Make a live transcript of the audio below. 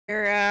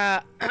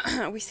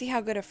We see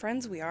how good of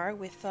friends we are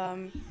with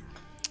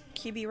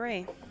QB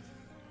Ray.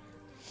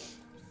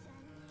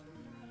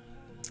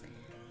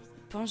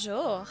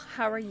 Bonjour,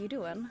 how are you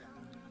doing?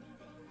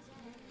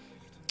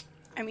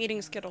 I'm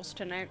eating Skittles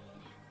tonight.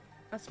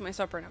 That's my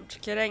supper and I'm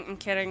just kidding, I'm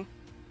kidding.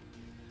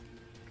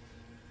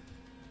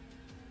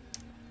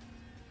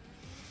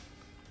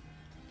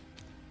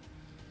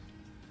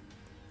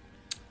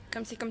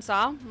 Comme ci, comme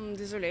ça.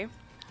 Désolé.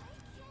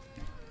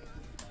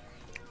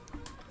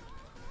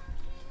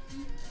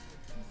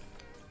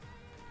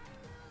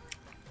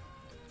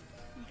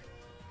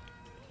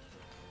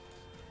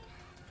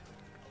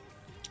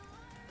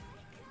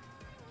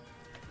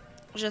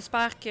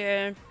 J'espère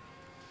que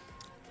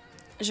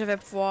je vais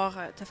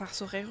pouvoir te faire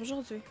sourire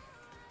aujourd'hui.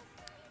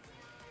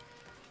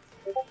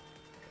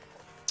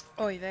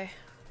 Oh, il va.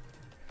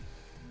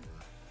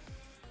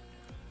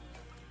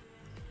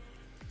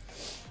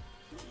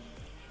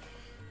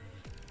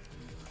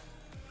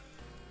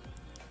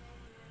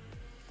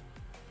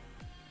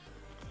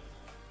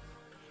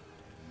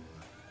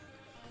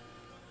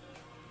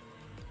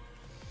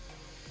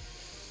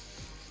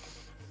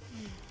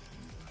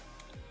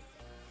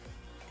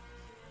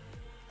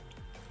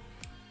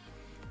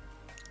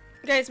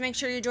 Guys, make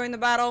sure you join the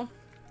battle.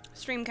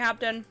 Stream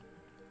captain.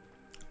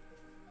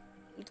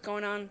 What's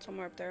going on?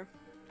 Somewhere up there.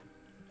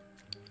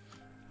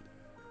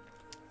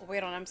 We'll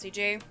wait on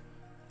MCJ.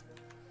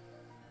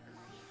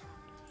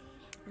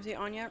 Is he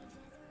on yet?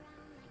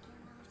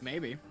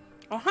 Maybe.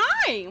 Oh,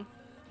 hi!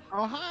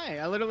 Oh, hi.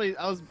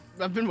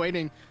 I've been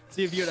waiting to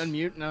see if you'd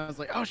unmute, and I was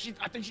like, oh,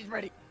 I think she's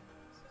ready.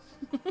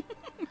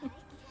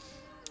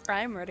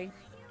 I'm ready.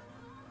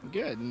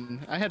 Good. And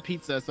I had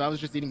pizza, so I was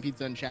just eating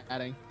pizza and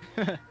chatting.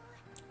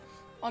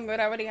 I'm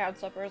good. I already had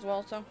supper as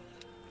well, so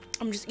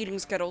I'm just eating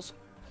Skittles.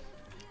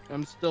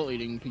 I'm still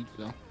eating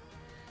pizza.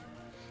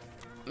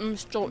 I'm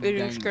still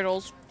eating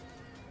Skittles.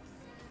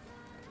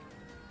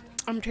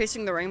 I'm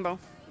tasting the rainbow.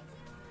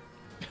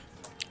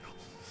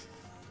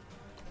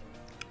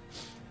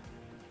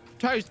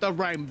 Taste the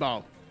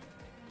rainbow.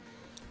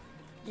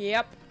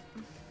 Yep.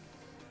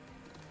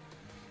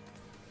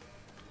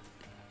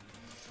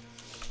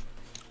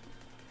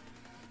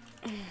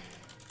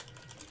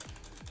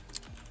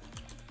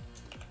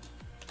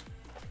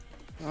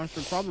 I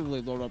should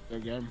probably load up the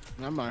game.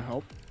 That might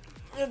help.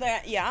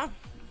 Yeah,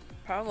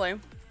 probably.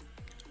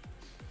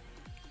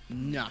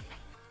 Nah.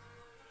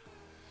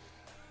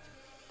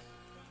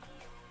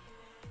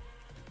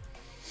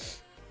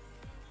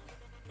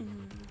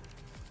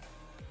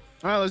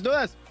 Alright, let's do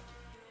this.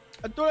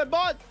 Let's do it,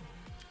 bud.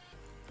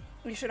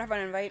 You should have an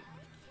invite.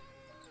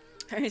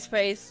 Hey,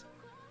 Space.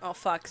 Oh,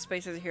 fuck.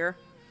 Space is here.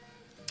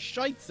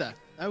 Scheisse.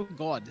 Oh,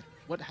 God.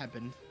 What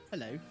happened?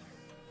 Hello.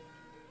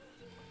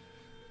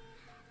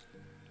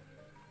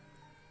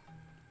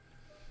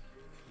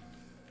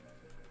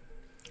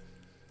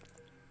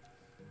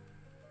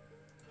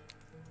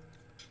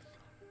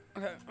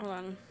 Okay, hold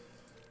on.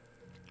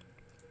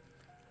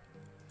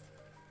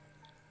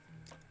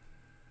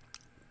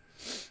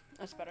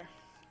 That's better.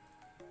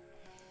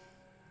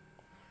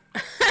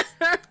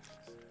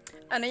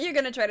 I know you're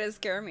gonna try to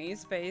scare me,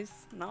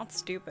 Space. Not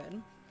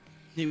stupid.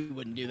 You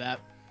wouldn't do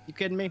that. You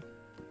kidding me?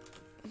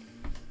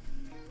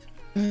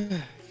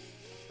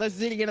 Let's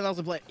see again and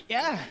also play.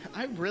 Yeah,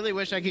 I really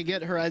wish I could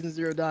get Horizon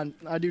Zero done.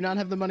 I do not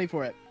have the money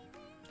for it,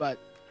 but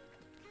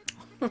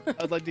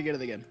I'd like to get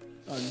it again.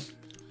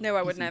 No,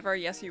 I would never.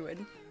 Yes, you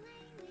would.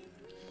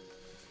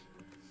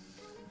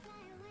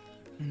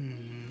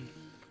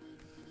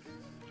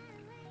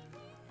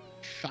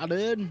 Shot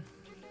in.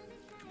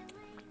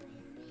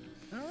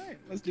 Alright,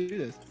 let's do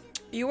this.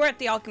 You were at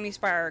the Alchemy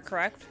Spire,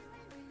 correct?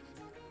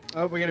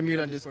 Oh, we gotta mute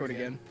on Discord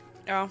again.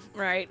 Oh,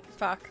 right.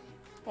 Fuck.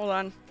 Hold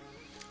on.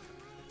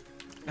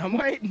 I'm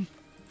waiting.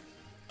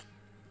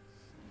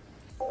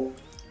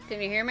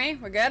 Can you hear me?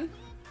 We're good?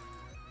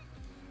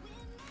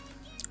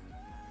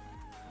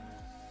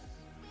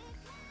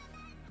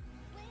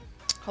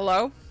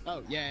 Hello?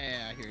 Oh,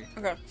 yeah, I hear you.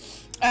 Okay.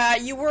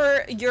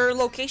 Your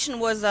location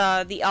was,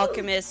 the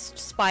Alchemist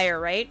Spire,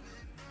 right?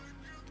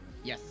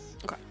 Yes.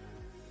 Okay.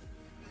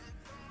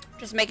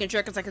 Just making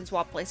sure, because I can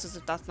swap places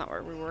if that's not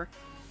where we were.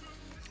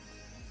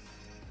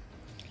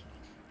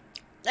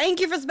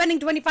 Thank you for spending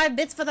 25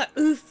 bits for the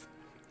oof.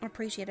 I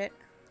appreciate it.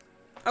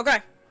 Okay.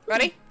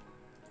 Ready?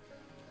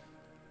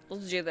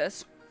 Let's do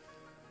this.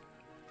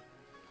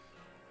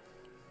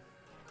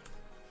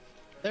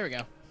 There we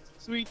go.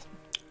 Sweet.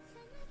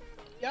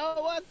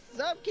 Yo, what's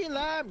up, Key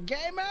Lime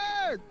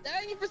Gamer?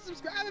 Thank you for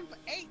subscribing for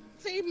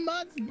 18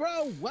 months,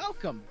 bro.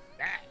 Welcome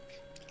back.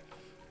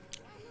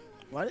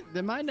 Why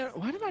did my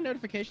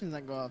notifications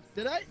not go off?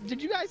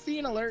 Did you guys see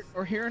an alert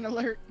or hear an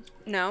alert?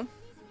 No.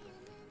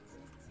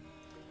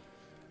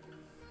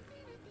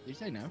 Did you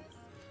say no?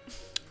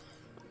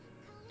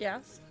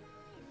 Yes.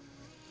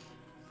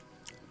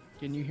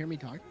 Can you hear me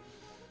talk?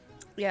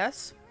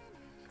 Yes.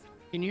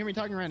 Can you hear me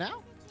talking right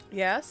now?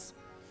 Yes.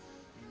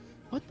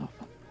 What the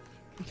fuck?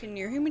 Can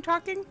you hear me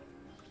talking?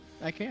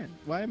 I can.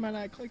 Why am I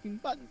not clicking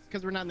buttons?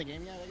 Because we're not in the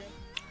game yet, I guess?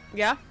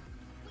 Yeah.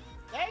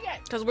 Dang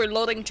it! Because we're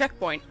loading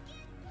checkpoint.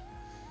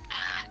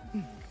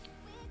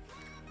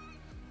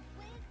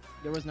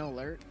 There was no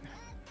alert.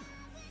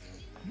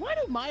 Why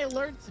do my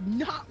alerts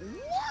not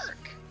work?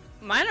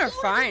 Mine are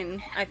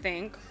fine, I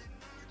think.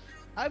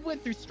 I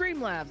went through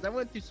Streamlabs. I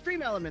went through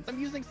Stream Elements. I'm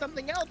using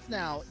something else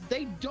now.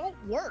 They don't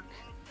work.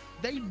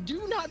 They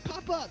do not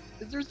pop up.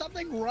 Is there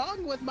something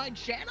wrong with my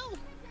channel?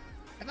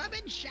 Have I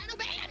been shadow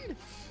banned?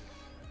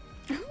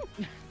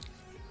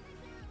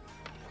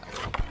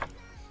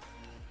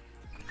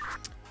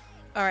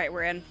 All right,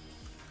 we're in.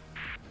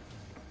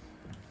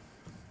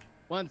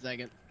 1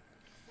 second.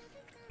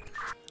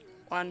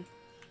 1.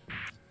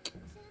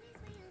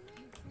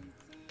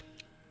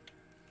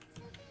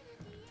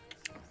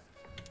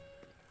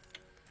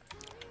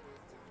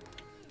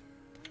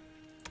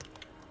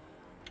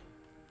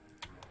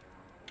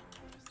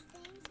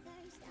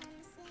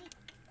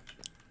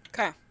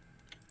 Okay.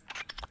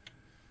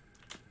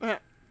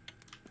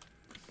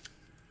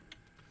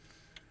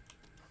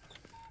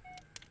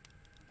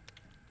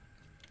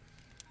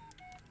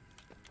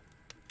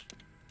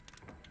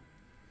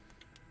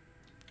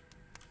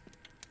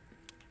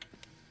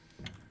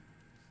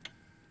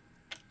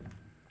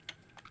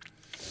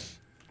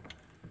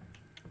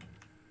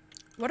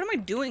 What am I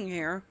doing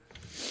here?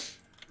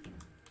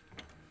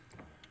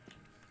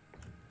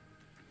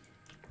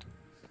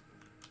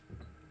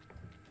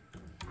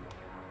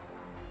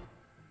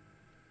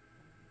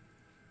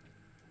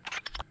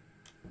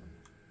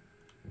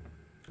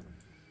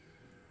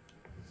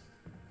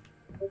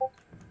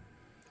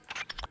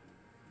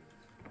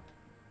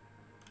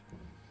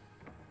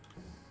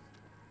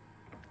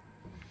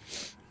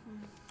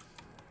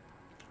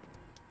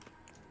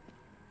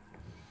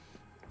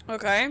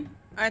 Okay,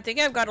 I think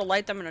I've got to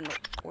light them in an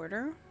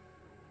order.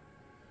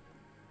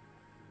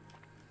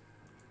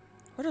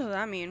 What does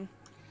that mean?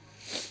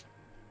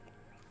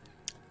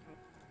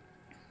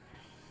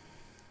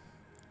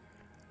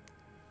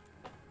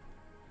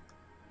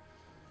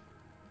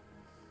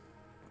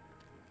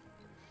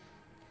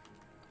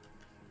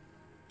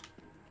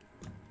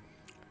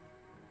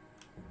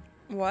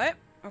 What?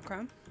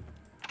 Okay.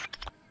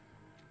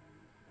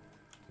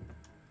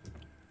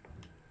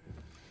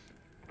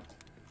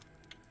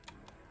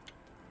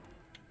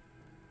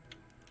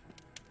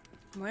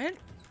 What?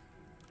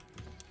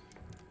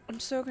 I'm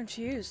so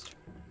confused.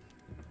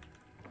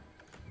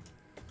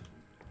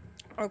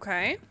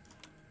 Okay.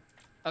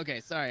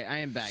 Okay, sorry. I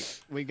am back.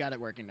 We got it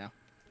working now.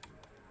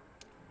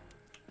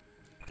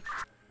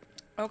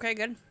 Okay,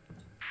 good.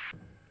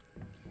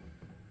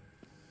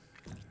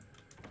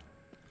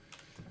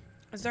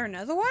 Is there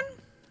another one?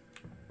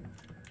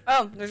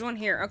 Oh, there's one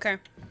here. Okay.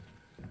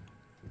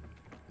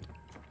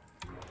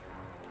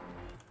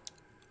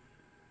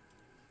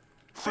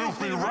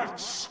 Filthy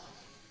rats!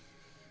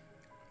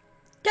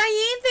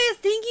 Dianthus,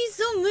 thank you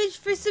so much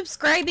for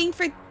subscribing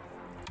for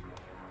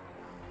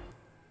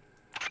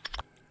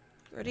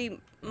 30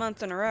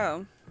 months in a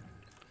row.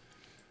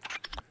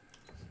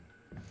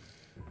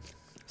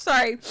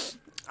 Sorry.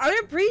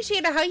 I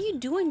appreciate it. How you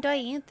doing,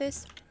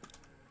 Dianthus?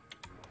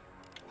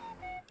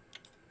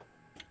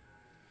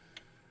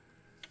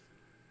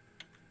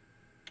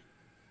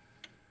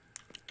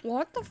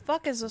 What the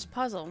fuck is this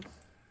puzzle?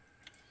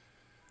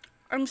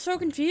 I'm so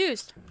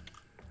confused.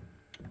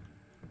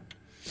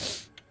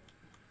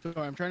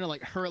 Sorry, I'm trying to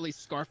like hurriedly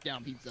scarf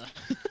down pizza.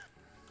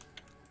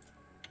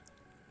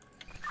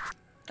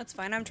 That's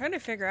fine. I'm trying to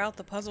figure out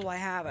the puzzle I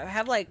have. I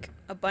have like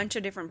a bunch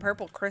of different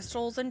purple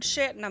crystals and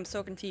shit, and I'm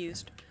so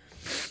confused.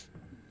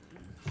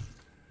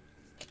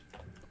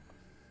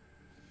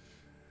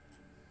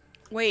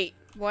 Wait,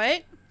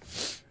 what?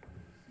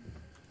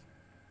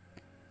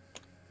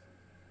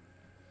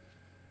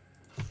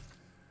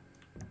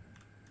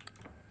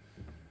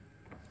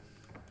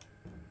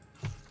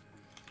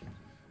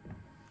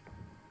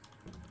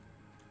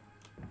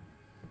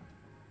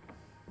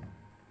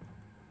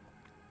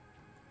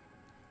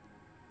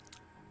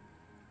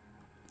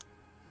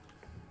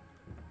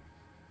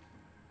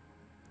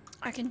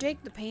 I can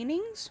take the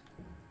paintings?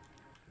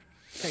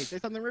 Hey, say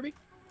something, Ruby.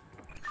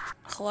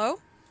 Hello?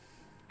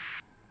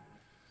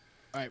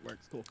 Alright,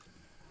 works. Cool.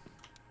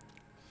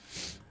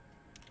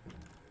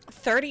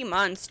 30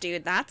 months,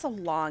 dude. That's a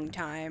long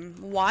time.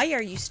 Why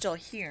are you still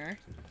here?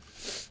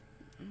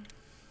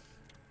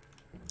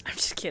 I'm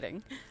just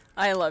kidding.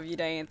 I love you,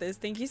 Dianthus.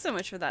 Thank you so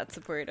much for that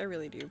support. I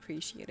really do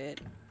appreciate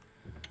it.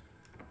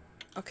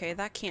 Okay,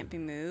 that can't be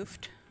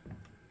moved.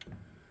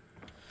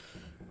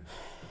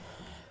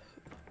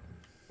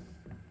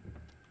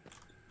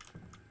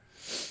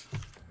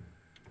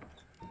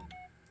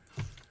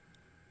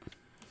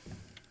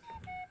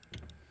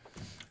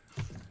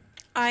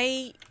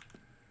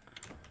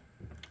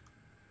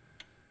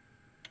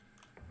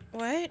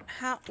 What?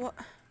 How? What?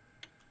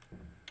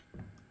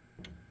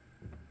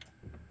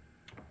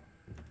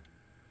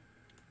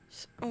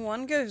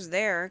 One goes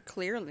there,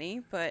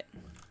 clearly, but...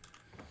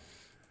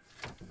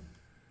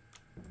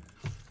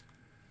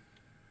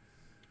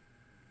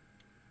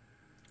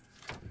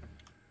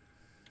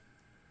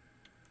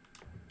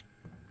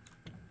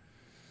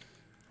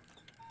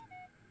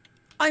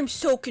 I'm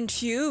so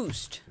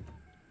confused.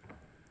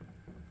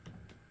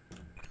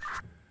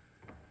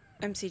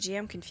 MCG,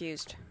 I'm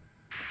confused.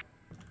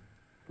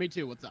 Me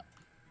too. What's up?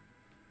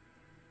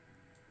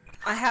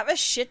 I have a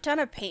shit ton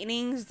of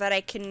paintings that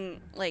I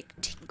can, like,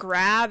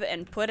 grab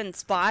and put in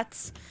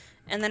spots.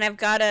 And then I've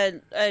got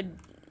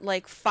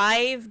like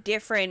 5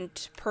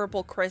 different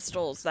purple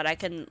crystals that I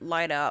can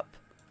light up.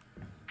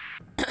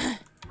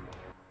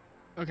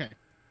 Okay.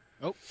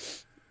 Oh.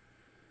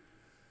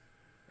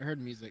 I heard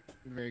music.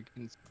 Very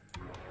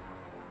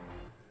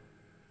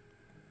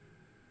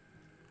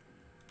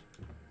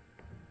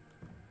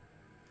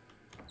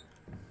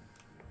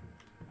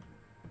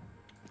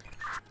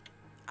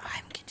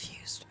I'm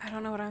confused. I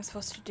don't know what I'm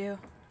supposed to do.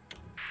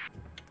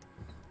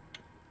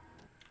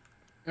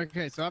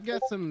 Okay, so I've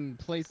got some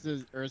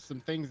places or some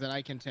things that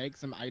I can take,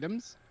 some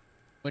items,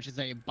 which is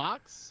a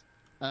box,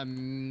 a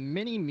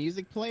mini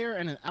music player,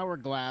 and an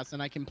hourglass,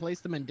 and I can place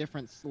them in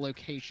different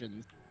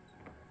locations.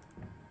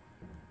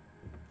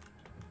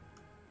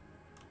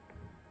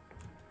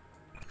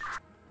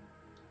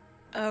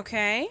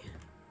 Okay.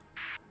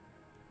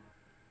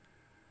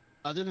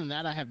 Other than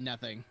that, I have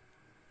nothing.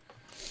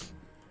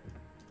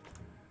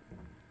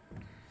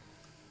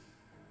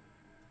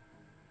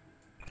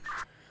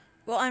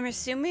 Well, I'm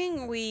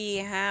assuming we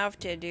have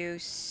to do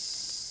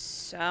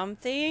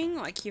something.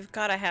 Like, you've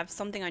got to have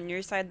something on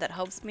your side that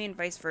helps me and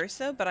vice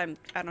versa, but I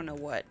don't know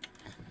what.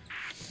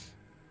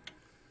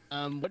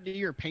 What do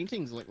your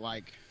paintings look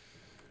like?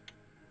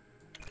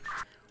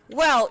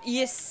 Well,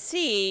 you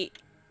see,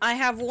 I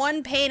have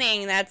one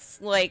painting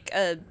that's like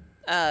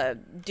a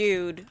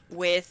dude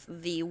with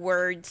the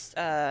words,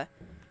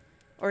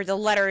 or the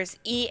letters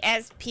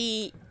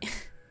ESPION.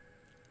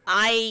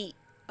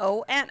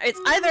 It's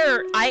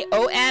either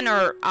ION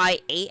or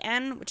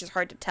IAN, which is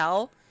hard to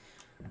tell,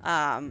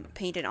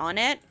 painted on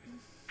it.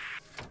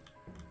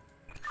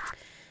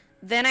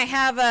 Then I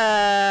have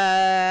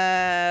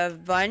a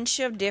bunch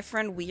of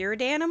different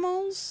weird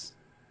animals.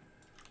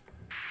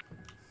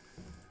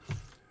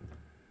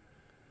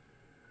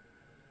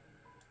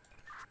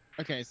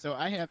 Okay, so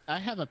I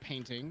have a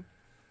painting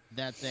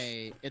that's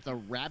it's a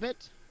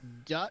rabbit,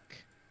 duck,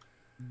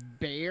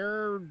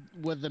 bear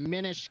with a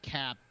minish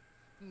cap,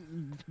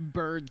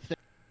 bird thing.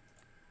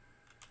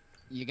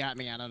 You got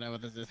me. I don't know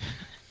what this is.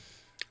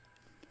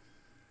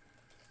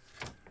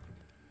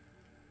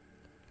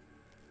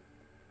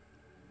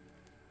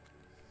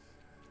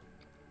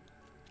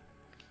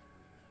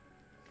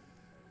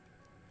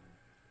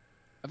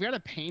 I've got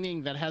a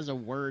painting that has a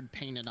word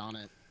painted on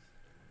it.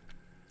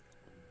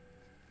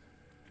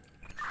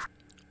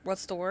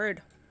 What's the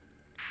word?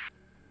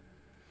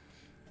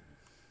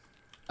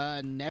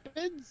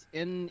 Nepids?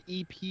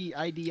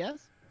 Nepids?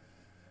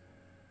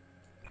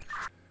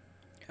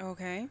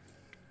 Okay.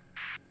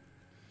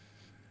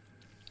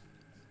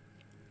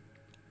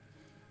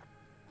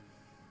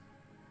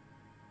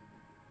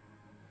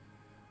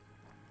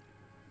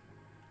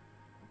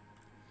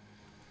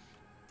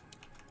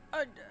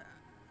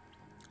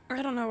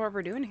 I don't know what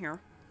we're doing here.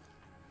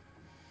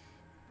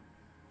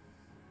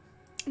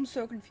 I'm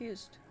so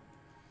confused.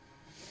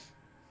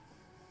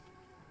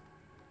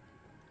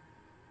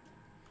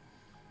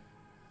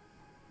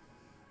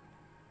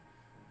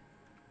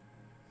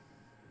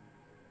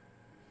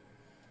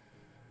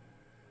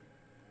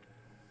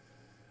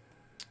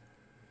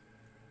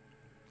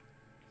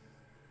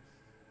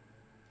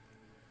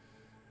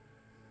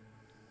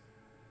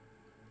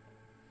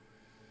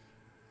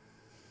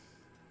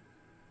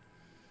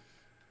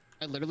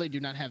 I literally do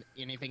not have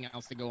anything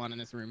else to go on in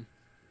this room.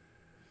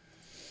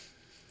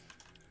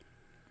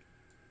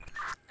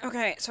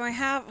 Okay, so I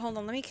have, hold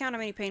on, let me count how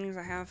many paintings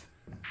I have.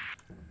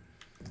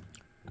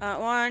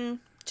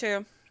 1,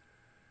 2,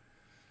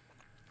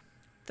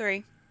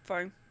 3,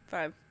 4,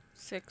 5,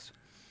 6,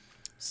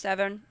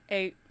 7,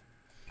 8.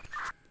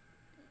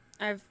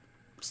 I have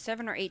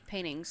 7 or 8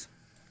 paintings.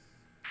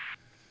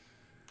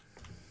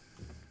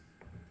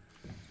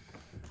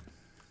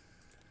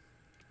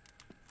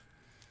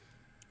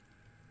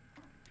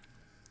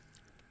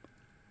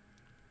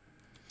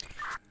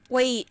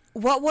 Wait,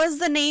 what was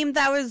the name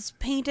that was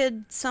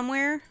painted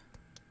somewhere?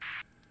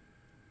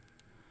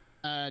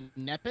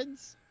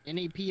 Nepids?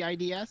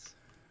 Nepids?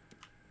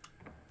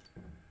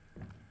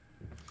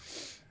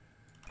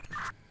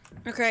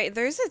 Okay,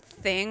 there's a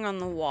thing on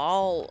the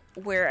wall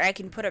where I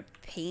can put a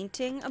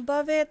painting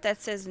above it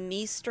that says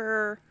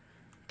Mr.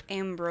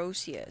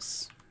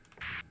 Ambrosius.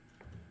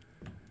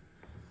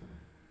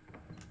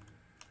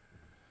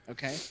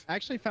 Okay. I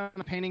actually found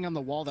a painting on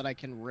the wall that I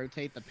can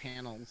rotate the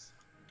panels.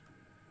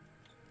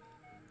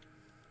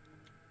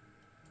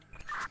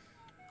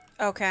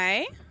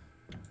 Okay.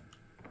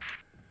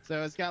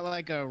 So it's got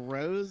like a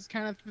rose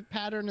kind of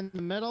pattern in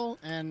the middle,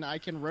 and I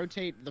can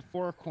rotate the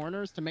 4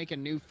 corners to make a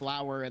new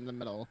flower in the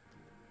middle.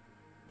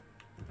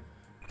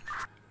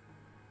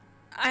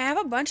 I have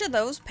a bunch of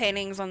those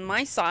paintings on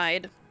my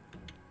side,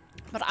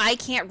 but I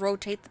can't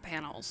rotate the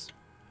panels.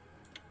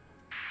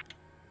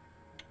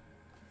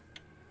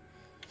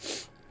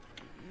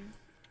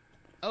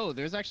 Oh,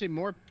 there's actually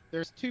more.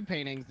 There's 2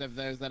 paintings of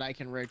those that I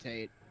can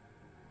rotate.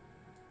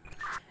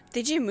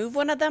 Did you move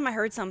one of them? I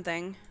heard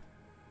something.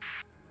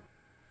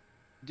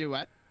 Do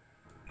what?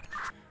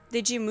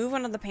 Did you move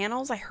one of the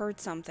panels? I heard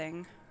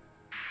something.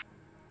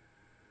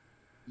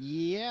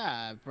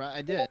 Yeah,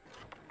 I did.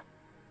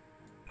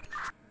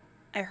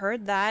 I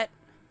heard that.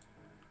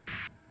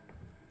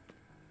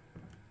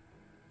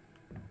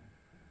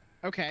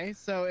 Okay,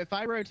 so if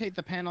I rotate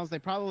the panels, they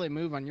probably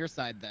move on your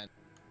side then.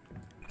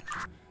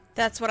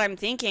 That's what I'm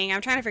thinking.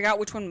 I'm trying to figure out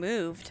which one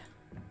moved.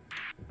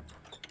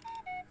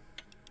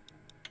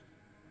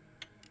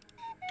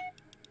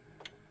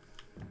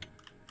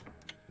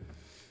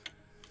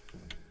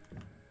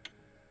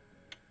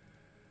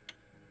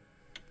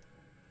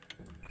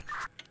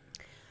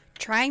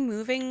 Trying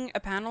moving a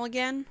panel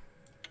again?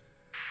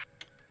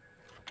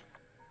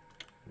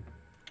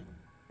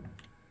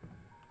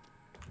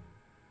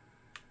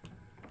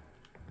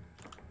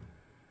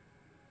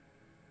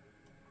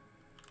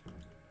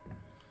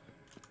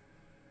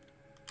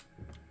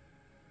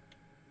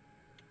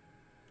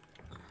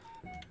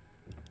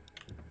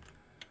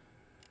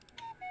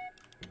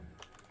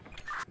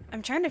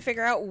 I'm trying to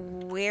figure out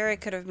where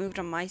it could have moved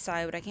on my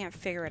side, but I can't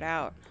figure it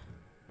out.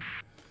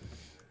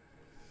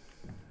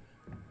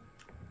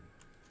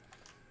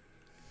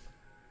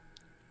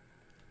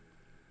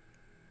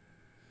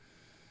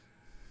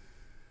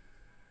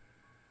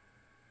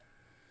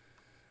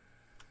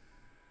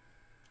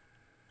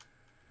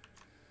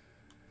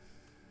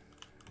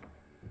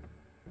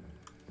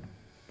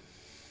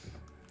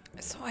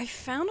 So I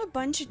found a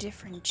bunch of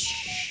different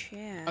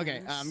chairs.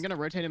 Okay, I'm gonna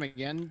rotate him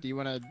again. Do you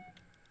wanna...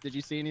 Did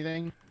you see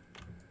anything?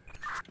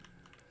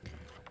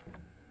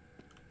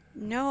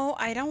 No,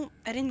 I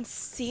didn't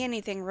see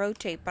anything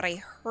rotate, but I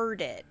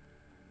heard it.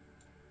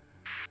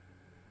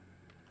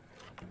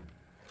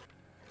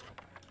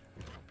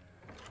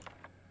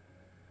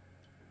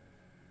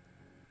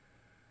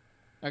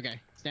 Okay,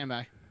 stand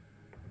by.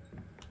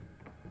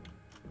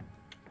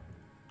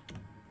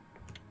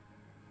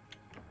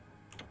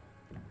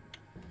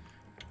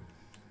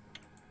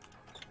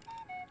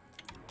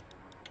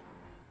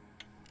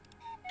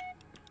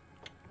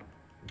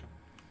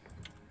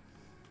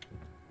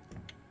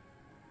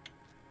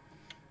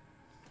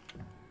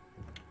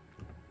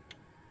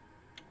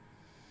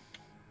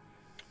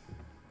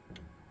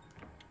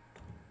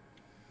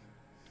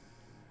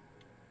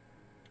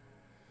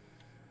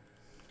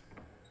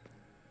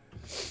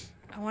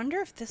 I wonder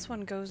if this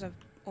one goes up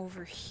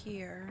over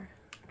here.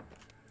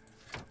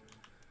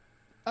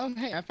 Oh,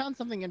 hey, I found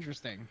something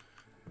interesting.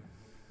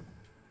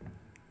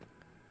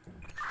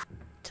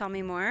 Tell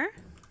me more.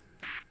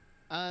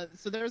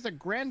 So there's a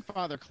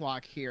grandfather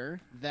clock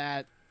here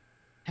that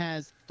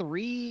has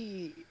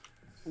 3,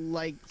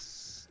 like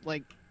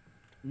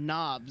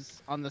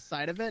knobs on the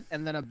side of it,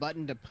 and then a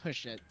button to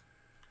push it.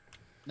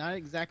 Not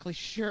exactly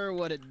sure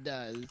what it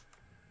does.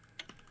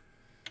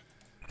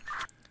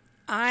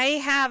 I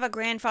have a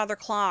grandfather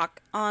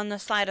clock on the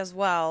side as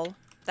well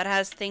that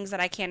has things that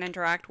I can't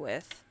interact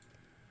with.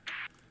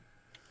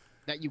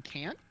 That you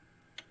can't?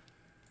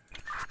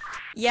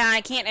 Yeah,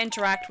 I can't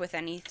interact with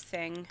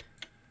anything.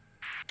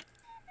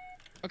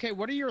 Okay,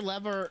 what are your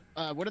lever,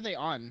 what are they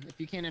on? If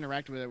you can't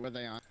interact with it, what are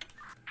they on?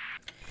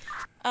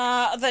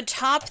 The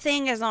top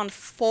thing is on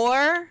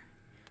 4,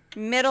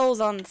 middle's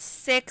on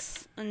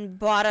 6, and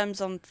bottom's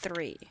on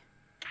 3.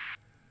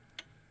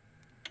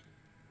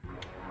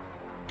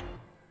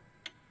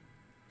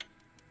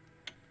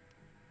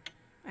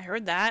 I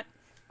heard that.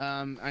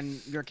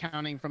 And you're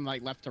counting from,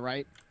 like, left to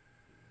right?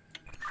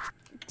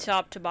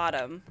 Top to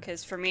bottom,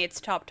 because for me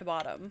it's top to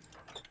bottom.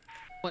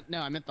 What?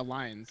 No, I meant the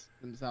lines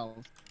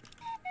themselves.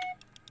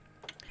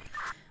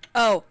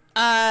 Oh,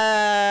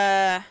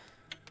 yeah,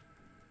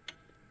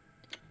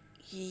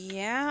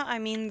 I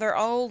mean, they're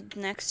all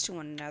next to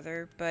one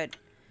another, but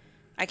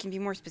I can be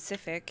more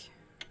specific.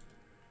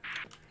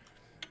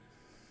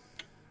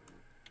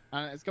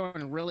 It's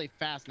going really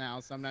fast now,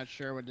 so I'm not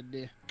sure what to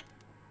do.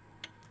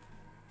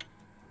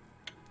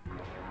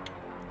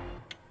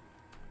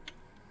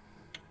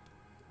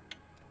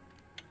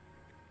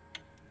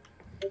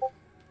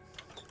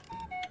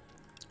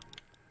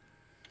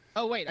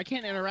 Oh, wait, I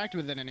can't interact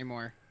with it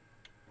anymore.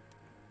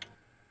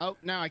 Oh,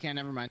 now I can,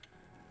 never mind.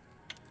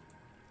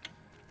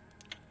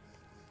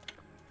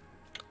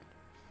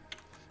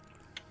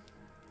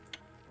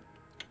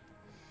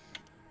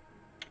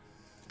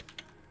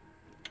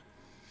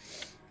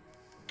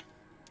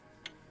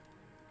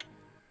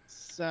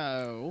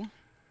 So,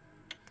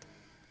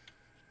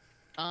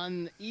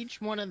 on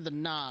each one of the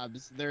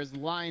knobs, there's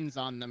lines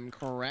on them,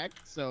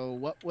 correct? So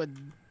what would...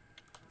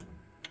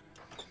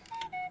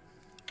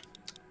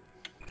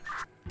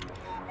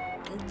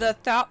 The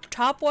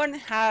top one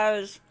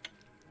has,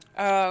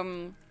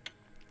 what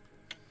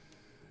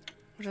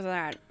is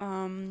that?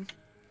 10,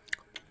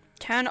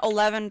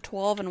 11,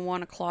 12, and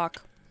 1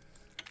 o'clock.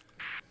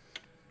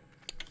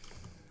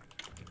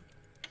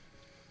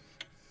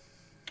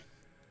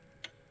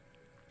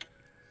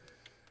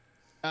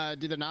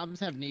 Do the knobs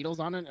have needles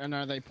on it, and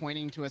are they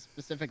pointing to a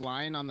specific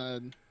line on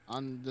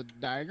the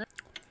diagram?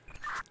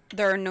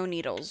 There are no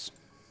needles.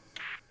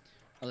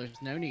 Oh,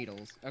 there's no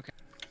needles. Okay.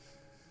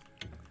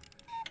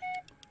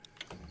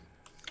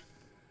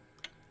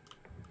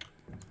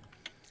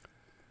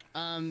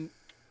 And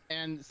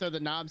so the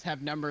knobs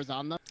have numbers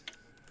on them?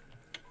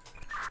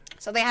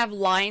 So they have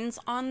lines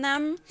on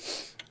them.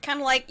 Kind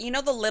of like, you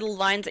know the little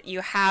lines that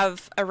you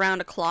have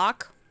around a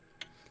clock?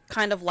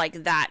 Kind of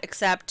like that,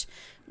 except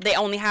they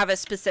only have a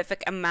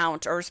specific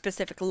amount or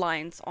specific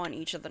lines on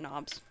each of the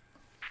knobs.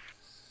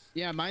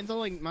 Yeah, mine's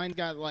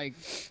got like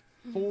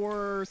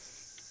 4,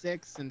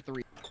 6, and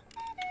 3.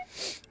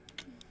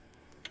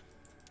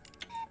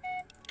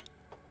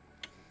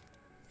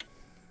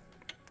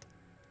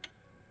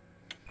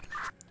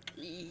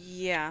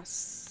 Yeah,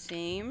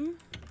 same.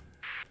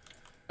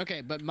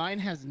 Okay, but mine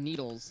has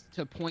needles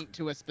to point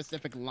to a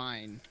specific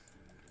line.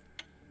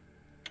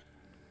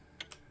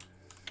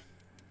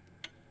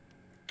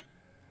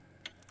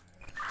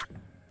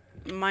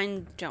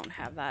 Mine don't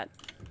have that.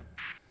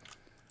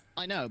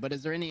 I know, but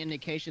is there any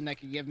indication that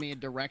could give me a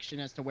direction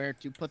as to where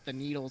to put the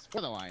needles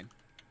for the line?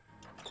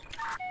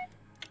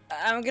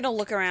 I'm gonna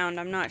look around.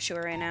 I'm not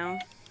sure right now.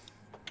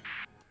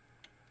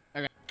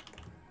 Okay.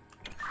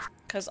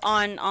 Because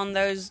on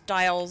those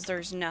dials,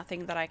 there's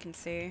nothing that I can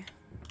see.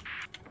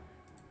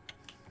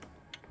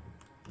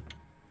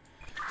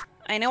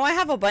 I know I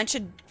have a bunch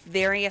of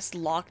various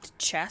locked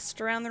chests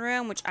around the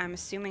room, which I'm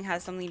assuming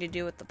has something to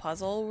do with the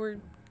puzzle we're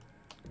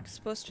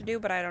supposed to do,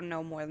 but I don't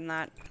know more than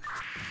that.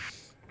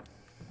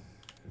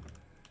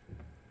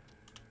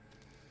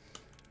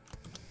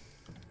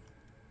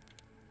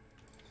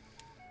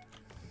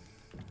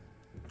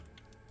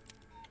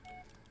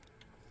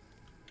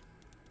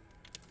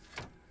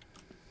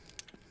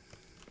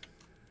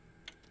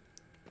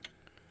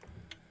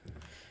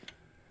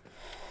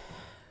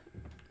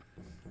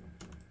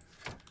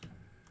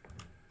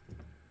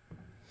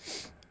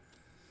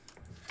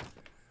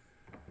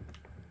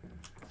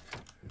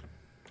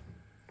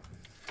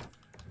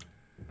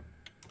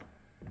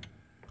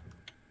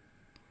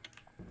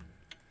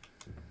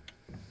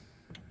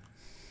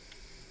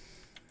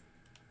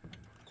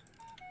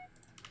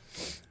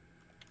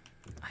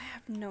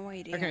 No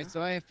idea. Okay,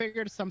 so I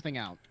figured something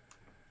out.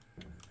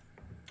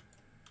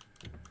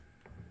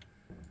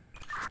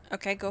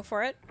 Okay, go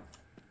for it.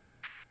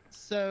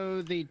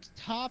 So the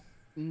top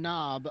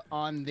knob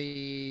on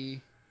the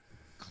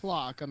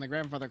clock, on the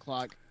grandfather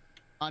clock,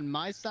 on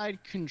my side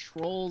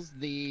controls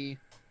the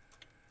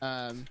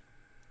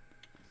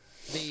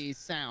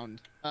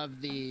sound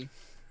of the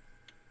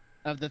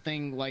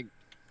thing, like,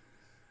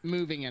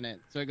 moving in it.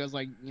 So it goes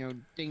like, you know,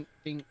 ding,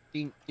 ding,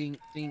 ding, ding,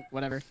 ding,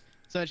 whatever.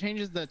 So it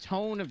changes the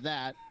tone of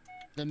that.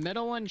 The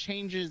middle one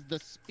changes the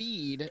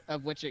speed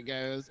of which it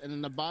goes, and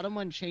then the bottom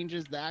one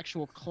changes the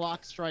actual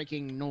clock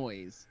striking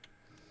noise.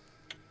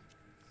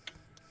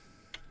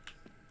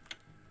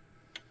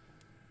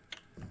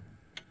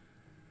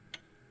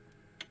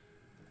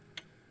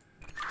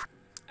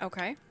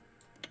 Okay.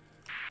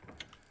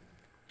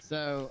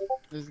 So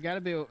there's got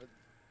to be,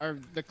 or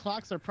the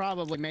clocks are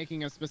probably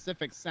making a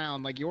specific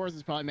sound. Like yours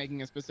is probably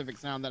making a specific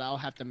sound that I'll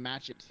have to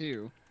match it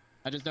to.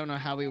 I just don't know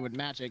how we would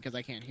match it because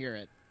I can't hear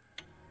it.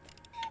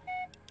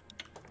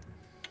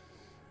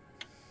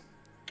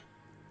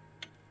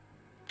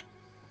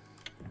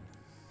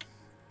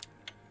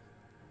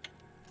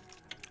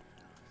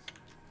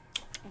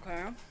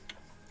 Okay.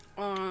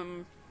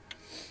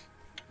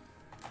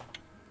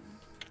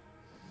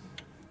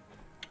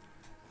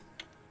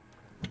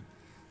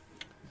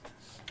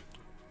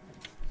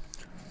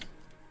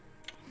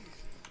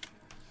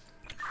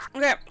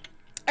 Okay.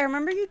 I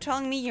remember you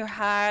telling me you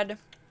had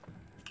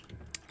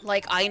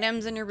like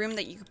items in your room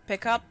that you could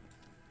pick up.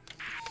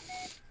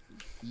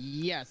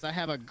 Yes, I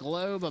have a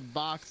globe, a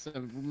box,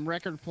 a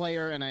record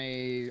player, and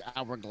a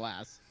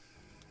hourglass.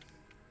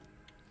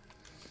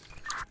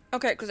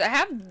 Okay, because I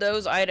have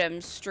those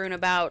items strewn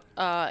about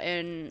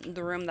in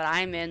the room that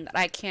I'm in that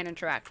I can't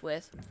interact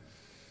with.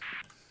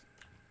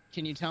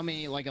 Can you tell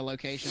me like a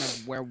location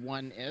of where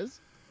one is?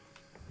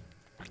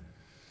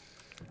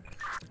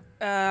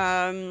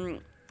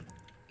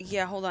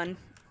 Yeah, hold on.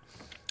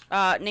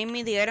 Name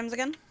me the items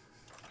again.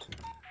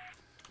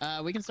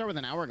 We can start with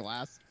an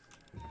hourglass.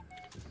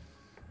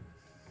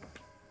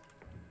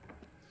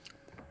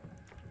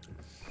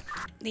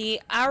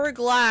 The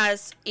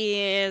hourglass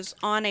is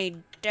on a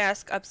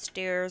desk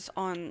upstairs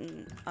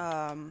on,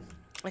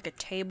 like a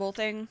table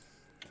thing.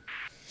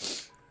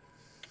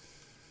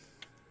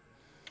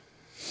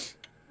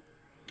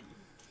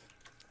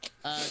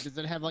 Does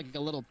it have like a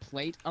little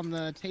plate on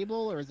the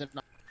table, or is it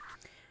not?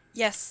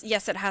 Yes,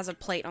 yes, it has a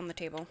plate on the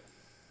table.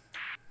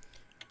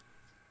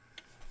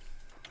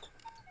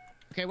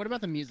 Okay, what about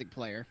the music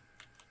player?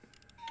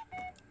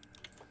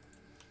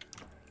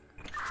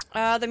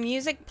 The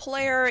music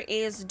player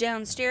is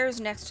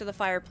downstairs next to the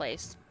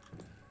fireplace.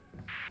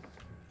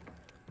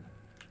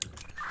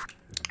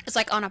 It's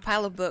like on a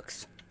pile of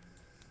books.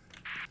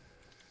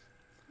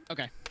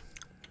 Okay.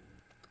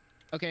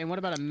 Okay, and what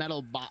about a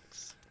metal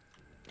box?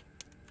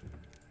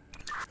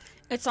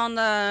 It's on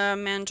the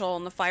mantle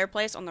on the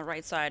fireplace on the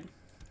right side.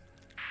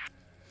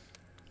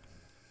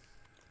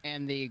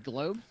 And the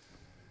globe?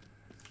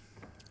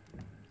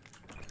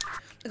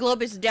 The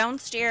globe is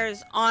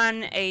downstairs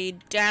on a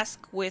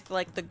desk with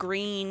like the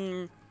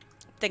green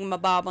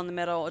thingamabob on the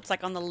middle. It's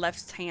like on the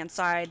left-hand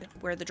side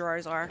where the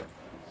drawers are.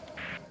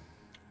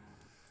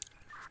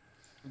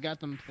 I've got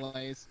them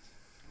placed.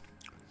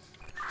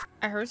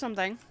 I heard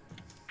something.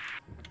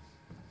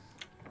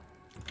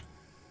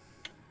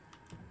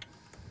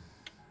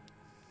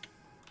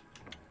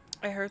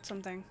 I heard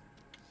something.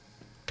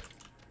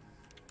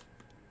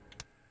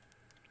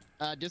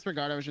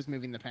 Disregard, I was just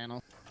moving the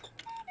panel.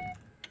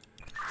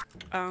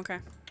 Oh, okay.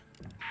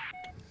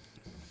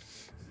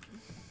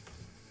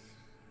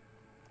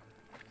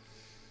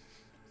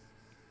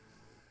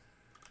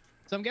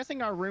 So I'm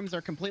guessing our rooms are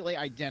completely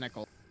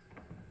identical.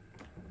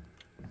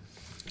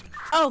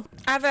 Oh,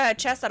 I have a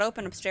chest that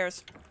opened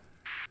upstairs.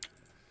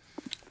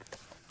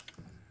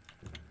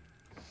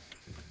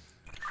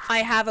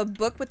 I have a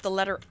book with the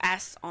letter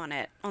S on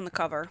it, on the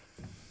cover.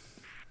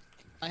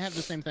 I have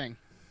the same thing.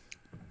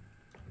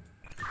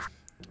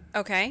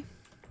 Okay.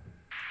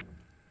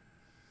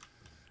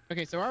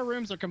 Okay, so our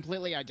rooms are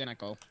completely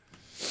identical.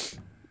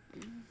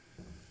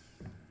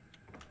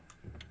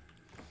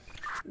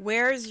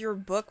 Where's your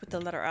book with the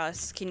letter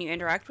S? Can you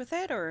interact with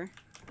it, or?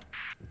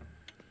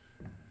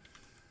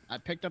 I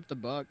picked up the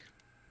book.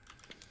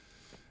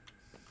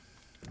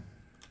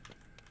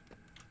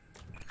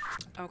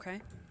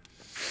 Okay.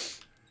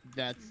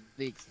 That's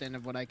the extent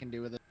of what I can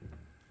do with it.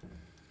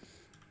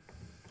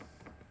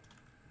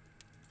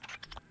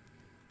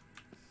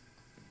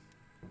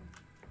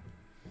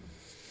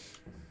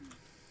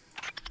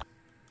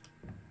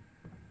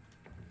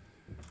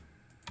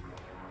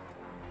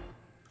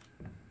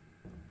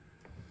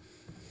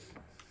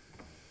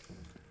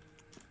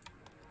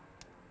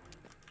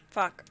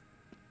 Fuck.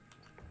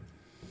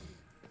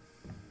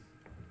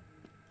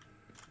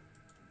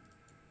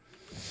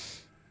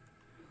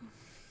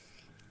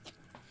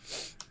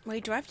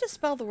 Wait, do I have to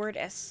spell the word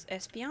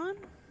espion?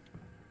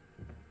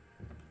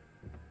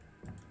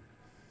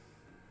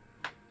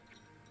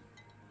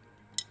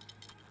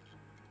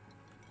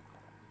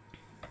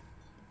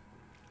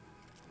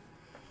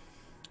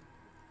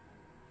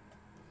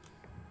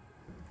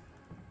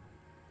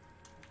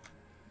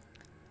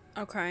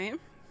 Okay.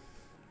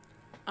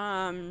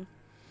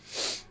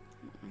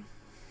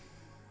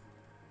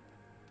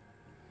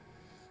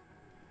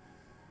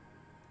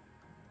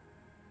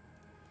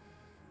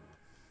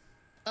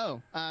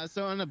 Oh,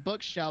 so on a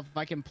bookshelf, if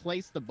I can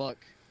place the book.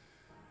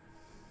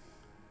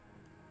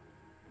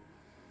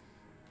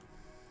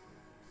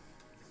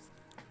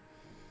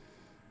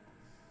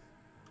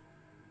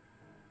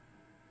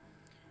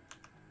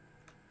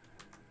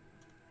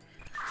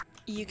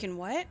 You can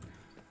what?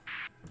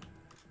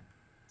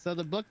 So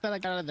the book that I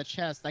got out of the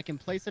chest, I can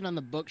place it on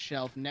the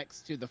bookshelf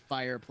next to the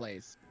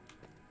fireplace.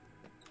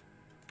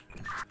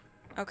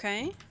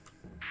 Okay.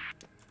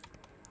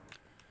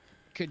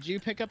 Could you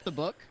pick up the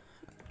book?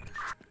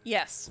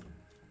 Yes.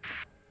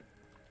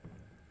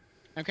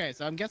 Okay,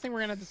 so I'm guessing we're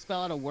gonna have to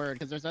spell out a word,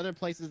 because there's other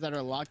places that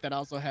are locked that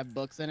also have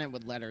books in it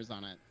with letters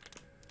on it.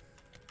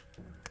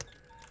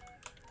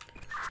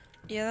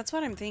 Yeah, that's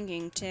what I'm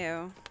thinking,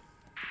 too.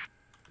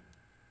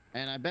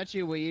 And I bet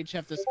you we each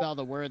have to spell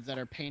the words that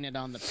are painted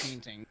on the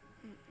painting.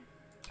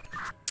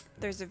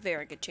 There's a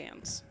very good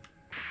chance.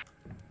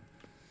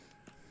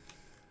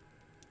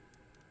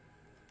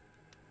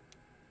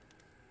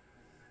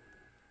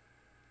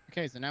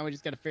 Okay, so now we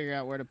just gotta figure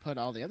out where to put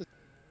all the other...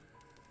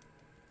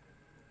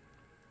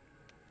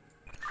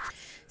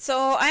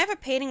 So, I have a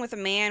painting with a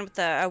man with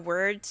a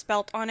word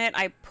spelt on it.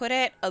 I put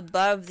it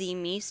above the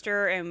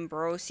Mr.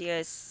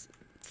 Ambrosius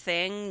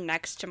thing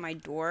next to my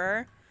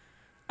door.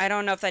 I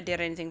don't know if that did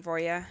anything for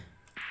you.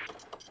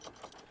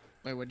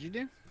 Wait, what'd you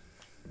do?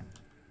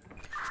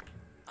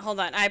 Hold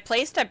on. I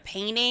placed a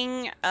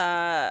painting,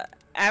 I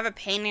have a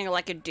painting of,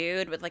 like, a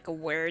dude with, like, a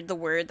word, the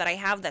word that I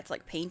have that's,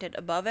 like, painted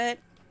above it.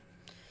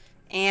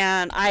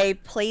 And I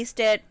placed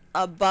it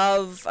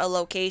above a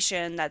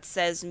location that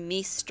says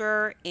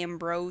Mr.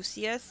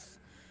 Ambrosius.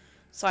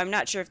 So I'm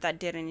not sure if that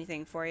did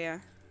anything for you.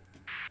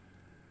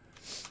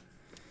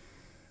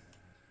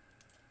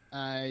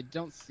 I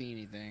don't see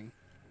anything.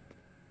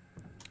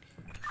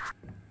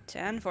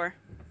 10-4.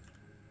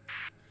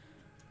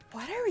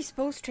 What are we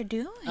supposed to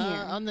do here?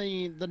 On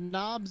the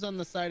knobs on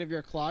the side of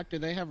your clock, do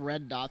they have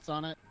red dots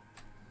on it?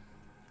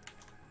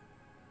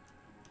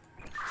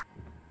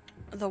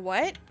 The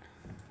what?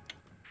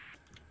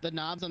 The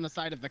knobs on the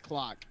side of the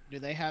clock, do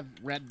they have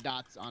red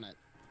dots on it?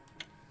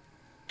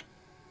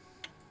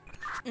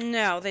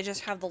 No, they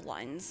just have the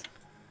lines.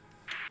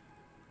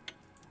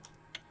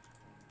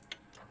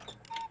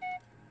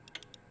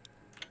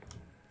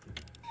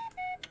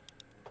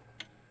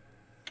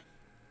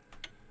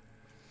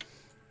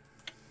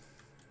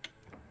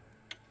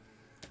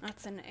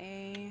 That's an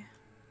A.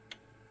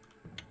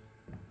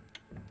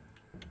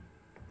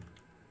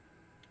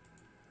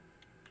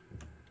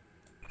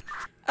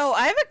 Oh,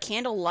 I have a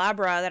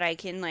candelabra that I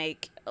can,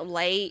 like,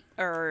 light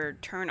or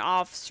turn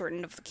off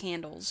certain of the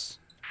candles.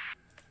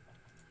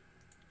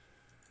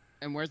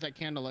 And where's that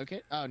candle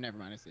located? Oh, never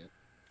mind, I see it.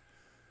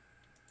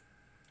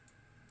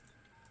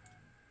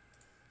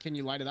 Can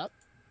you light it up?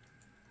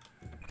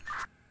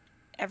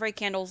 Every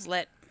candle's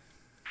lit.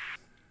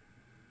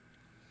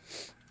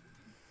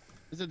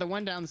 Is it the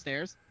one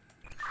downstairs?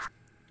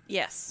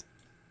 Yes.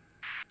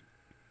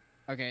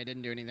 Okay, it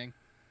didn't do anything.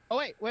 Oh,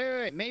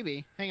 wait,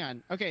 maybe. Hang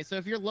on. Okay, so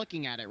if you're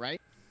looking at it, right?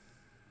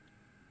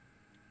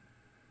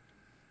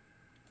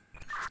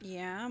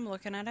 Yeah, I'm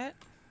looking at it.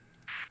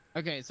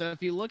 Okay, so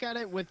if you look at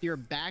it with your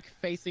back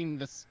facing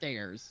the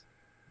stairs.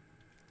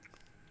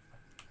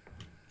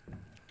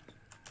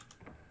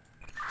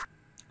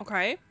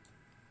 Okay.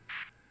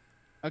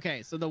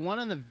 Okay, so the one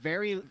on the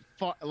very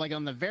far, like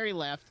on the very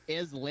left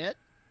is lit,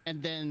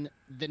 and then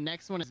the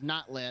next one is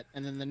not lit,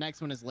 and then the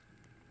next one is lit.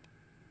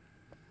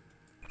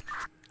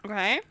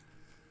 Okay.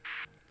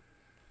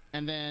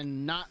 And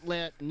then not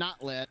lit,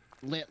 lit.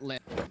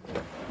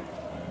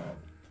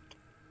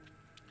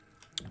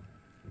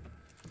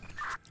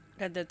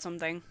 That did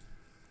something.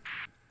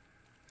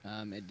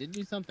 It did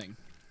do something.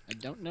 I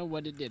don't know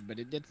what it did, but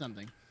it did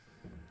something.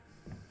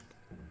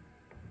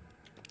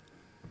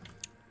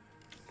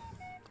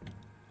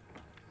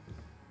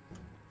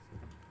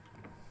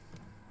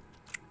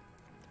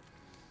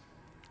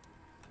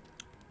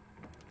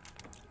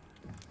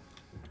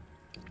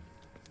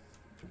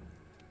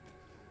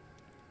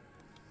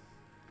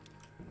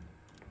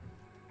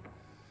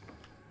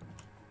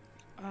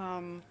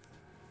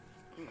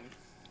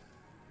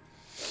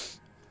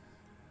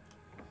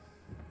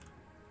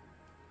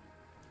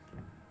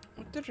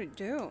 What did it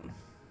do?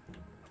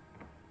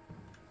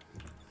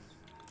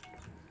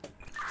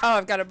 Oh,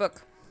 I've got a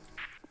book.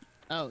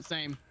 Oh,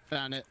 same.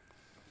 Found it.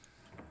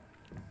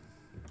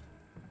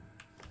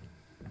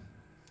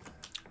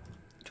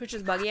 Twitch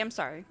is buggy, I'm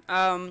sorry.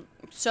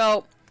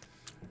 So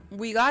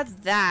we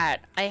got that.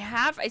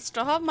 I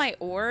still have my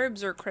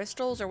orbs or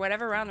crystals or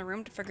whatever around the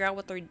room to figure out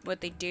what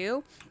they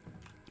do.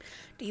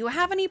 Do you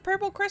have any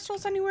purple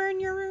crystals anywhere in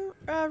your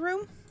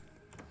room?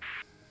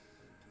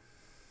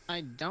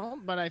 I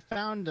don't, but I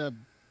found a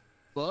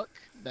book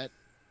that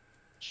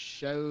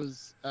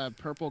shows a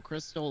purple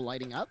crystal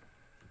lighting up.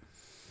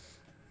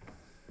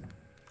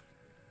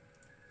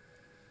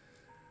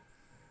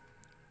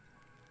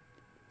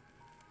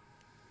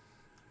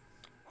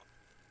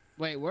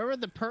 Wait, where would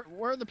the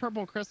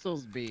purple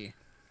crystals be?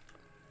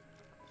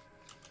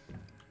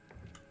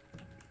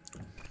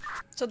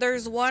 So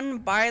there's one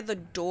by the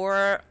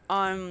door,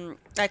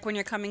 like when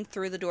you're coming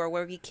through the door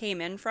where we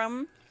came in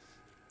from.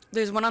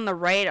 There's one on the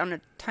right on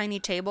a tiny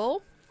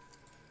table.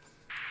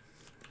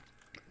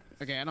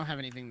 Okay, I don't have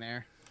anything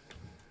there.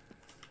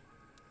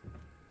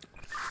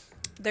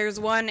 There's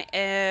one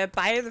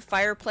by the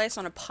fireplace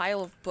on a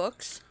pile of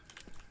books.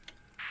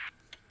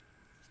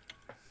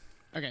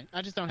 Okay,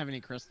 I just don't have any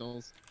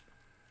crystals.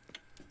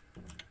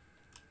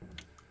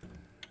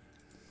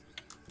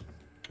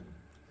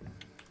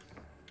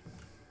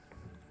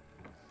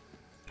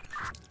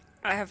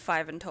 I have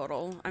 5 in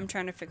total. I'm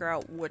trying to figure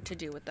out what to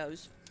do with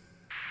those.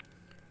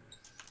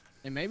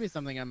 It may be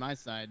something on my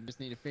side. Just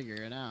need to figure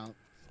it out.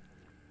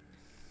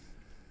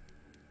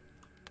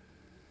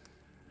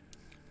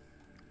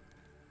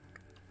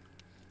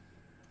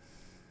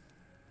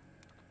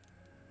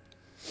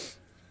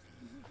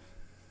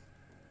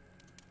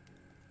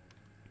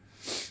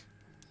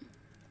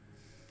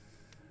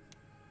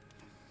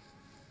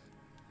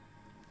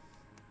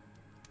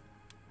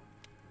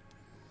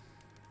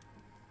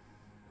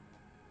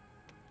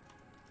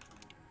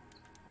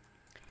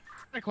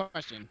 A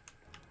question.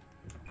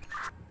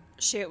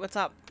 Shoot, what's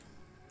up?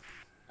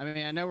 I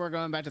mean, I know we're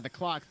going back to the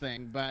clock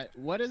thing, but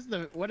what is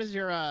the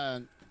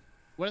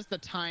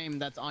time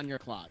that's on your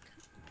clock?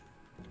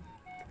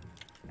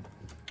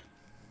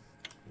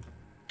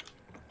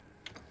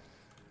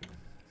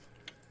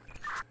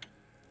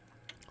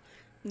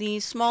 The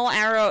small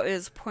arrow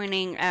is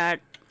pointing at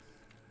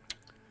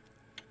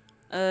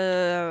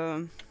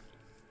I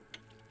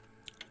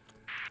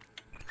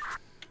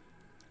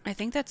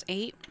think that's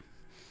 8.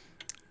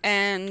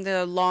 And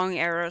the long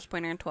arrow is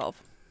pointing at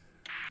 12.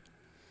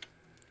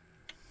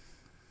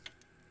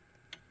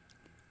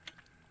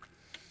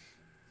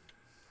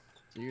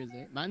 So yours is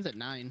 8. Mine's at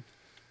 9.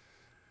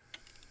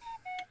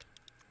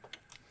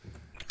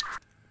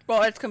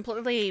 Well, it's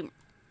completely,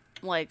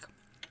 like,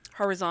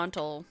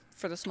 horizontal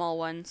for the small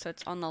one, so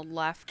it's on the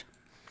left.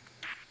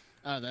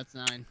 Oh, that's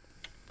 9.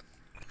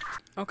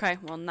 Okay,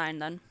 well, 9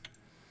 then.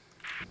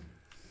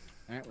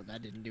 Alright, well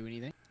that didn't do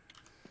anything.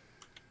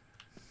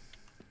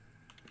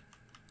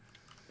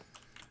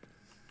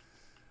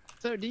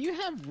 So, do you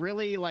have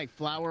really, like,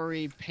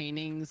 flowery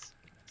paintings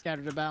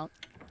scattered about?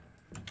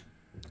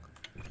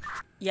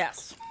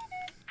 Yes.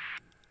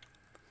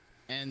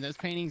 And those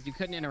paintings you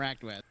couldn't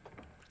interact with?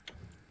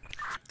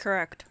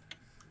 Correct.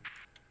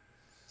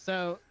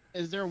 So,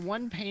 is there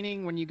one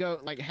painting when you go,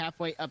 like,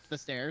 halfway up the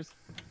stairs?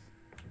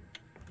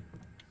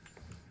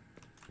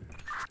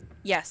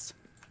 Yes.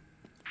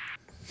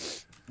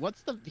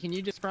 Can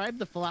you describe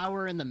the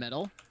flower in the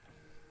middle?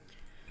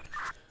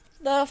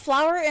 The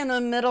flower in the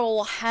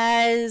middle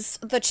has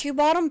the 2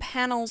 bottom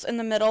panels in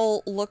the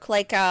middle look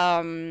like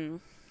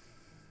kind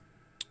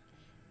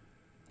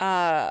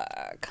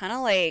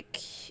of like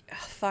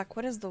fuck,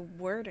 what is the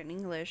word in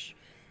English?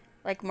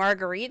 Like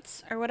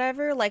marguerites or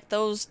whatever, like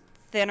those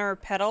thinner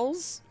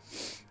petals.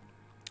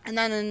 And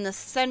then in the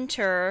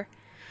center,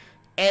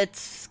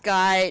 it's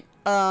got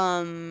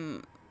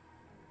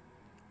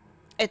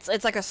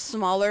it's like a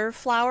smaller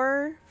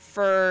flower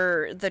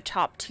for the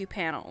top two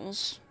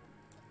panels.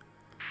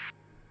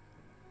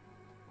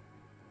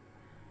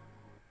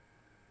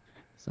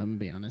 So I'm gonna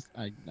be honest,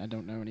 I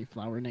don't know any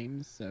flower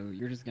names, so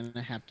you're just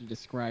gonna have to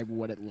describe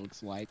what it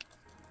looks like.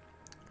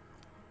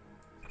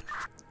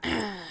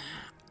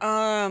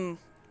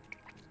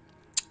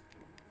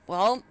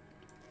 Well,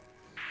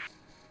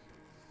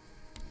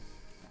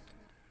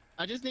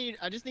 I just need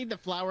the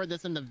flower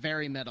that's in the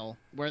very middle,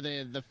 where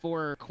the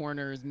four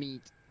corners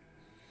meet.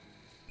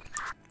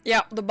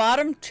 yeah, the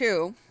bottom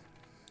two.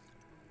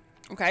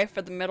 Okay,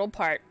 for the middle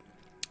part.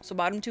 So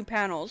bottom two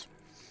panels.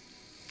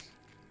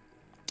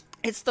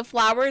 It's the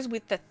flowers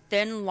with the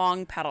thin,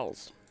 long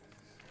petals.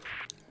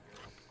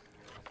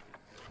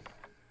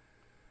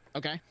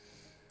 Okay.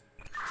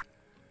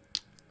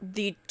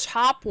 The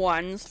top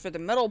ones for the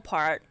middle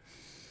part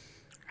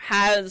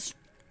has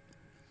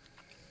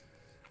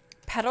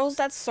petals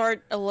that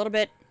start a little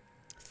bit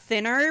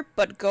thinner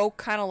but go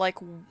kind of like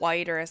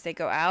whiter as they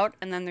go out,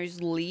 and then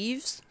there's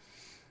leaves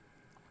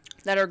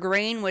that are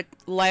green with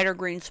lighter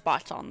green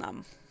spots on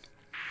them.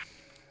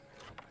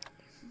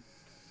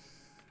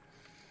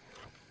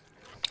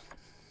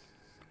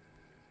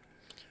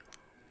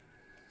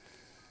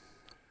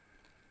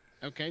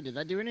 Okay, did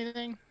that do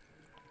anything?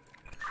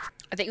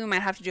 I think we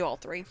might have to do all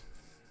three.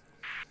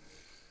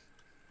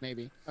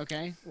 Maybe.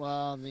 Okay,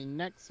 well, the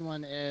next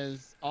one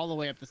is all the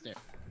way up the stairs.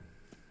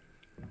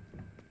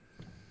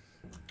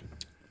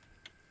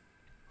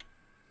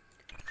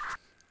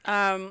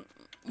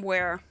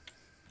 Where?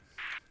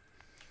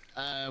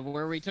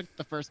 Where we took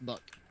the first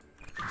book.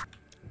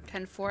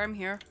 10-4, I'm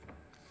here.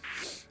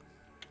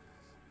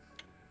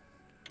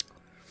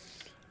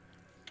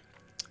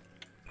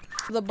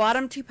 The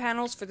bottom two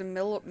panels for the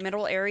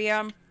middle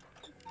area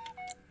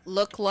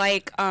look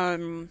like,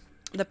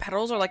 the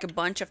petals are like a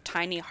bunch of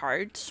tiny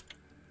hearts.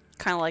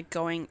 Kind of like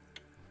going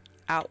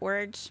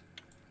outwards.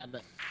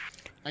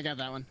 I got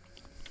that one.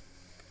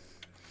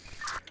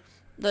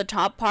 The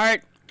top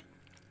part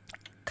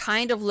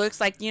kind of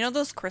looks like, you know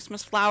those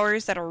Christmas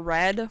flowers that are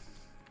red?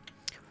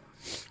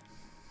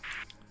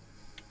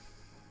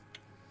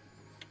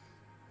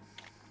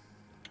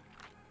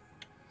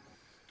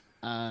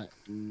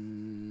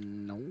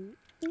 No.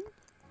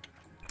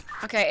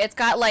 Okay, it's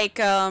got like,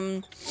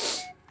 you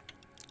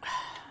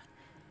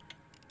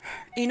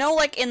know,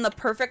 like in the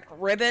perfect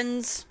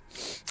ribbons,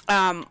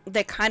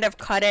 they kind of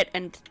cut it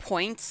in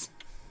points.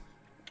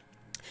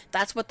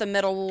 That's what the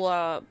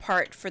middle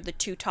part for the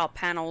two top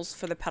panels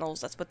for the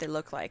petals, that's what they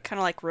look like. Kind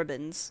of like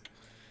ribbons.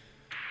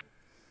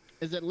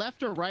 Is it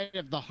left or right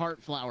of the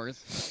heart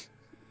flowers?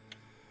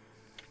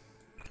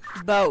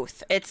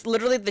 Both. It's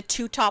literally the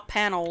two top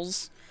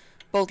panels,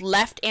 both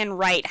left and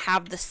right,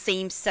 have the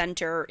same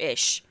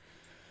center-ish.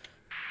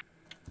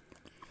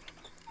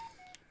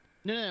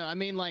 No, I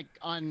mean like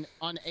on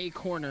a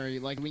corner,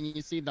 like when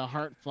you see the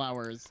heart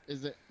flowers,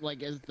 is it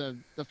like, is the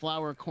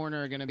flower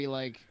corner gonna be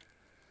like,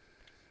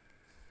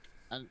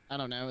 I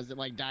don't know, is it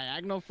like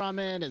diagonal from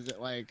it? Is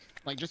it like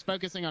just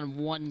focusing on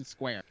one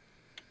square?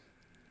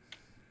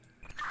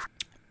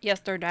 Yes,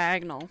 they're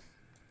diagonal.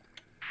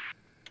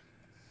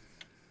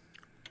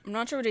 I'm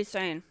not sure what he's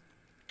saying.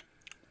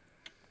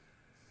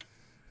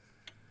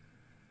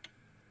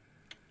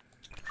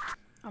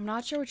 I'm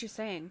not sure what you're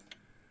saying.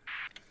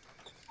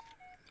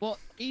 Well,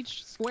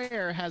 each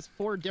square has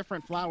 4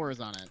 different flowers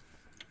on it.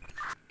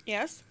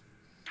 Yes?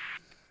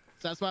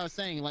 So that's what I was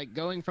saying, like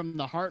going from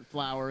the heart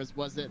flowers,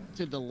 was it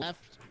to the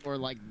left or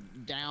like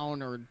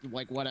down or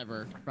like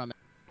whatever from it?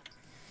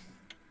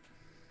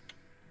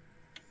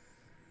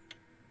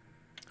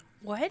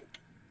 What?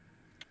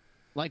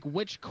 Like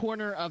which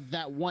corner of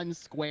that one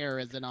square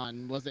is it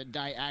on? Was it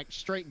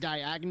straight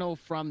diagonal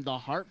from the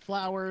heart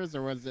flowers,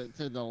 or was it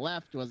to the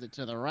left? Was it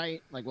to the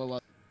right? Like what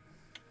was?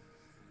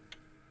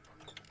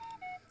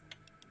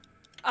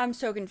 I'm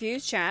so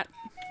confused, chat.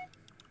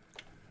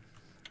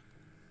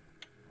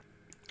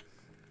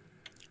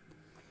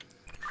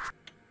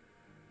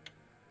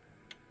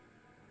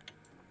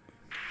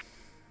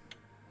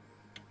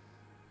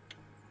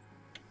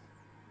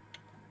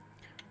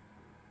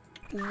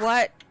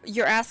 What?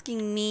 You're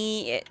asking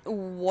me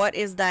what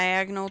is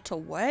diagonal to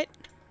what?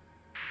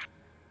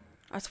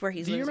 That's where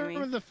he's Do you losing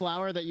remember me. the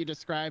flower that you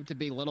described to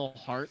be little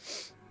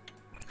hearts?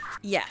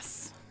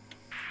 Yes.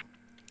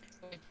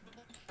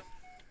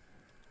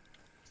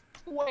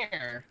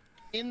 Square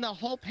in the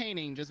whole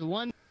painting, just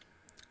one.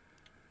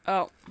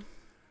 Oh.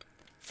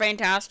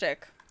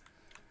 Fantastic.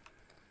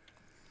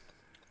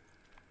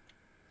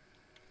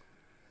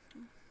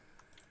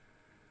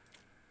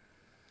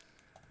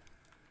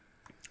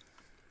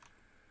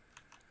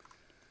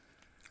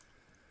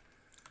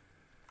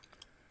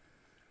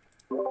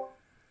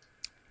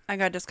 I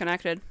got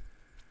disconnected.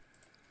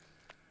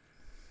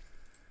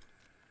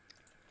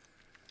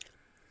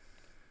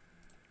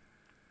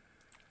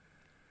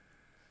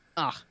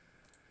 Ah.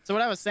 So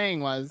what I was saying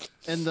was,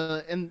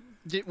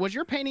 was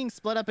your painting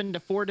split up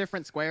into 4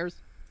 different squares?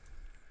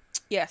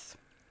 Yes.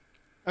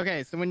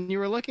 Okay, so when you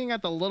were looking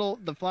at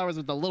the flowers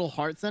with the little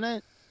hearts in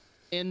it,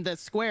 in the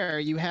square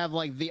you have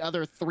like the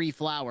other 3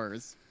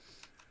 flowers.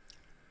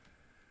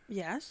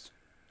 Yes.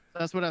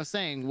 That's what I was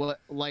saying.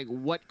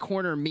 What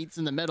corner meets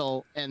in the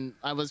middle? And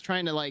I was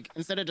trying to, like,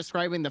 instead of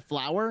describing the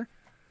flower,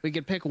 we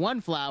could pick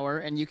one flower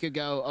and you could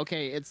go,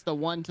 okay, it's the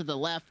one to the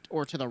left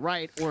or to the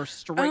right or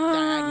straight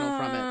diagonal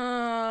from it.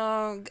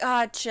 Oh,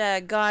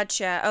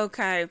 gotcha.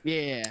 Okay.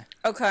 Yeah.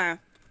 Okay.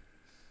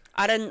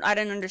 I didn't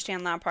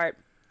understand that part.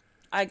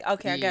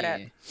 Okay, I get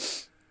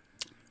it.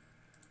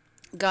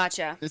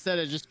 Gotcha. Instead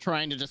of just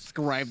trying to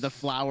describe the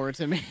flower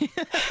to me.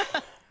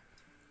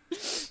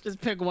 Just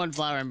pick one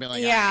flower and be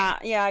like, yeah,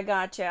 yeah, I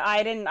gotcha.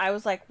 I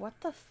was like, what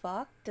the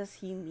fuck does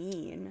he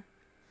mean?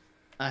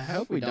 I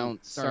hope we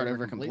don't start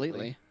over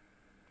completely.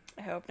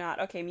 I hope not.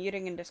 Okay,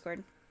 muting in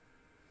Discord.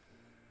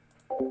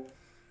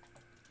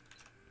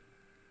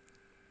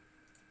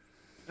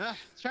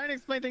 Trying to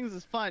explain things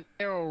is fun.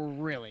 It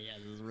really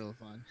is. It's real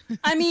fun.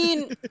 I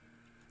mean,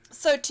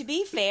 so to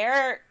be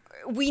fair,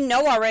 we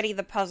know already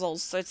the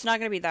puzzles, so it's not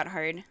going to be that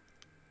hard.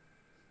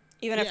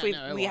 Even if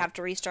we have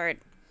to restart.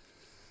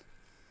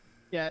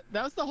 Yeah,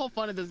 that was the whole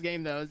fun of this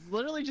game, though. It's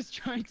literally just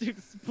trying to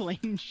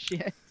explain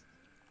shit.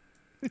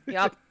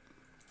 Yep.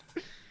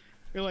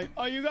 You're like,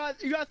 oh, you got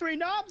 3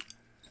 knobs?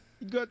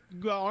 You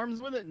got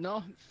arms with it?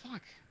 No,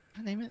 fuck.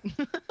 God damn it.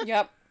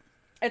 Yep.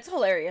 It's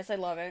hilarious. I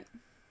love it.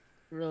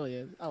 It really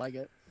is. I like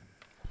it.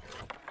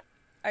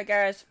 Alright,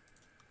 guys.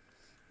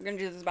 We're gonna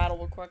do this battle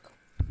real quick.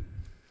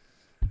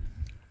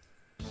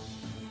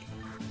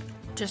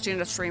 Just doing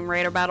a stream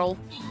raider battle.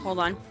 Hold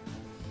on.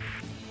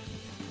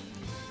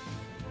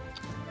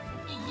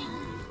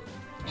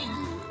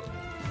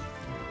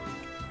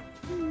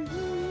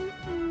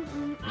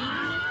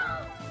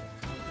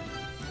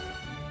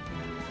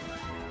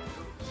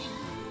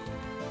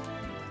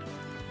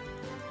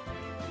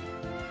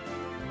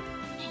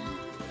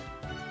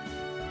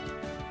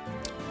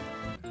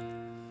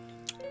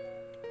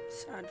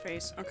 Sad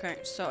face. Okay,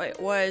 so it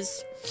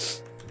was...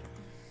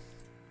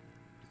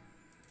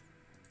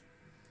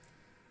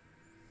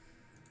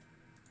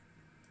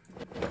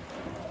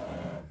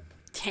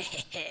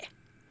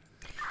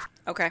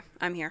 Okay,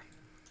 I'm here.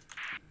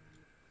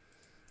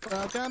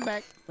 Welcome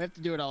back. We have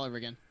to do it all over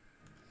again.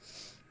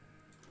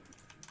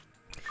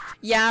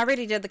 Yeah, I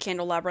already did the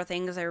candelabra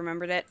thing because I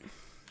remembered it.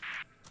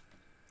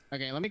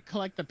 Okay, let me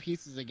collect the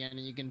pieces again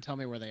and you can tell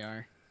me where they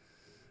are.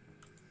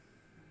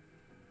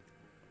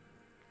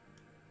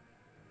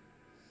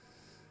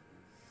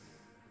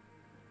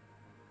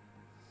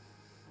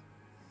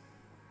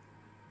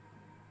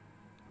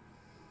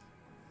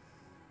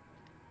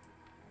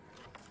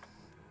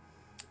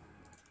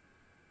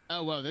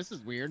 Oh, whoa, this is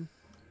weird.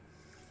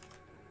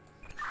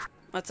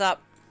 What's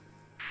up?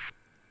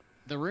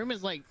 The room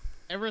is, like,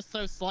 ever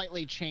so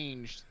slightly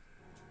changed.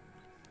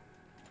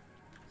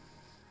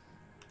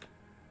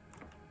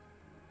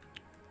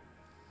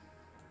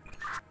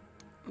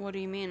 What do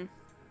you mean?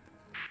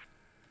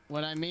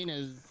 What I mean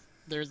is,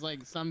 there's,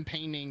 like, some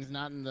paintings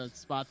not in the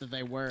spot that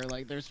they were.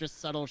 Like, there's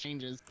just subtle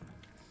changes.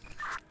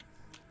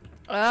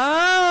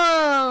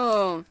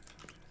 Oh!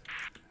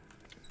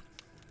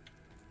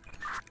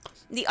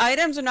 The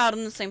items are not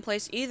in the same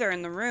place either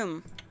in the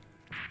room.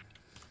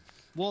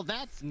 Well,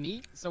 that's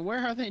neat. So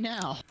where are they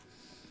now?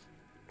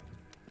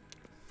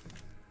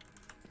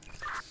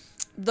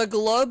 The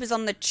globe is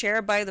on the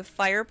chair by the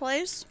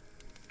fireplace.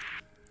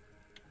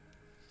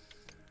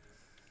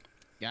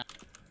 Yeah.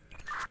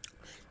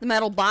 The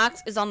metal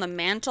box is on the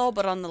mantle,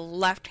 but on the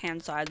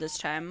left-hand side this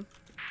time.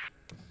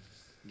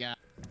 Yeah.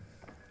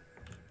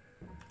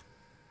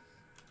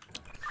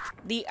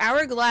 The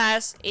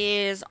hourglass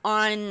is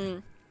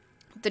on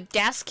the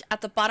desk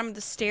at the bottom of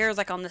the stairs,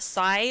 like on the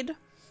side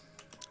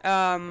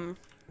of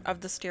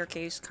the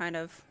staircase, kind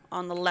of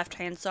on the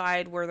left-hand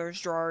side where there's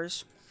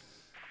drawers.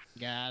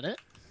 Got it.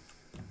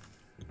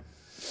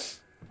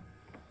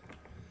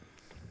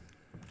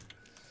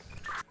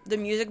 The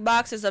music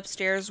box is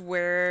upstairs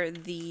where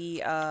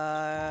the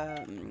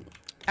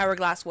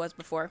hourglass was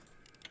before.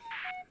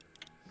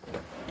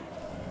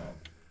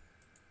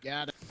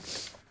 Got it.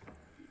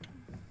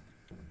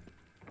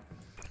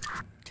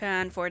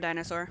 10 for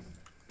dinosaur.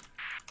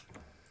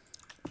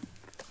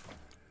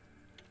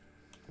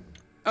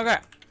 Okay.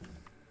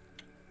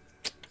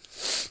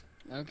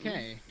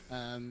 Okay.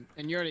 And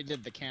you already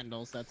did the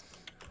candles. That's...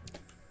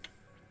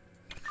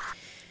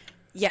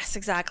 Yes,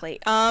 exactly.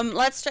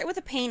 Let's start with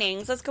the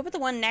paintings. Let's go with the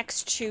one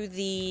next to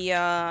the,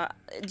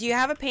 do you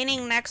have a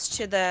painting next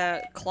to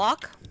the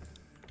clock?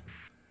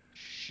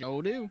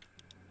 Sure do.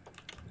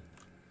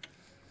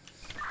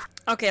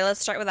 Okay, let's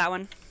start with that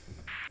one.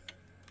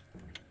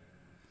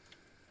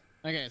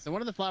 Okay, so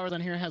one of the flowers on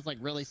here has, like,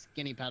 really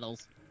skinny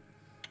petals.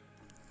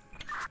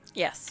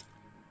 Yes.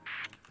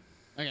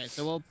 Okay,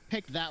 so we'll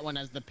pick that one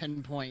as the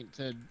pinpoint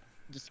to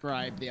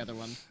describe the other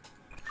one.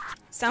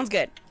 Sounds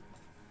good.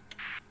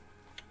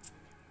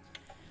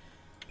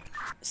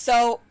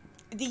 So,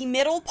 the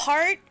middle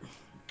part,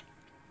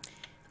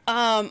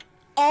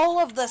 all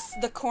of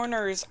the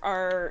corners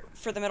are,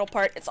 for the middle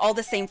part, it's all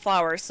the same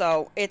flower.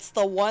 So it's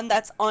the one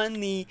that's on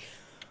the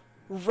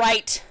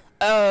right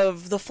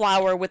of the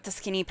flower with the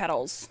skinny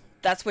petals.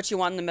 That's what you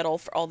want in the middle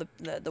for all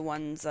the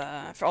ones,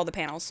 for all the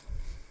panels.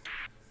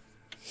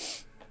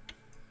 If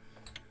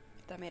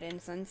that made any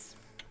sense.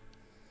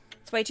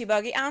 It's way too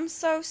buggy. I'm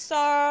so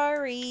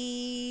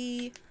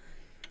sorry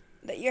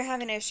that you're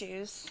having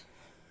issues.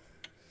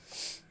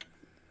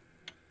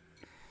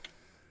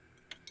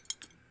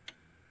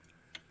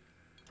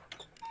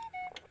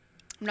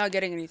 I'm not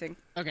getting anything.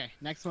 Okay,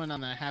 next one on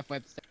the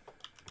halfway.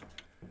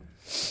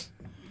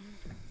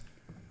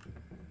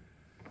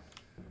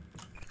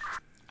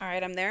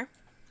 Alright, I'm there.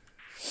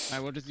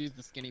 Alright, we'll just use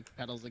the skinny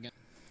petals again.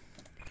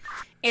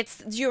 Do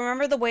you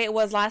remember the way it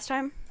was last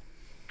time?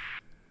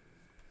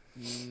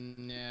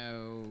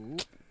 No.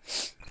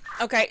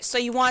 Okay, so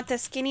you want the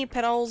skinny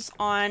petals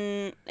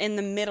in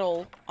the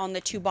middle on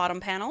the two bottom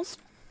panels.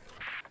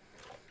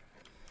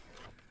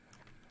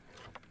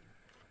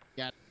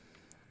 Yeah.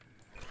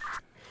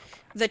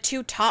 The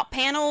two top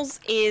panels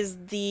is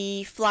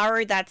the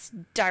flower that's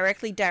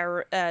directly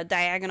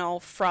diagonal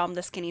from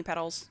the skinny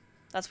petals.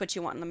 That's what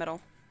you want in the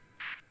middle.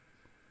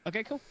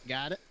 Okay, cool.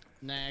 Got it.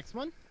 Next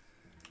one.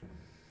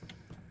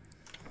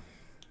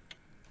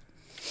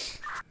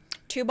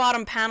 Two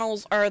bottom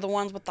panels are the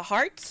ones with the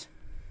hearts.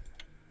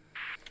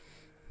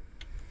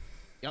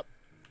 Yep.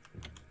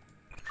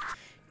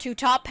 Two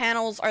top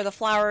panels are the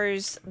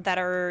flowers that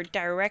are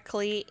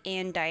directly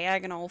and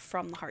diagonal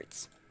from the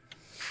hearts.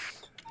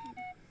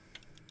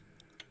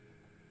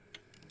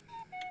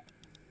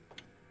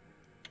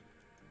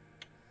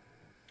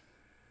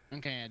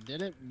 Okay, I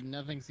did it.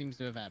 Nothing seems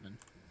to have happened.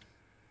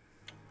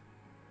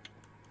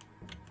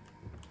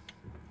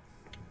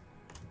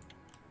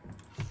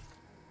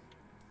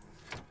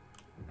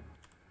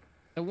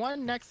 The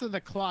one next to the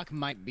clock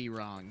might be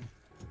wrong.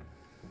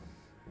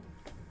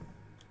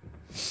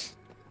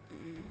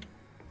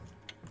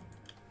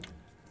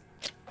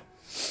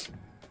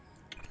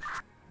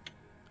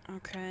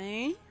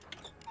 Okay.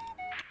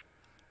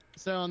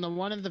 So on the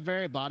one at the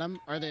very bottom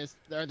are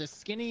the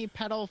skinny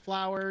petal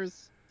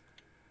flowers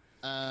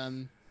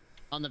on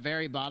the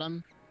very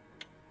bottom?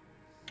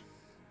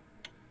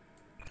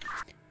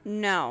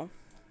 No.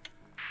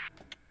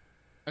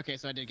 Okay,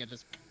 so I did get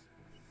this.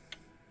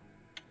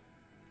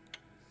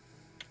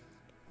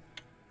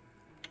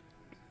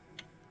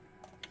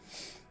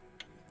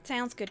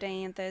 Sounds good,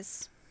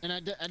 Dianthus. And I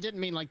didn't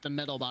mean like the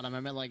middle bottom.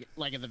 I meant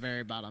like at the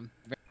very bottom.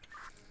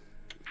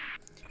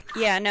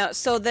 Yeah, no.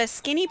 So the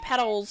skinny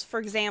petals, for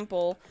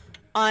example,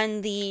 on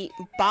the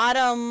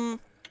bottom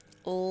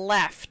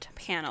left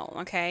panel,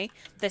 okay?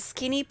 The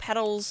skinny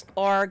petals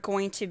are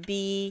going to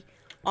be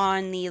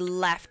on the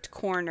left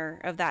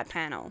corner of that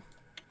panel.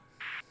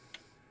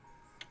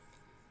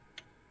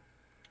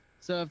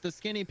 So if the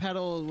skinny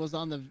petal was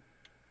on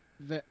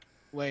the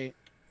wait,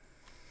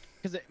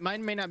 because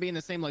mine may not be in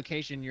the same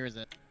location yours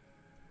is.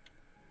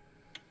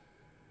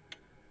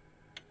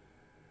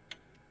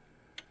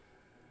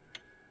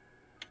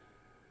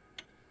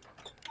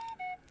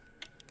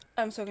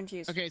 I'm so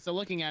confused. Okay, so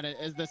looking at it,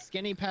 is the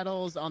skinny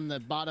petals on the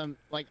bottom,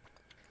 like,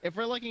 if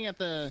we're looking at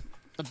the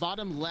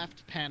bottom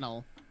left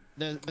panel,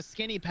 the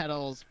skinny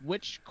petals,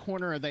 which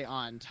corner are they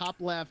on? Top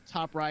left,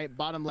 top right,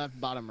 bottom left,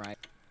 bottom right?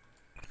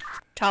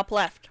 Top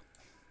left.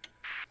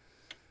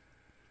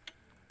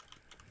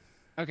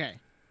 Okay,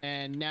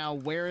 and now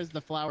where is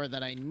the flower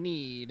that I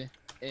need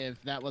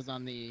if that was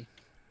on the...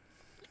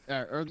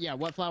 or yeah,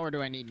 what flower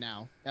do I need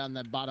now on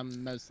the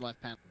bottom most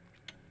left panel?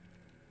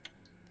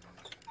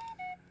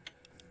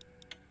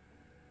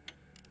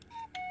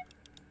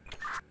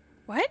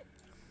 What?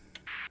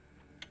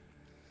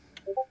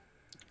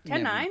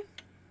 10-9?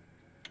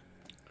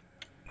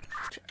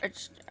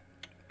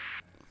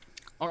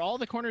 Are all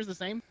the corners the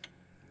same?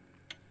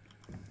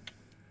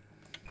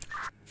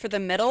 For the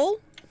middle?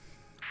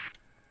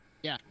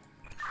 Yeah.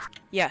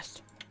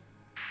 Yes.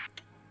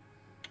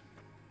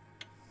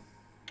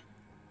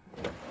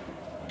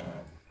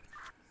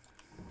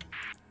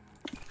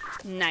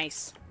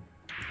 Nice.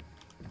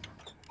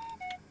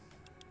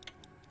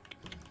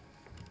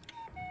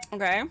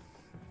 Okay.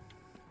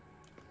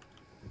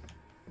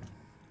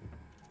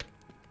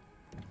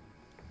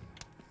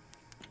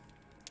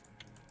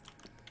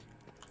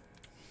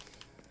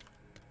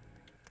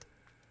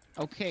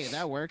 Okay,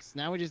 that works.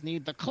 Now we just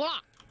need the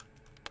clock!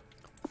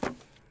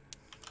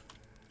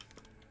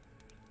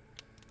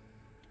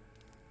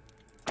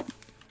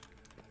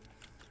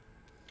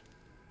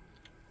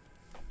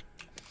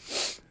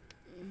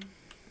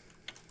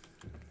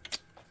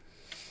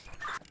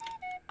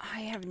 I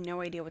have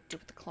no idea what to do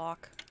with the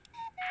clock.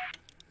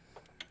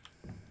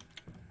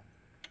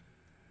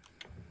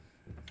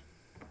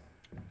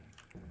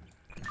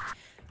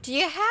 Do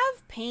you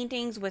have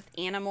paintings with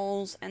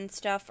animals and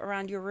stuff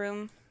around your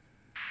room?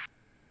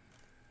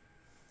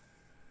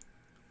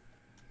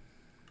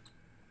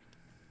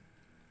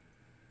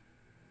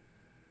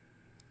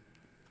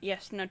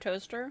 Yes, no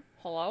toaster?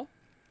 Hello?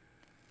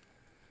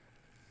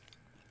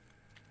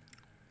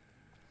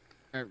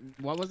 Or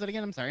what was it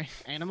again? I'm sorry.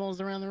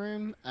 Animals around the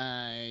room?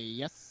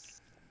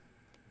 Yes.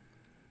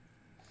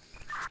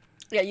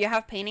 Yeah, you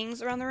have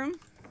paintings around the room?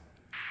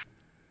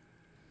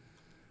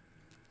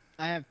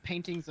 I have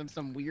paintings of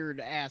some weird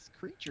ass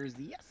creatures,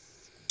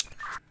 yes.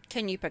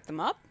 Can you pick them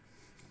up?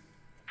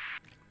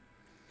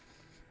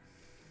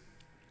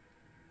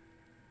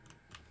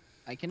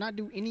 I cannot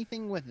do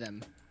anything with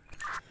them.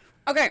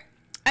 Okay,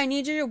 I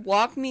need you to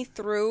walk me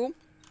through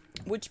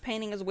which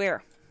painting is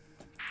where.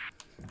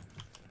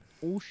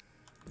 Oh,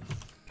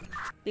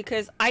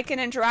 Because I can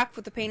interact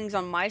with the paintings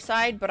on my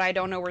side, but I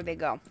don't know where they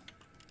go.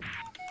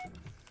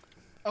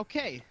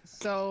 okay,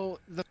 so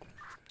the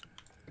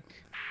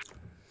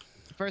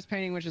first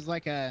painting, which is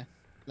like a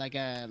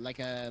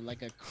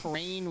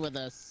crane with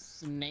a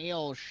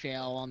snail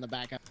shell on the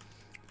back of.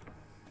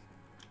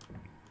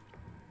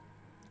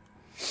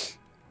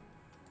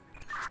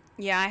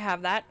 Yeah, I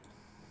have that.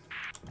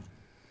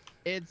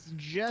 It's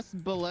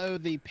just below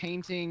the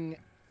painting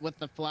with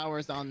the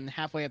flowers on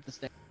halfway up the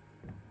stairs.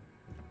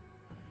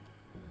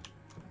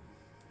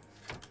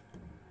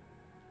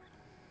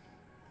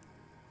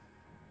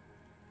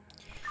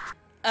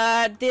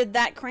 Did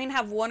that crane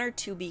have 1 or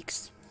 2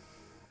 beaks?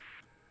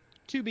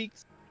 2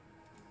 beaks.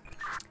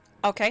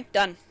 Okay,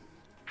 done.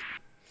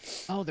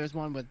 Oh, there's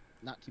one with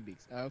not 2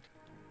 beaks. Oh, okay.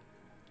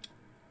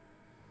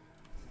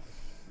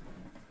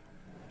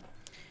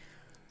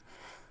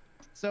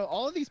 So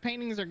all of these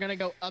paintings are gonna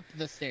go up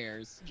the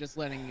stairs, just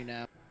letting you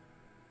know.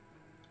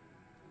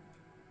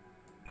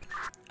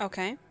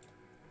 Okay.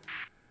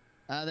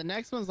 The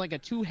next one's like a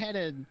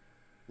 2-headed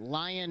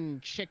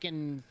lion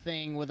chicken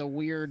thing with a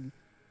weird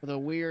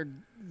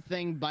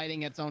thing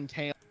biting its own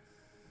tail.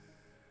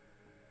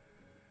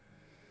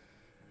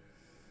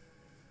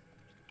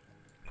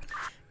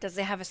 Does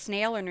it have a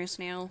snail or no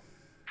snail?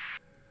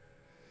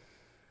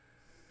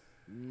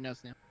 No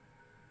snail.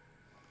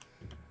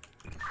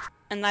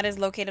 And that is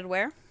located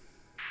where?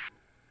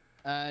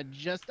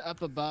 Just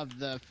up above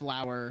the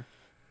flower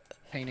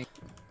painting.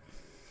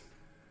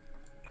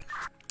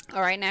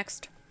 Alright,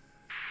 next.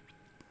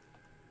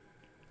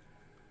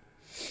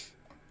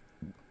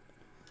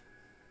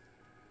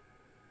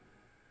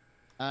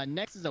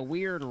 Next is a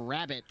weird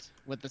rabbit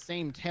with the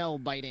same tail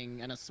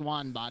biting and a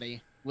swan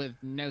body with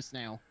no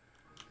snail.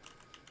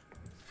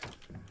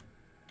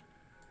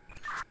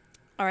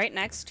 Alright,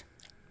 next.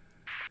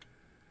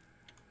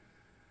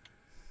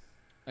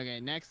 Okay,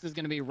 next is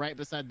gonna be right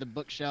beside the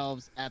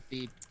bookshelves at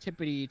the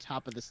tippity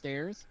top of the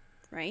stairs.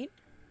 Right.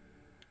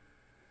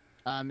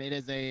 It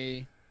is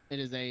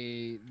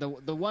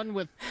the one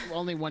with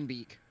only 1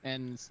 beak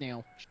and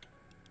snail.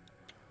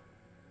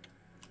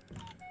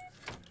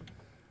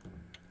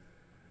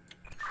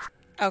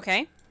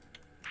 Okay.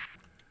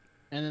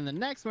 And then the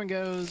next one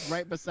goes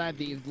right beside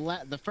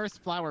the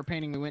first flower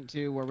painting we went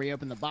to, where we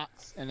opened the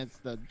box, and it's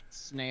the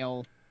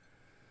snail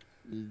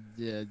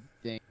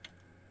thing.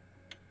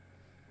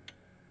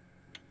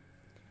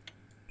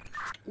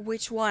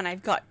 Which one?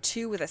 I've got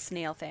 2 with a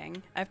snail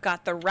thing. I've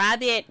got the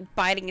rabbit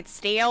biting its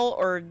tail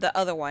or the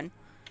other one.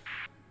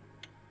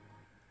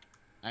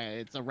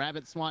 It's a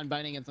rabbit swan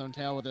biting its own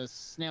tail with a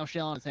snail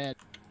shell on its head.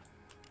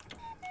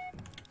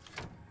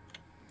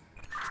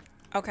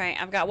 Okay,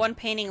 I've got 1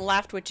 painting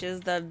left, which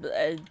is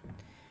the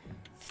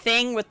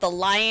thing with the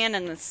lion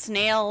and the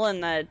snail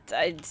and the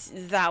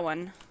that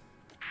one.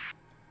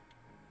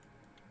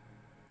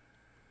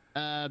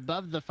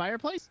 Above the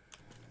fireplace?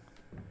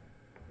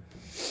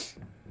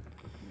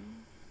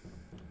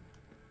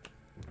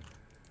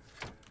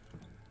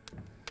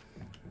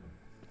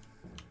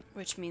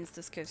 Which means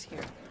this goes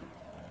here.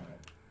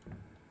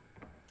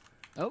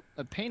 Oh,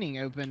 a painting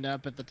opened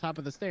up at the top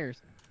of the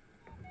stairs.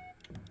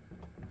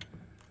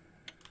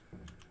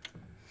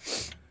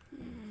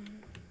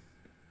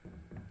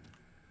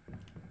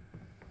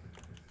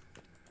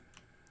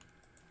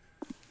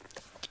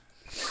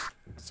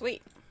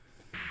 Sweet.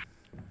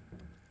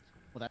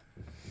 Well, that.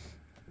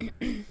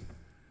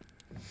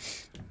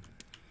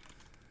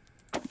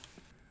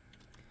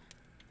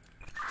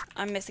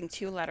 I'm missing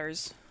 2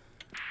 letters.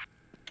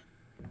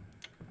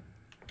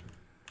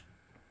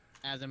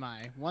 As am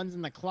I. One's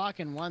in the clock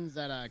and one's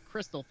at a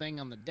crystal thing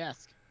on the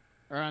desk,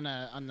 or on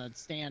the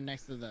stand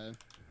next to the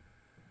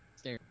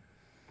stairs.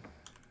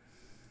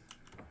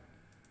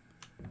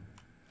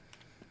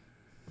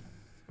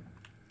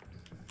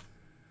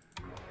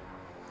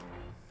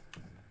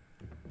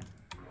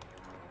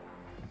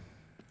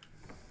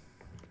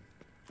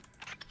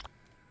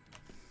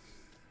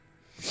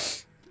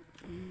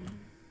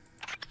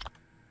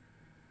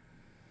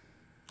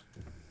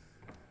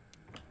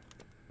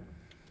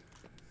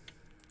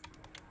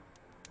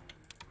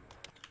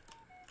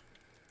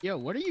 Yo,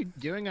 what are you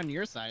doing on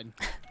your side?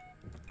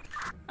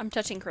 I'm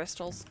touching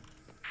crystals.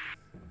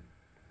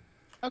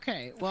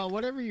 Okay, well,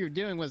 whatever you're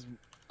doing was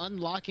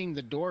unlocking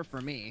the door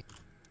for me.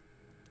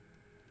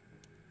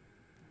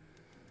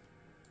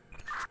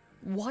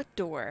 What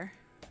door?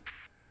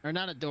 Or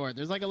not a door.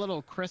 There's like a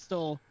little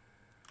crystal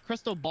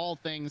ball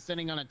thing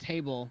sitting on a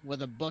table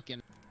with a book in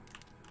it.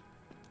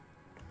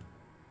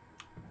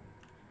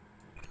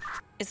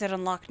 Is it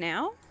unlocked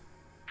now?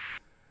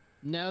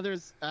 No,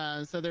 there's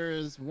so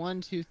there's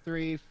 1, 2,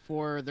 3,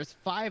 4. There's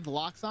 5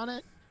 locks on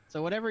it.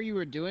 So whatever you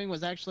were doing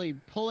was actually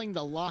pulling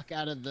the lock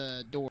out of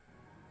the door.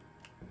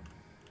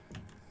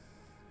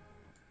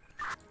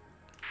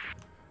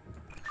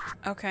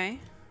 Okay.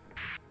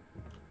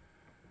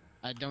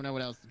 I don't know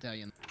what else to tell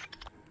you.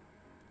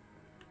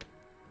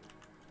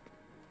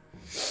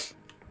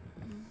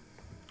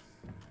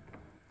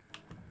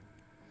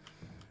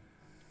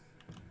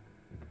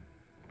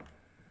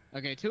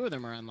 Okay, 2 of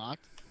them are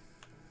unlocked.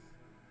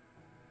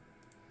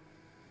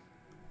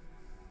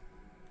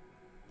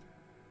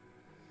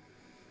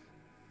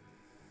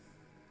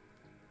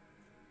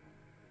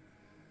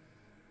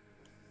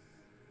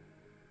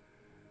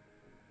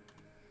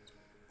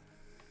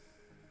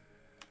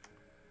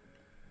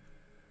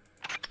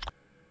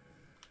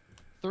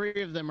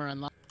 Three of them are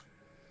unlocked.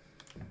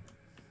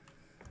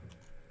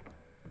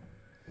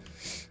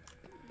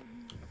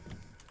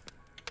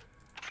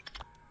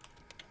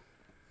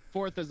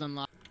 Fourth is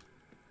unlocked.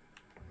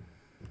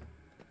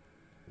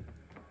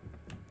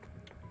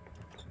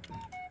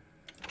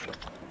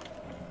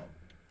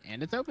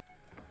 And it's open.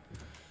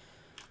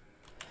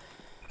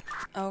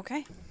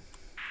 Okay.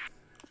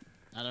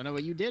 I don't know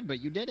what you did, but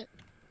you did it.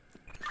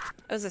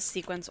 It was a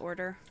sequence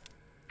order.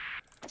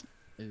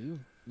 Ooh.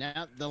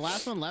 Now, the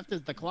last one left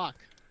is the clock.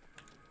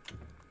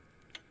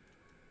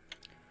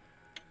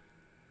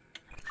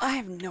 I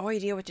have no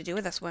idea what to do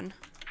with this one.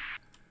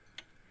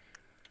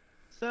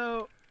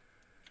 So,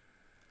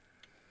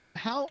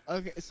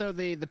 okay, so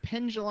the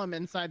pendulum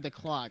inside the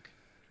clock,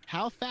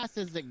 how fast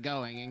is it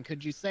going? And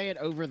could you say it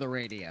over the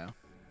radio?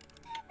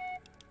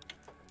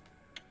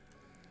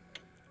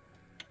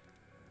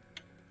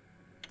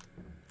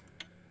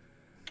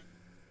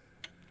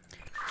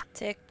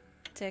 Tick,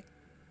 tick,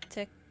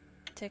 tick,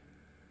 tick,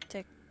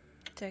 tick,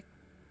 tick,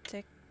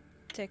 tick,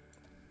 tick.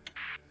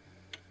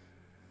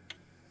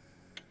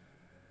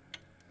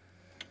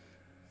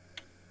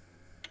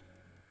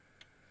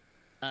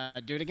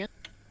 Do it again.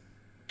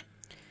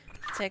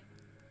 Tick,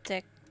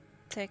 tick,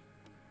 tick,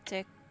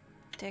 tick,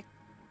 tick,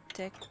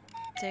 tick,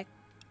 tick,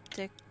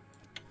 tick.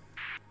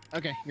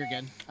 Okay, you're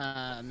good.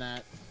 On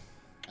that.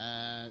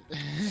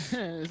 This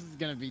is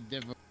gonna be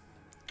difficult.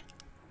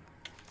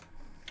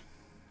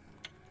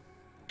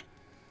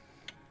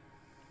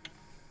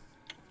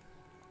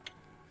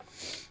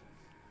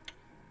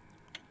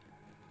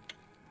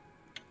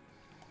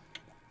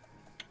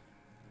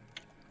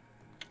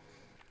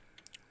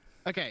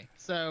 Okay,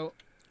 so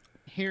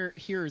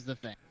here's the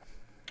thing.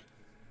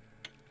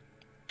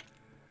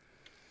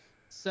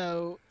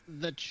 So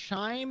the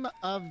chime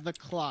of the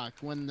clock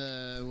when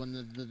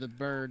the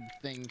bird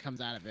thing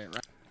comes out of it,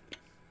 right?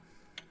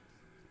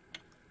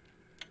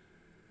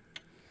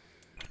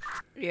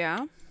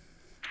 Yeah.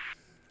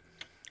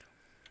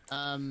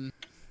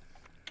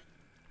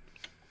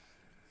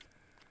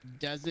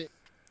 Does it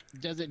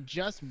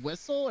just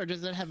whistle, or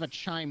does it have a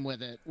chime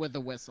with it, with a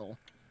whistle?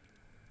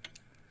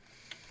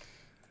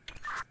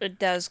 It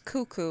does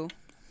cuckoo.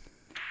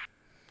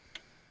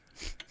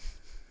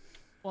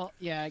 Well,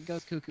 yeah, it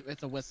goes cuckoo.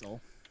 It's a whistle.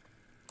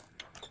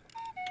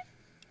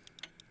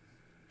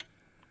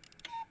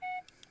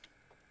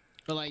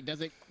 But like,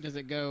 does it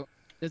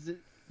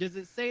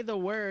say the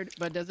word,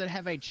 but does it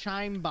have a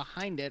chime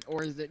behind it,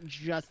 or is it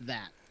just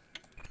that?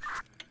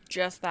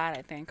 Just that,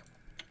 I think.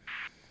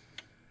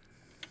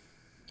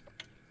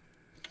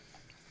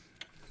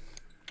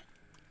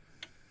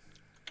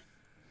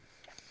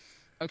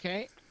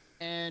 Okay.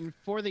 And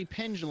for the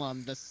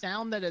pendulum, the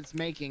sound that it's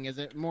making, is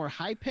it more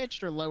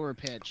high-pitched or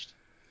lower-pitched?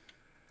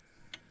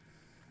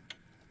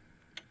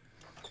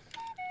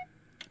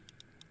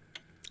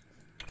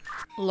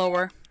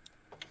 Lower.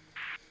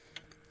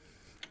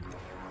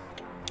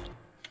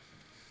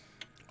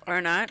 Or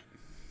not.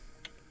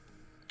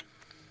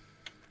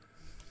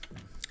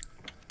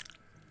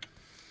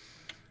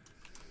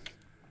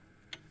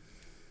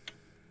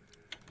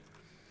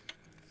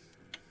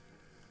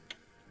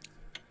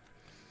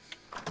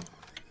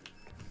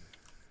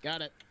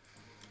 Got it.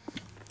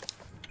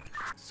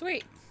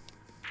 Sweet.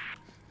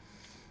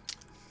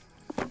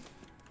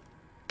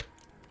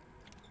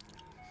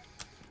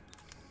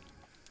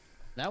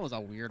 That was a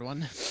weird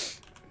one.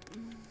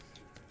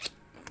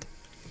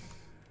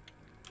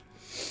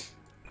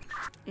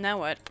 Now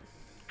what?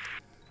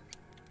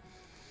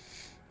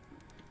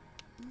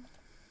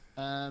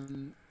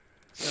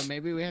 So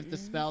maybe we have to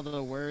spell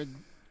the word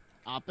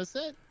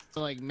opposite?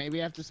 So like maybe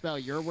I have to spell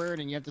your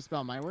word and you have to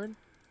spell my word?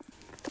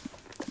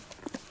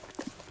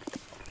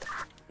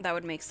 That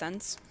would make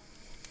sense.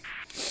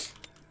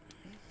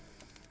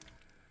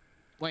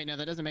 Wait, no,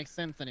 that doesn't make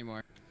sense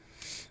anymore.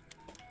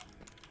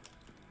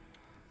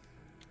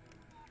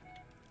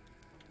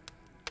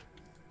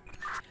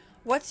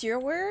 What's your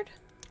word?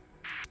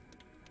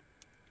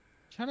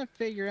 Trying to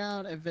figure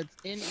out if it's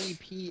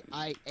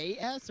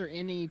N-E-P-I-A-S or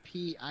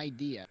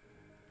N-E-P-I-D-S.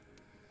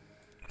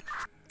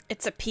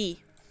 It's a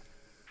P.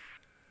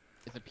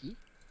 It's a P?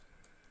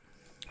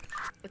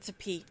 It's a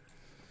P.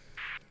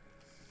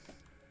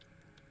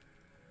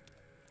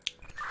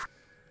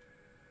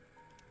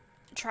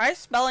 Try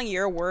spelling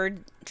your word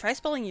Try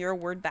spelling your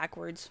word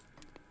backwards.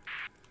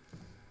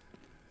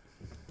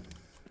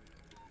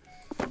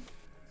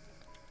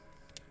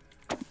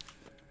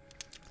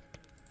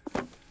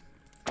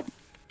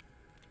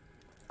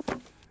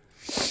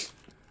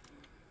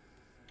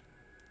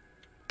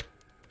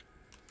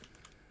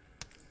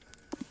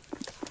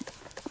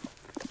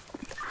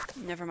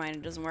 Never mind,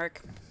 it doesn't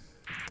work.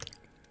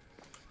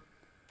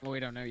 Well, we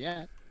don't know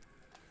yet.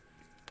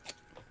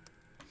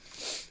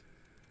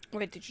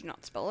 Wait, did you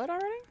not spell it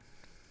already?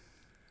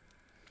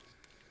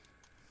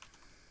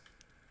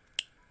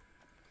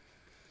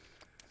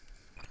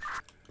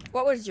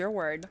 What was your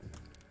word?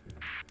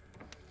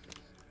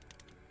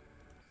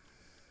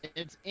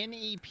 It's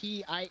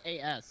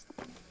Nepias.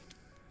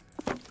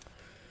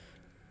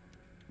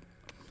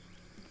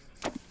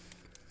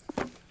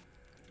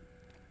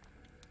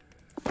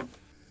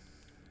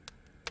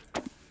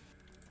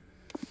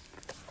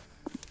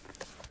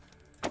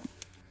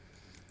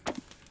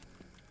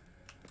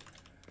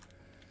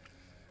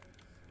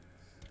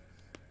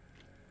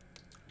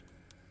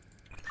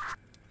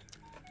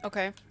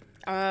 Okay.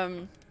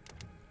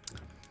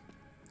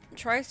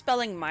 Try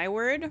spelling my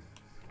word.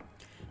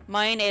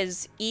 Mine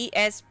is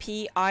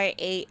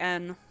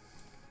Espian.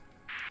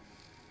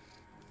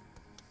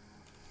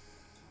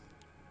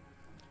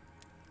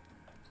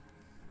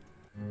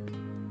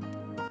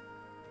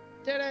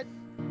 Did it.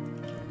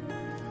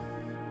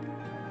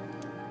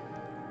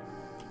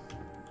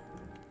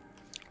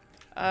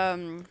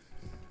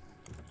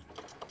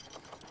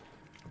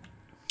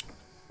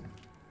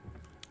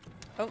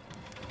 Oh.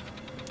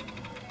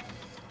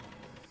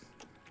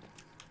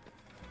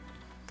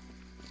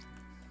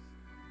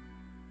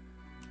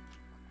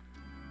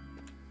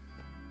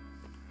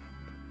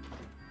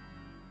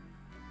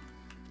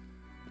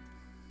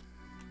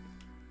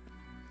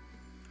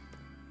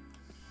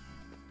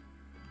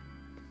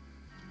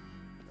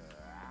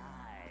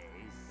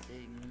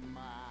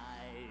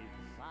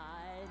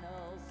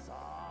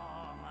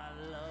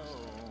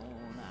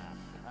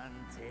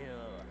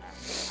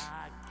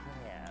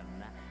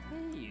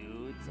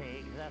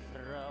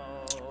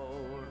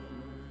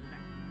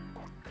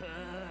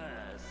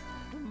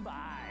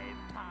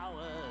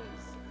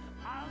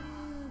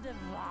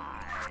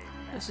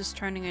 This is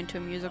turning into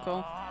a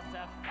musical.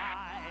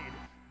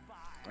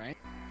 Right?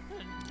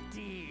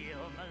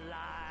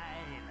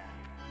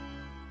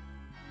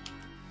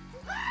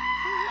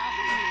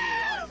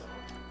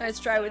 Let's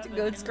try with the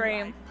goat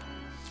scream.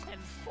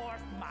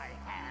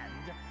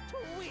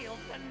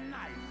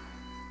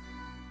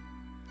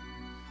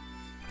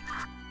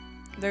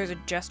 There's a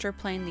jester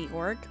playing the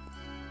org.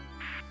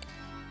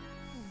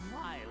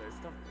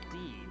 Vilest of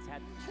deeds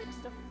had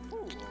tricked the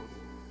fool.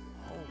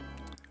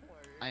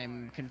 I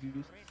am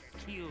confused.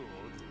 Killed,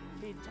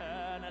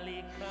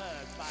 eternally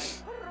cursed by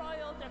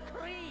royal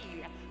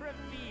decree,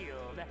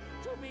 revealed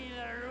to be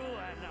the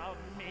ruin of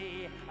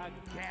me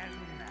again.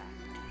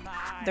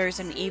 There's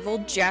an evil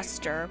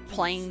jester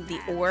playing the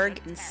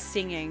org and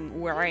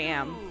singing where I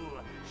am.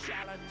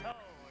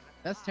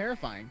 That's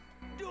terrifying.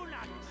 Do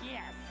not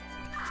jest.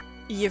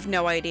 You have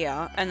no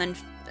idea. And then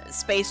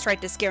Space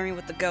tried to scare me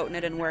with the goat and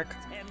it didn't work.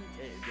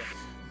 Tempted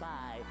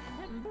by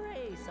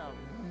embrace of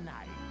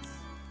night,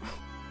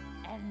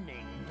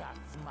 ending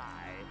thus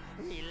my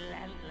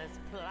relentless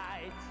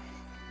plight.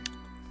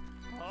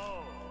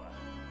 Oh,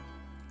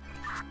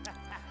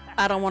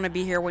 I don't want to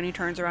be here when he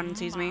turns around and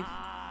sees me.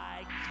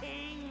 my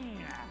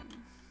king,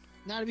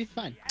 Now it'd be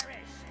fun. cherish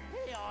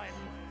your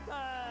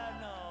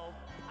infernal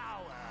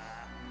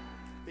power,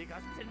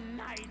 because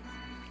tonight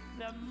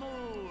the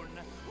moon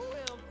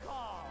will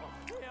call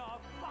your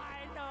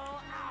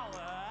final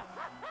hour.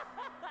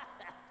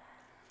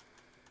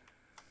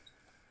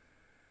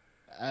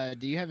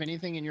 Do you have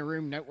anything in your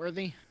room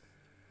noteworthy?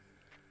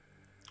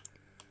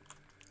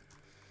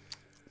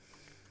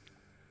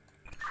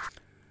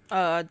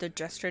 The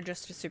jester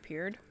just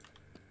disappeared.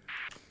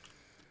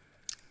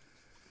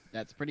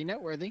 That's pretty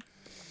noteworthy.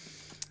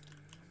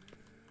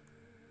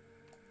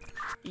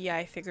 Yeah,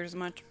 I figured as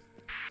much.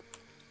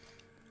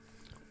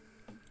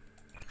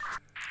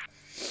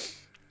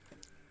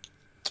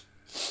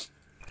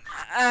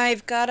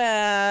 I've got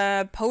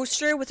a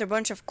poster with a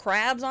bunch of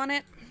crabs on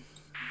it.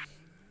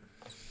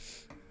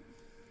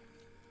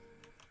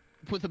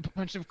 With a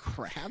bunch of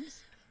crabs?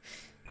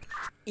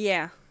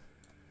 Yeah.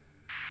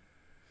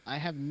 I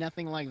have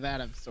nothing like that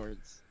of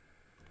sorts.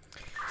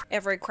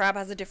 Every crab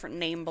has a different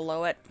name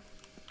below it.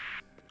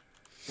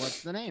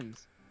 What's the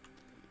names?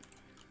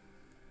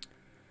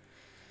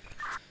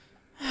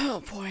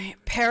 Oh boy.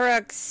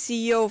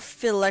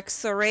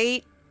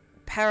 Paraxiophylexorate,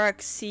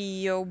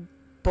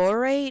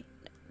 Paraxioborate,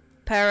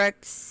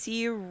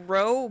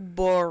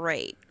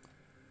 Paraxiroborate.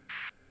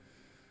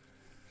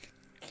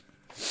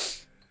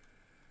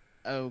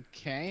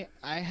 Okay,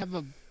 I have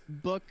a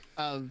book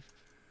of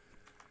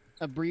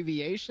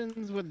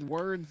abbreviations with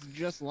words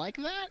just like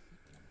that?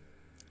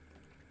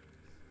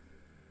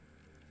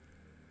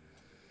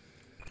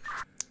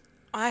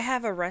 I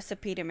have a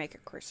recipe to make a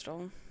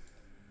crystal.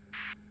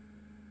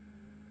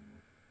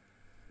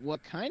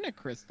 What kind of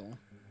crystal?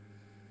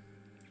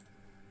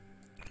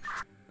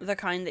 the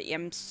kind that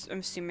I'm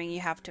assuming you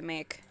have to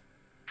make.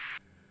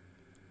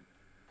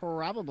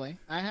 Probably.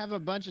 I have a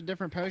bunch of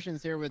different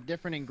potions here with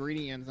different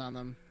ingredients on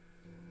them.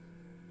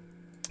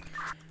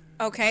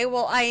 Okay,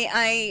 well,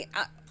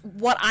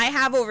 what I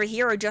have over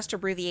here are just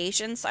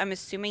abbreviations. I'm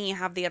assuming you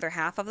have the other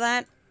half of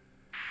that.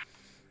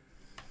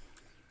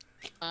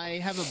 I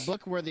have a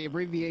book where the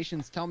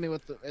abbreviations tell me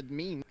what it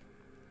means.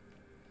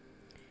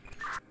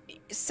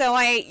 So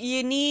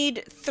you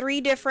need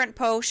 3 different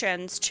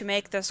potions to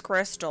make this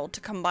crystal,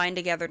 to combine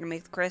together to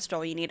make the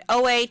crystal. You need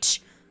OH,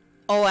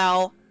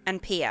 OL,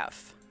 and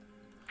PF.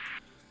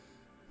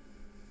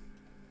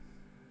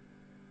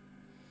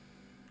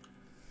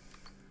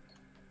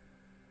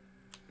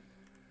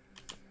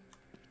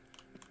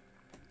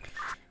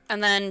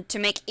 And then to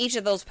make each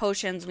of those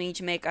potions, we need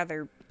to make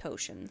other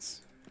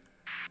potions.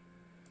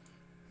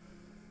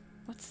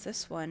 What's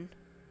this one?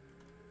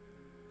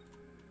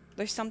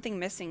 There's something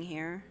missing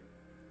here.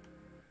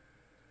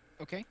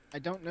 Okay, I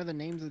don't know the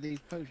names of these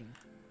potions.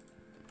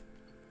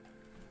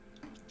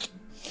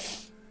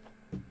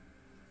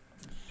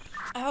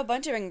 I have a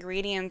bunch of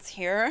ingredients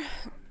here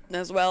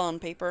as well on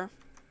paper.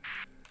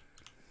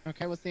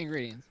 Okay, what's the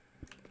ingredients?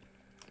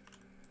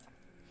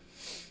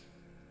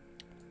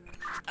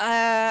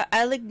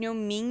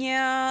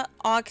 Alignomenia,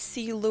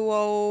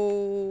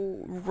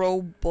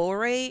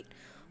 oxyluoroborate,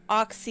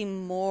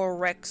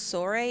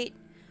 oxymorexorate,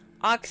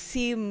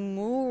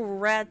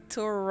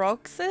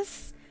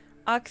 oxymuratoroxis,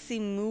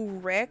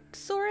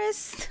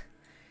 oxymurexorus.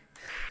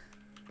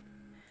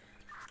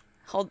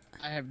 Hold.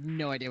 I have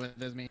no idea what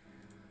this means.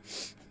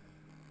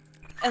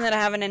 And then I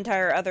have an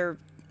entire other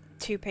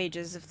 2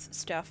 pages of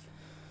stuff.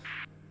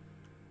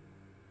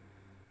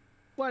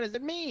 What does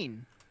it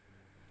mean?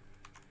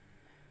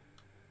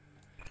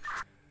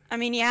 I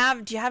mean,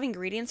 do you have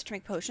ingredients to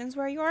make potions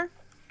where you are?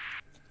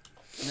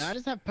 No, I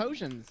just have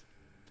potions.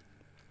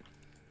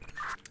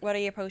 What are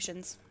your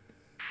potions?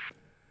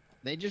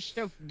 They just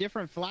show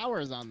different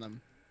flowers on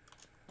them.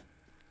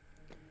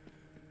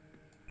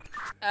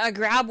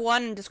 Grab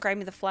one and describe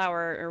me the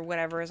flower or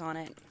whatever is on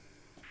it.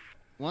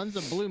 One's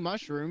a blue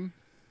mushroom.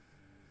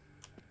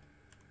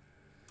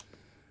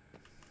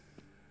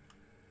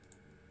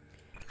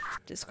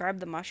 Describe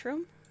the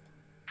mushroom?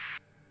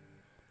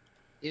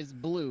 Is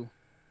blue.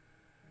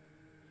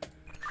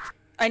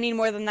 I need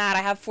more than that. I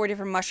have 4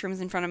 different mushrooms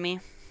in front of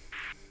me.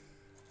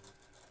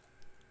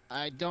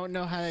 I don't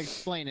know how to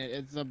explain it.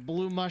 It's a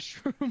blue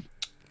mushroom.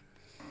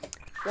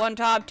 1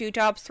 top, 2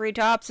 tops, 3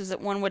 tops. Is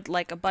it one with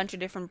like a bunch of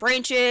different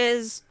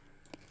branches?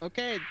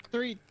 Okay,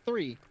 three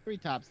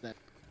tops then.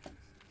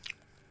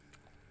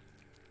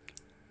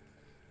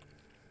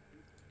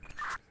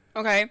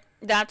 Okay,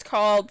 that's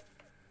called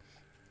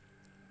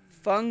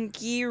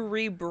Funky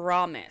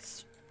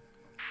Rebramis.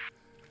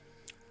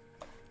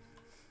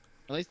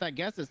 At least I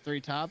guess it's 3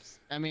 tops.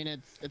 I mean,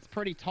 it's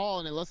pretty tall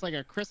and it looks like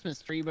a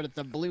Christmas tree, but it's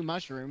a blue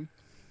mushroom.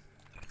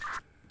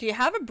 Do you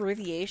have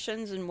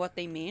abbreviations and what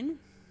they mean?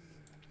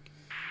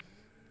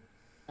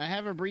 I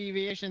have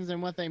abbreviations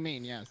and what they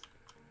mean, yes.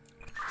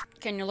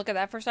 Can you look at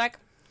that for a sec?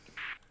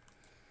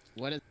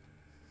 What is...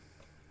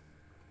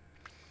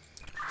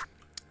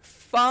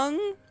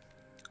 Fung...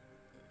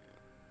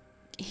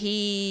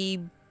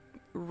 He...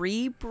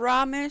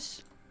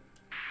 Rebramis?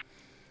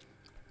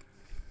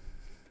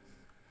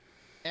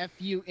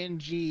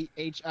 Funghiramis?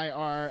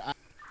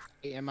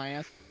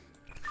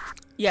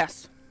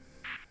 Yes.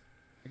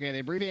 Okay, the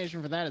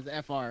abbreviation for that is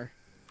FR.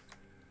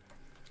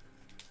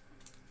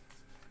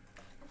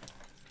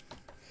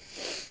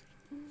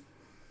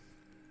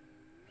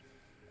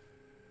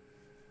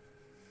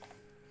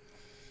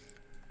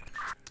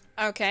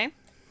 Okay.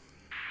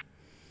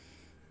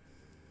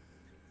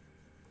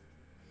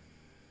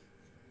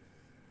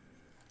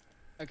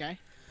 Okay.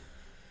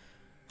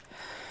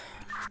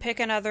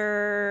 Pick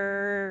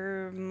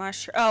another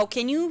mushroom. Oh,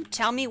 can you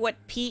tell me what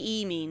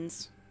PE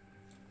means?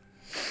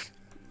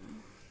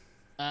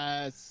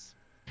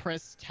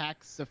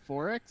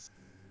 Pristaxophorix?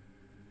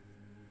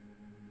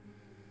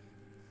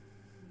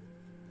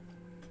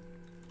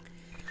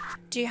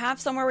 Do you have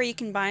somewhere where you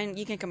can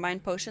combine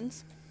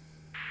potions?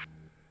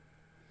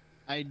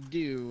 I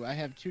do. I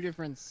have 2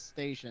 different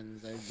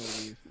stations, I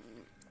believe.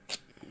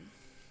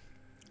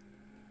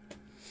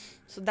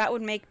 So that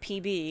would make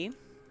PB.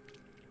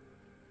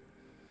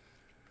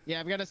 Yeah,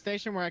 I've got a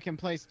station where I can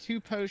place 2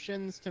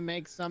 potions to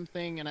make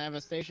something, and I have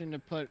a station to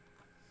put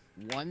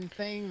 1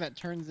 thing that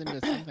turns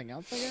into something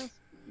else, I guess?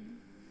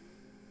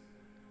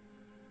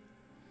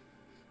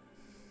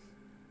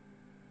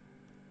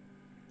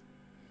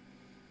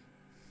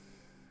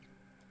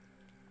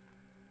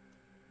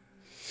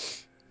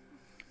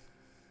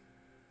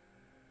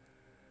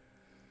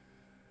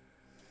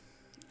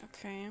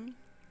 Okay.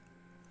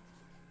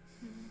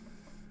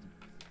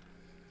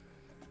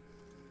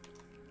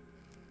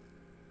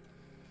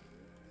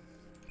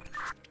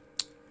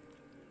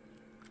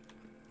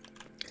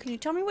 Can you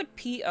tell me what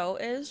PO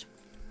is?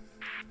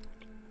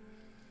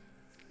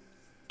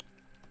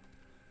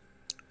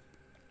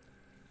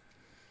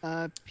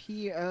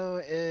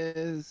 PO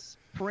is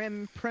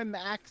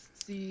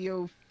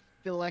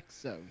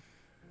Primaxiophilexo.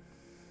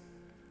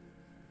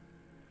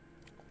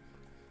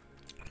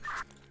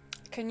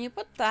 Can you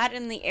put that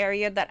in the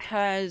area that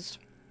has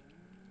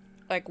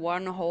like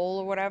one hole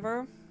or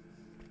whatever?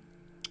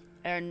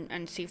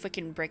 And see if we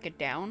can break it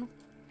down?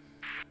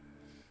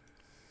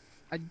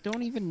 I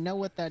don't even know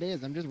what that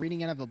is. I'm just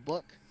reading out of a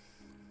book.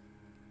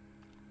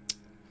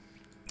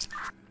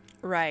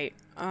 Right.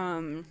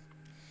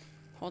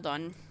 Hold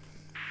on.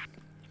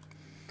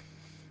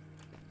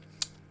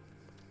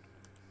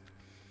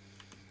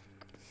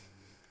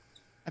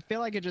 I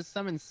feel like it just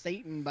summons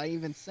Satan by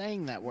even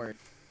saying that word.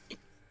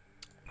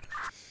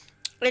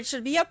 It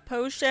should be a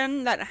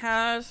potion that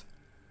has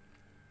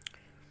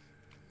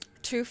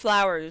 2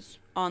 flowers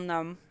on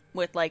them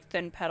with like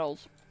thin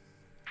petals.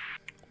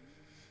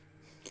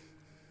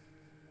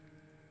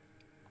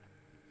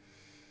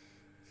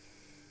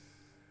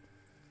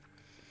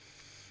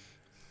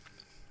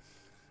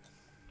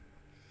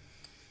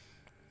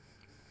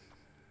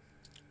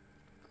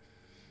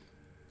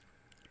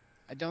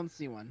 I don't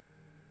see one.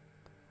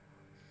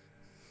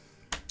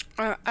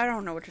 I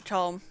don't know what to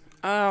tell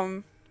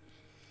them.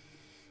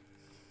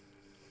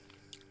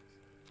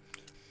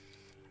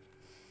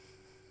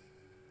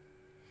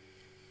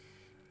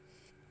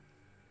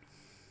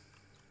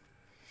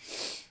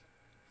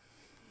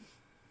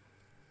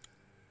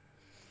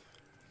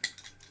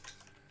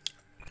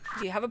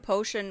 Do you have a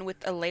potion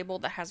with a label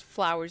that has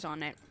flowers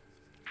on it?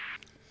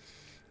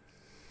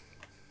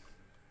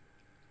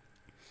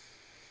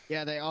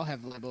 Yeah, they all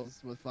have labels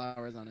with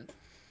flowers on it.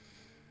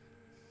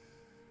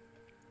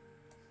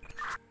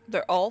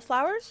 They're all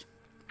flowers?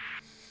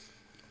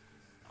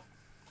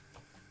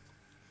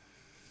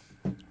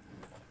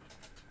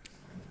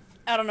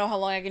 I don't know how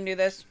long I can do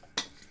this.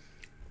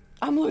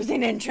 I'm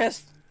losing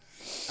interest.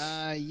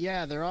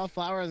 Yeah, they're all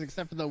flowers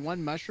except for the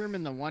one mushroom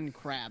and the one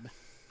crab.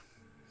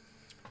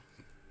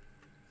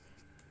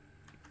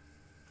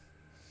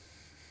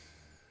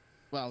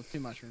 Well, 2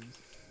 mushrooms.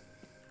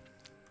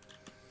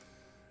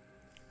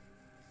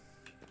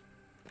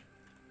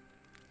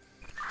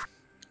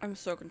 I'm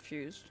so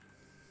confused.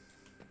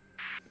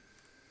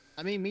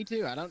 I mean, me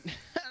too. I don't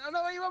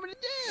know what you want me to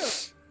do.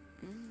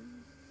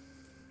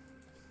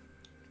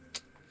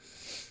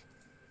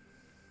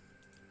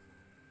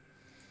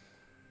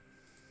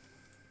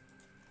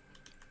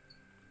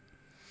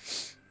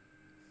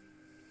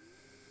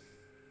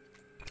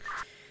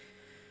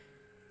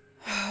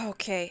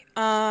 Okay,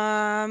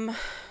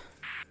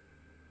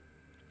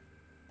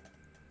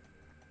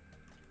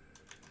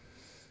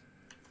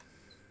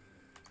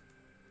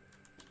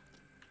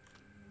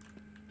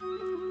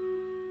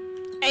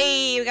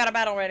 Hey, we got a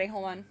battle ready.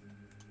 Hold on.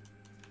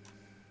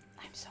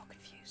 I'm so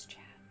confused,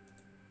 chat.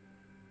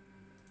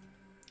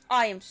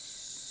 I am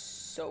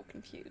so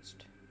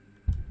confused.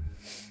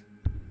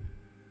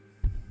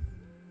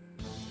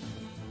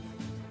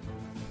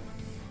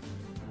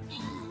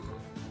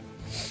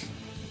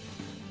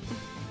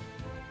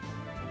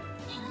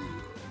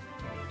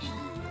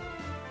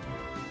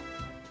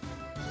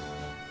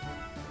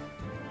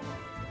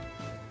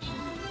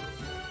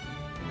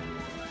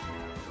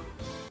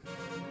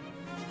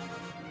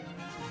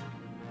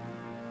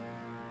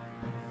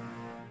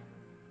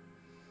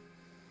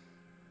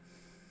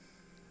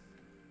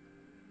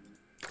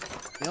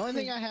 The only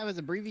thing I have is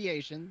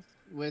abbreviations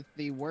with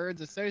the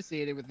words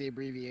associated with the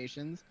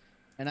abbreviations,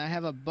 and I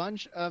have a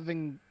bunch of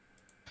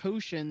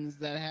potions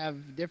that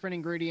have different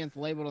ingredients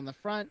labeled on the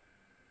front.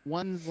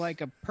 One's like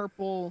a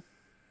purple,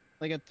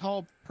 like a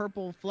tall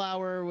purple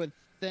flower with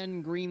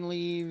thin green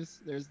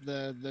leaves. There's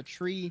the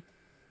tree,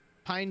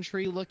 pine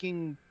tree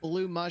looking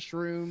blue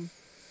mushroom.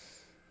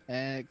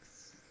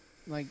 It's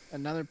like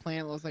another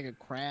plant that looks like a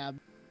crab.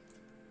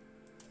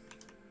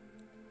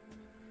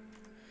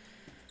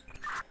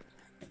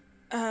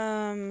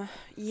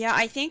 Yeah,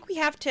 I think we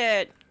have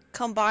to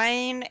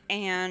combine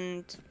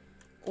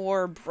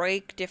or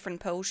break different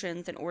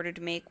potions in order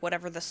to make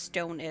whatever the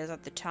stone is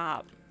at the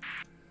top.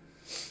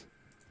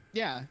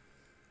 Yeah.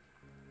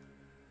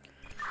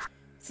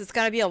 So it's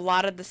gotta be a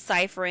lot of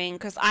deciphering,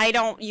 because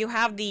you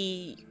have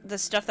the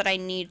stuff that I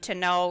need to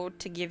know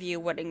to give you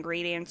what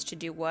ingredients to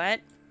do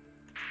what.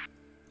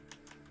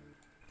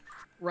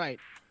 Right.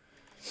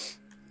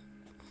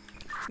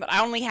 But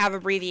I only have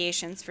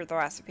abbreviations for the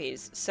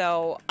recipes,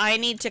 so I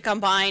need to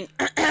combine.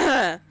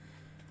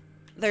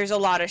 There's a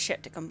lot of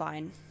shit to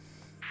combine.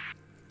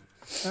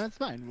 That's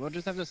fine. We'll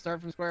just have to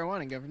start from square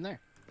one and go from there.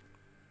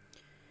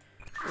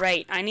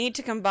 Right, I need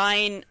to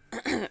combine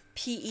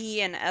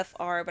PE and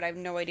FR, but I have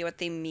no idea what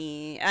they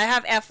mean. I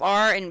have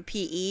FR and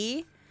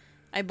PE.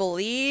 I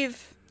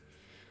believe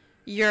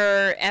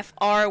your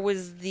FR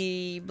was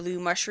the blue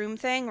mushroom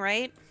thing,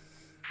 right?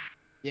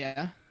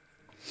 Yeah.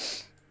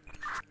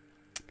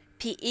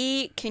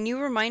 PE, can you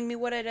remind me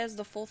what it is,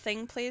 the full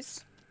thing,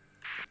 please?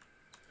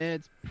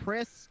 It's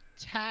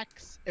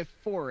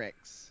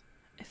Pristaxiforix.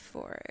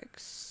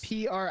 Ephorix.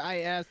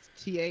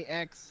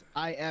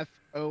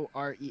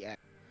 Pristaxiforix.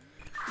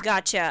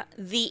 Gotcha.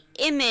 The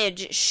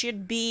image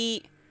should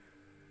be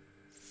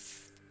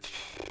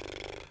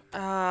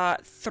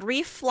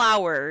 3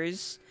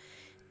 flowers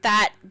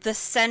that the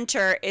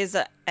center is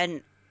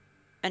an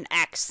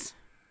X.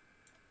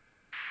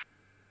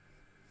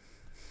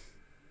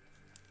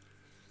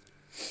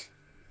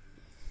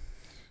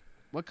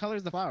 What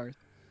color's the flowers?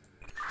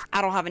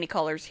 I don't have any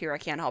colors here. I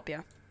can't help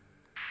you.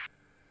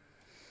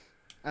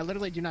 I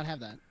literally do not have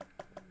that.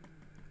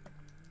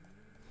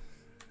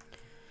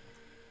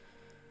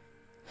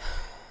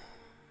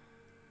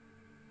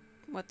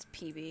 What's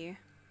PB?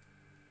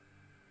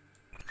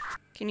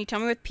 Can you tell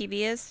me what PB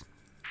is?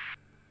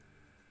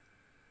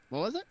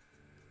 What was it?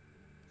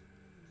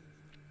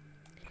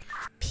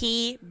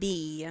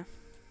 PB.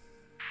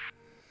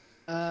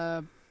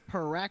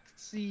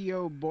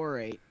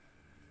 Paraxioborate.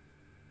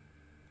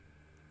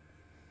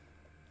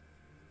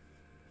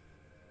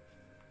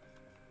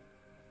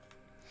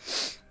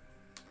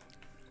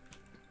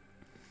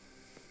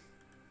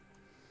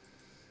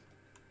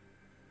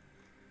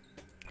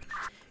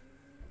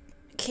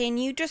 Can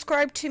you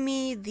describe to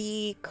me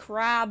the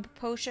crab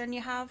potion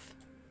you have?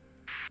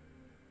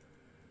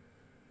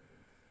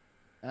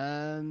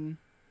 So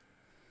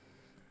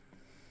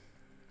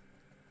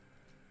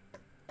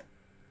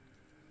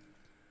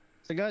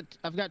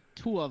I've got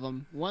two of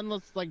them. One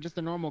looks like just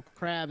a normal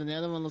crab, and the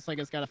other one looks like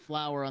it's got a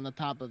flower on the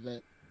top of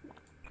it.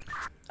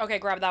 Okay,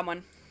 grab that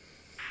one.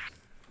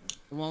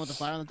 The one with the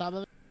flower on the top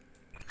of it?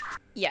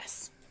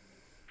 Yes.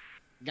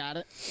 Got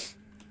it.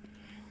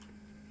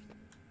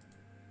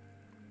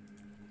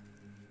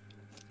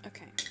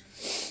 Okay.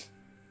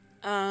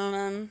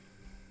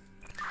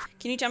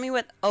 Can you tell me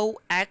what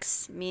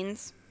OX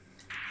means?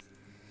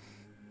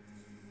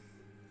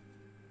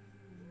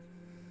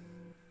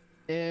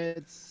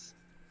 It's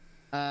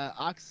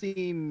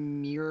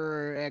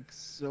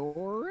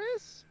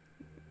Oxymurexorus?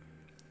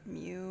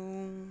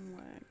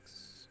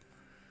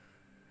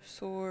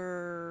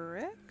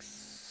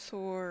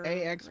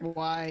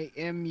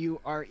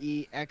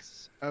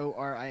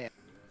 AXYMUREXORIS.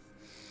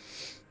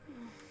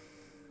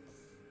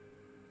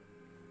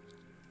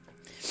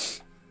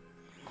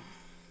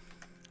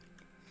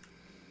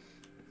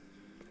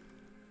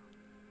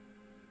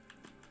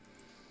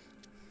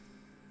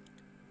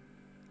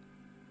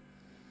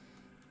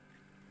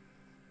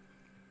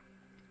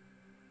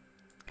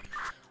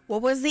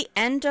 What was the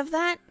end of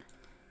that?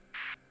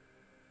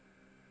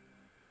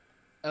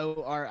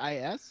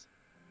 ORIS?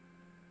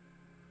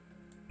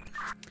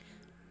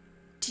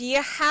 Do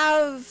you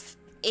have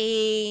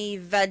a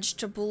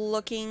vegetable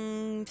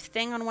looking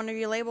thing on one of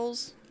your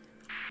labels?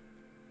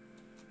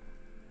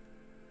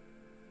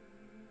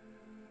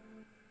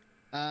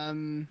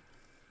 It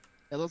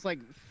looks like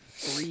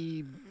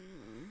three,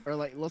 or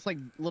like, looks like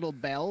little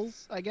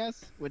bells, I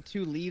guess, with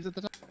two leaves at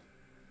the top.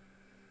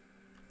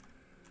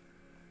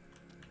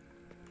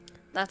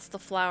 That's the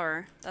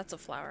flower. That's a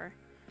flower.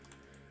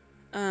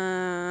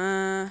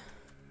 No,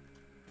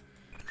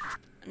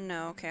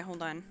 okay,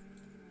 hold on.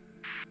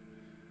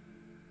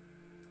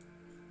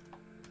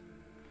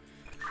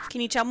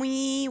 Can you tell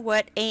me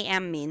what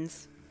AM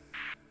means?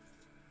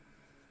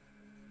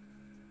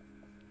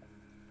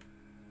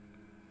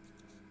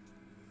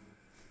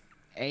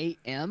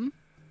 AM?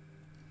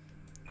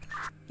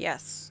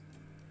 Yes.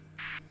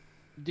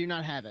 Do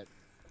not have it.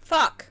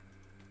 Fuck.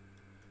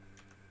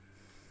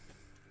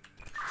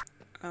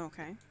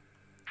 Okay.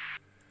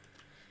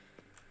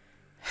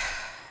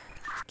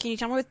 Can you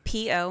tell me what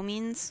PO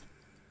means?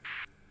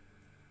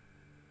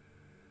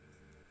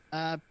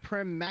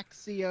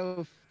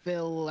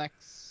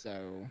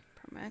 Premaxiophyllexo.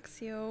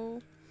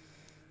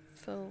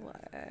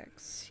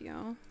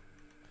 Premaxiophyllexio.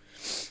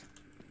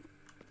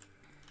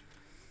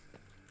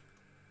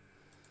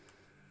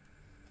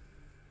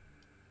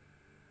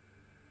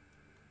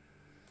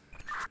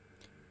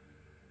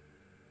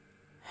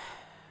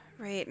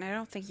 Right, and I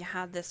don't think you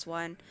had this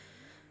one.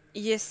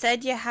 You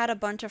said you had a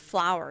bunch of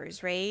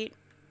flowers, right?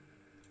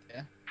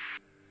 Yeah.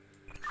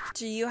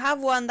 Do you have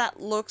one that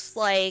looks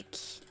like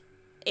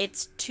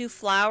it's two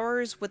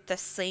flowers with the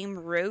same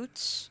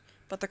roots,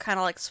 but they're kind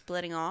of like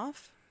splitting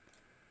off?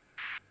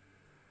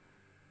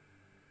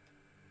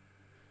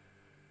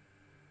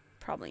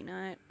 Probably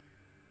not.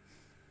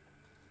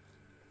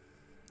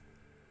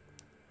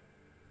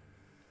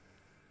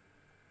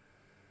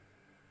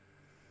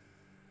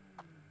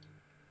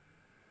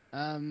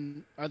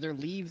 Are there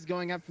leaves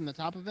going up from the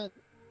top of it?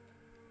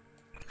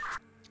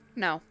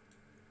 No.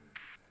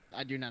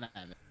 I do not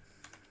have it.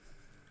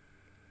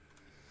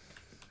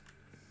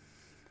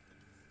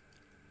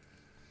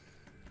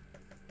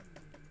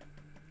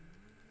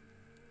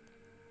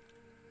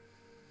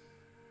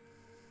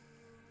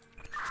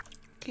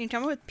 Can you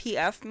tell me what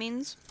PF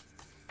means?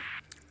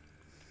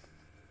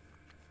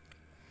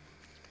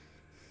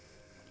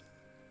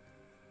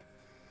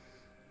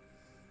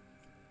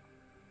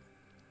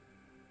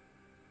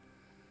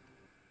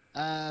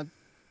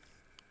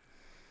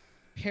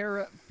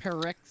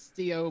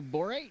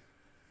 Parextioborate?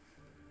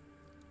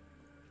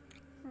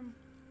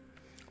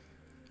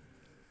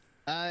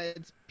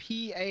 It's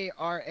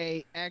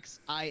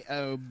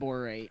PARAXIO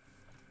borate.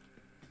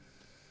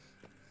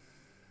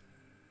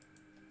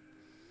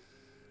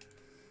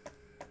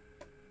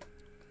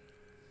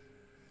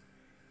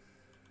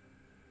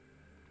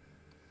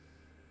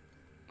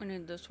 I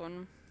need this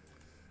one.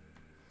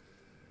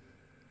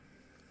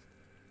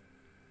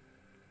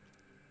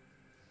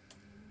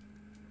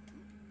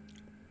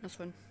 This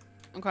one.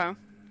 Okay.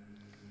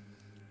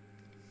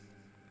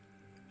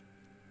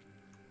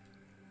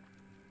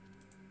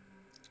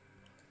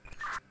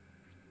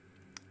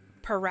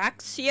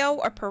 Paraxio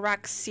or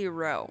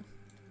Paraxiro?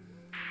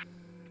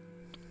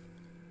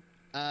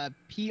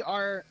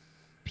 Paraxio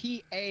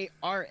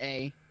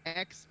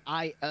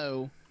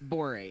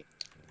borate.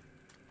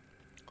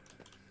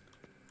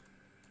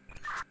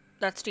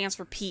 That stands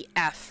for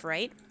PF,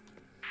 right?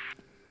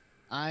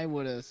 I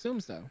would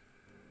assume so.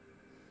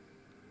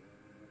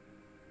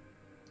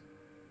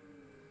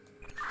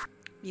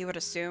 You would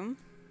assume?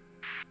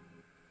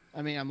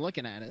 I mean, I'm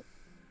looking at it.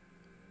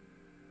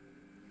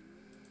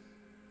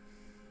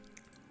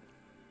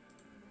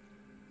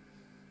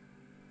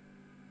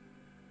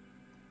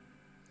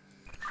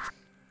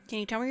 Can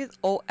you tell me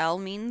what OL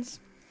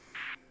means?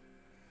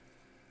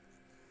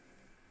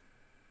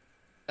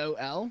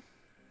 OL?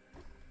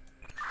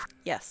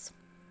 Yes.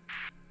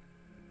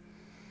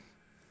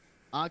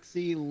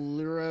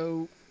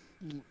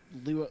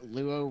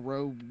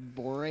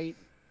 Oxyluoroborate?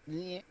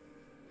 Yeah.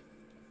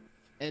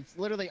 It's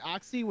literally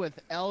oxy with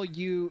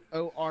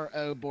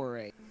LUORO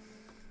borate.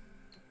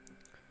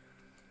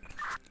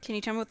 Can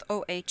you tell me what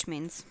OH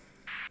means?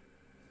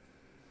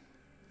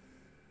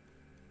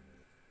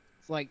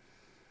 It's like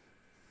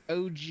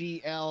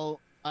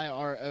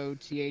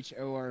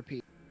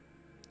OGLIROTHORP.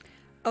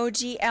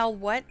 OGL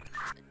what?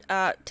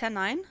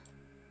 10-9?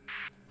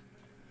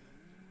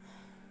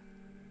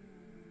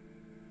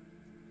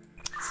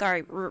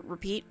 Sorry,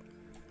 repeat.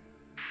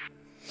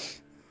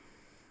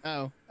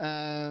 Oh,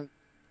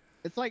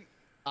 it's like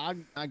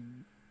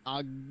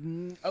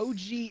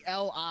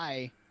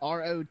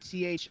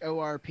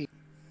OGLIROTHORP.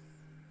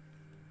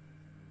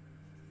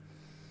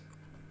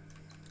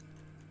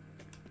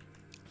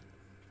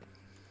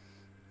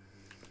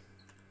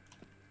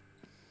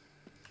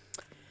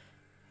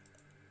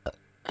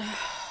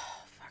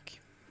 Fuck.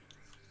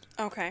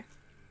 Okay.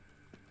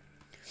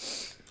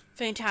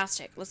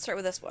 Fantastic. Let's start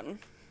with this one.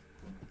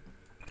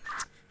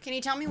 Can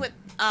you tell me what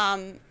PA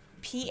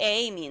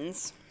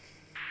means?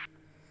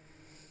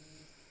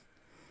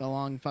 The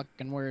long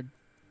fucking word.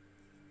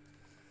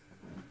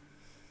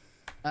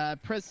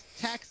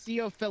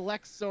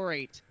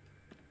 Pristaxiophylexorate.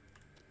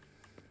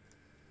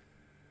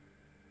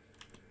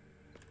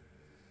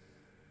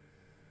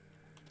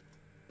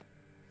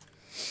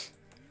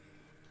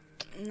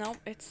 Nope,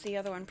 it's the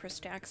other one,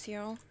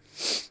 Pristaxio.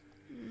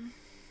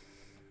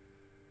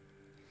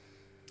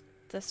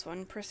 This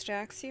one,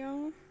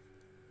 Pristaxio.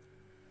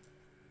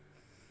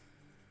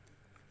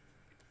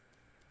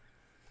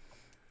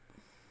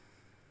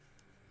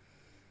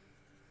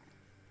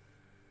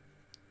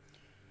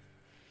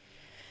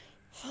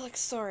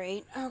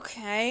 Flexorate.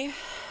 Okay.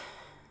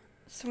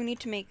 So we need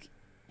to make...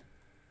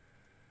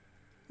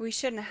 We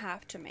shouldn't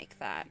have to make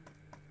that.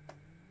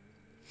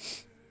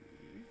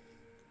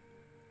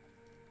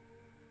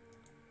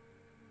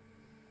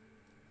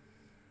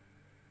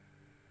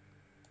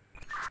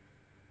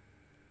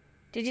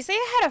 Did you say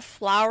I had a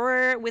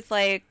flower with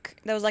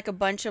like... That was like a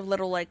bunch of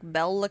little like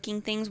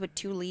bell-looking things with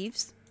 2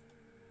 leaves?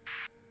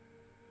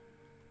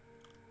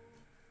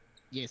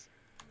 Yes.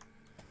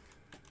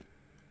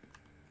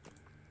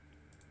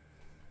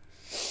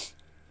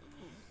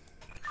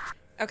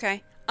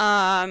 Okay.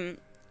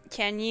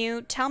 Can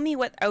you tell me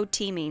what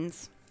OT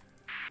means?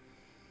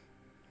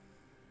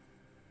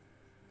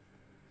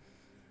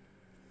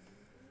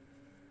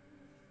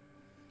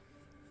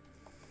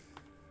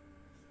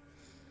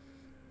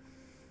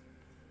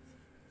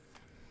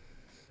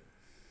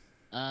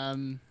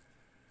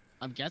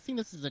 I'm guessing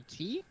this is a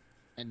T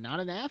and not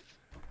an F.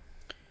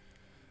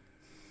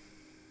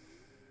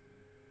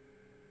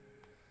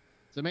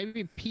 So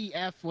maybe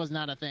PF was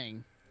not a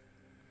thing.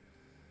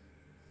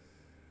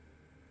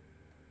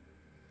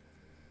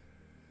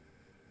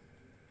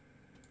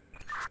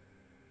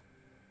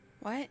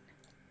 What?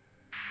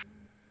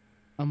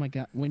 Oh my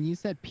god, when you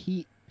said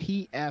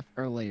PF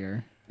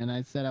earlier, and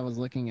I said I was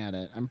looking at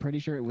it, I'm pretty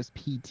sure it was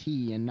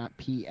PT and not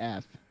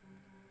PF.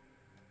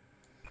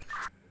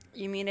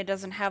 You mean it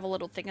doesn't have a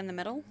little thing in the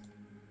middle?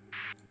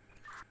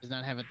 Does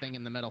not have a thing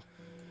in the middle.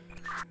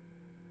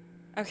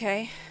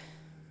 Okay.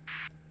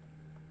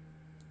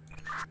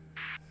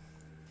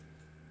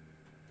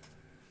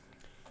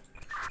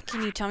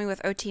 Can you tell me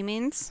what OT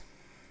means?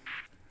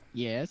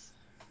 Yes.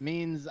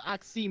 Means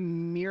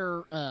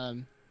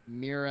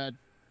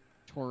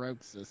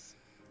miratoroxis.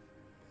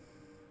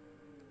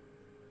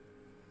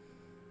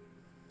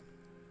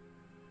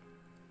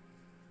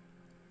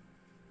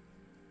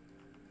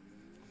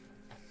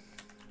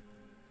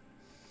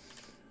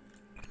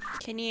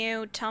 Can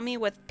you tell me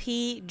what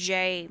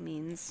PJ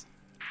means?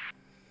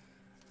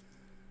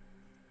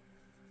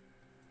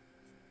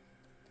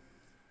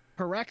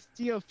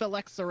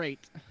 Paraxiophylexorate.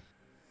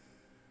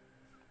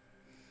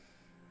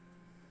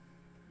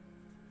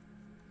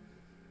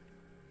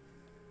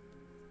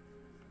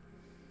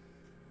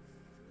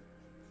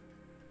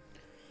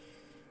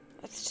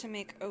 That's to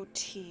make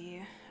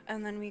OT.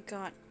 And then we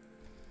got...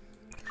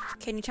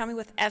 Can you tell me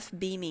what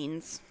FB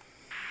means?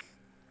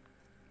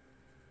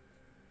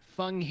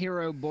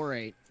 Funghero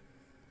borate.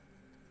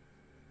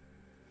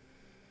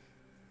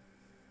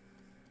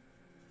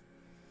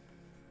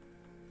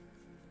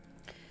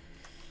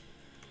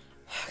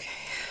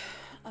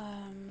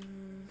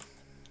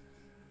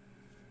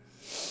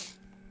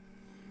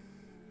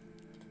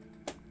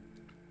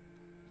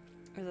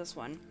 this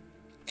one.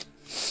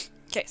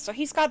 Okay, so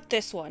he's got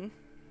this one.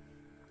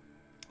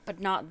 But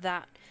not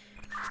that.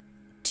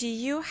 Do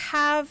you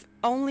have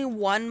only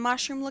one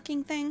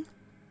mushroom-looking thing?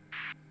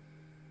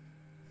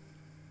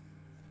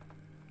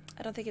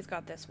 I don't think he's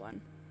got this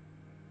one.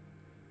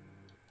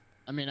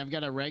 I mean, I've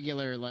got a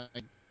regular,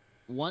 like,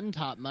 1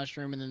 top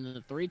mushroom and then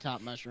the 3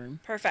 top mushroom.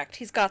 Perfect.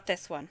 He's got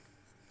this one.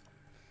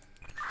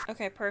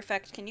 Okay,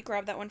 perfect. Can you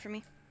grab that one for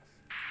me?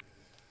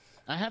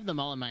 I have them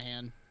all in my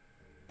hand.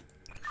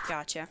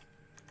 Gotcha.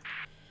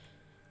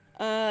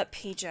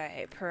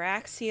 PJ.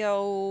 Paraxio...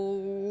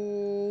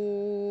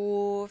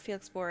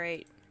 Felix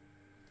borate.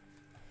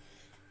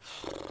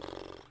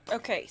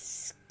 Okay,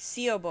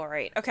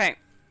 Ceoborate. Okay.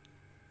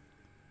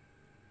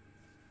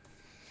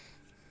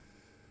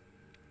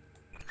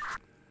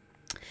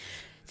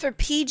 For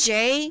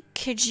PJ,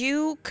 could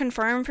you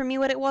confirm for me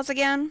what it was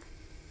again?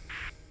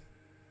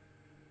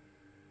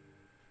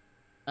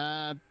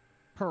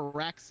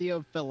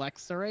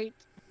 Paraxiophylexerate?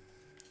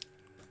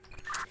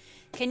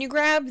 Can you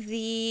grab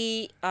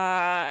the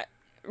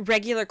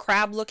regular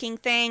crab looking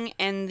thing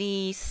and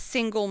the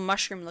single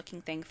mushroom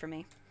looking thing for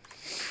me?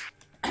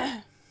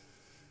 I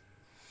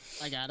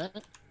got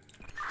it.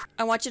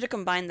 I want you to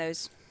combine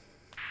those.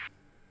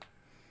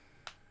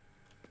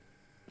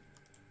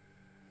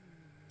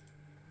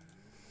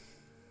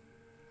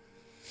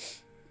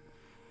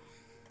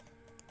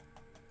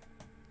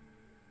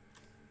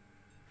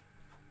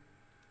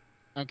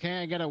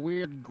 Okay, I got a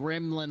weird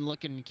gremlin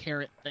looking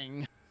carrot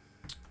thing.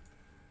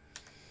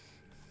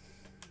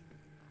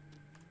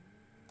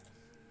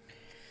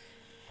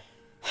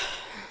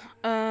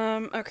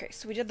 Okay,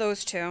 so we did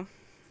those two.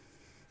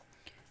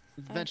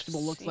 This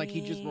vegetable looks like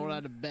he just rolled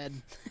out of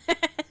bed.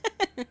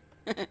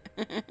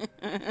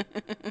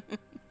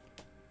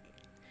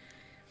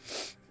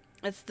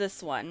 It's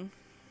this one.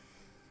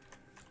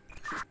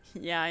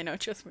 Yeah, I know,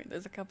 trust me,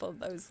 there's a couple of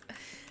those.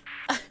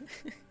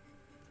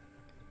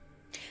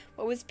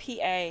 What was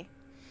PA?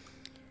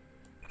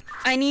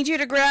 I need you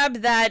to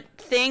grab that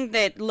thing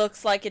that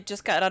looks like it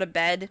just got out of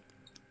bed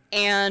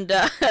and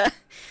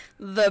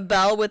the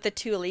bell with the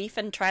 2 leaf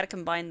and try to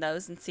combine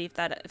those and see if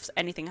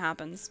anything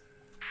happens.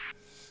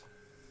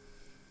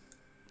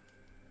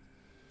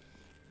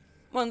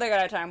 One thing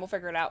at a time, we'll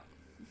figure it out.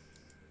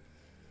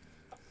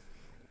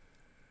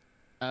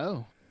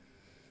 Oh.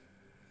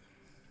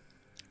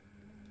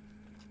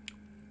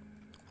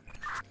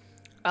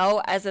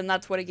 Oh, as in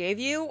that's what it gave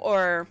you,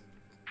 or?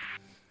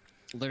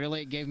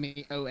 Literally, it gave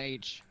me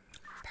OH.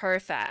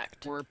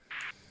 Perfect. Or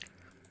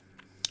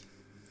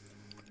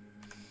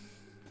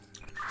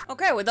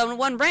Okay, we're done with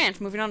one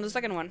branch. Moving on to the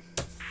second one.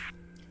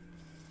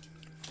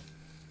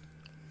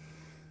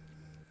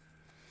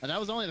 oh, that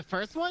was only the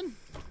first one?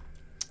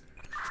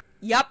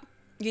 Yup.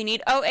 You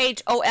need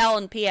OH, OL,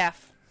 and PF.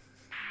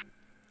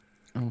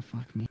 Oh,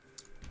 fuck me.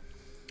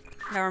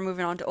 Now we're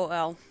moving on to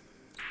OL.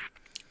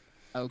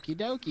 Okie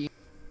dokie.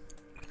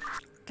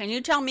 Can you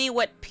tell me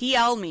what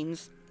PL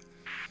means?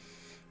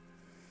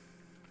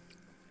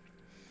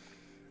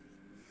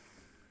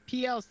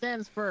 PL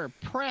stands for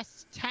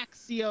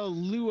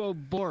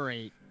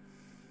Prestaxioluoborate.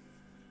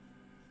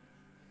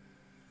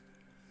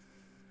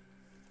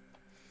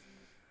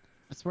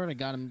 I swear to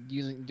God, I'm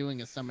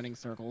doing a summoning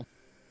circle.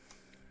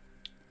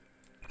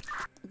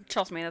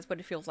 Trust me, that's what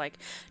it feels like.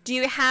 Do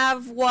you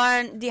have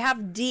one? Do you have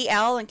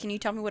DL? And can you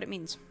tell me what it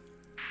means?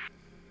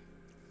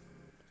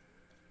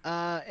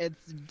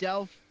 It's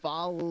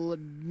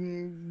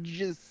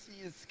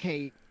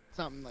Delphologist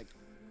something like.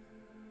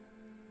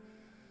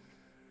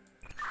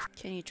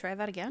 Can you try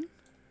that again?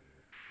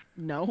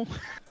 No.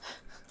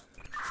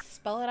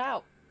 Spell it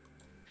out.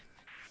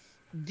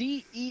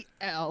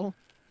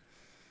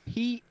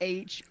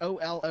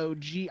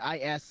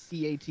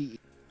 DELPHOLOGISCATE.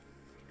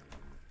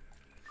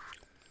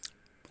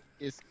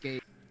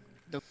 Escape.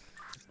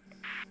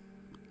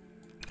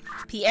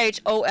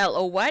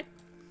 PHOLO what?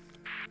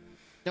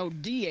 No,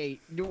 D8.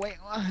 No, wait.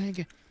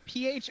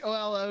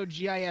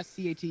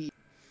 PHOLOGISCATE.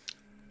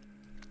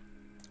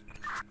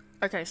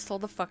 Okay, slow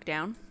the fuck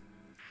down.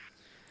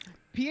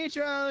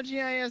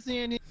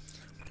 PHOLOGISCATE.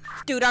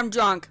 Dude, I'm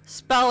drunk.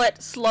 Spell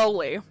it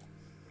slowly.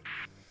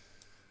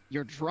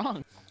 You're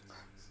drunk.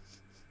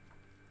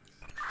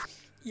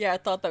 Yeah, I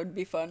thought that would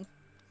be fun.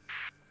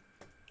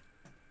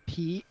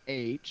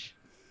 PHOLOGISCATE.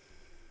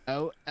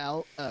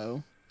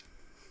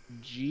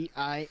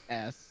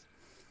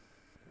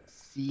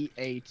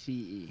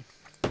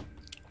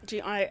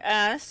 GISCATE.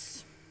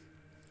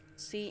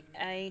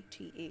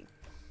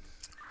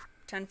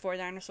 10-4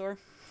 dinosaur.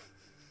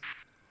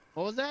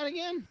 What was that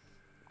again?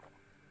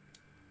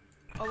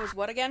 What was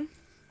what again?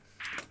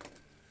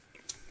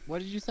 What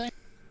did you say?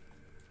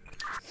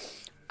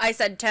 I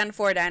said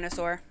 10-4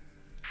 dinosaur.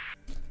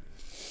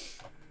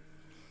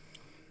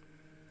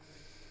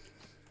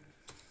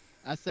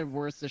 I said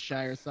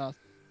Worcestershire sauce.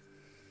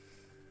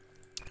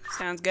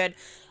 Sounds good.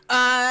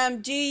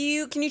 Can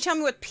you tell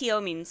me what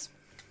PO means?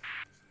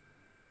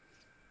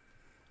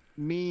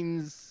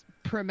 Means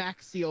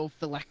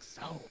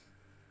Premaxiophylexo.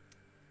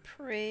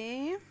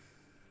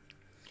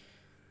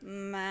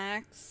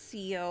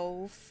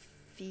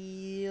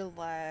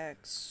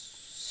 Felix.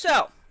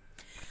 So,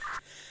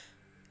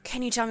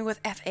 can you tell me what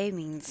FA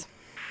means?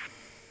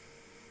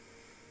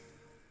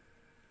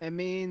 It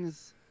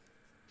means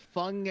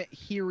Fung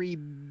Hiri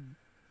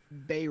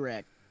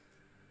Bayrek.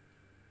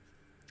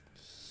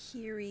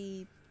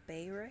 Hiri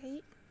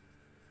Bayrate?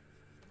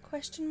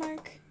 Question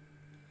mark?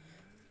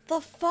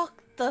 The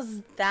fuck does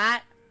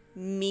that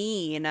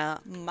mean,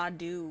 my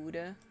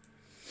dude?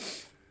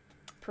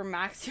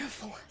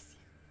 Permaxio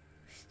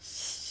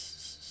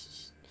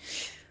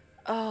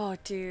Oh,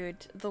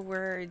 dude, the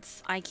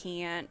words. I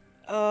can't.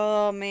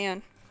 Oh,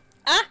 man.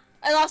 Ah!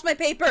 I lost my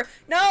paper!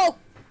 No!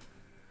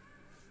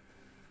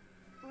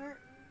 Where?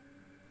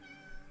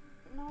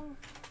 No.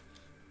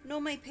 No,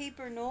 my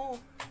paper, no.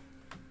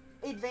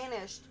 It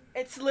vanished.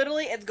 It's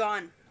literally, it's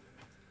gone.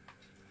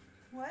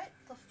 What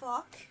the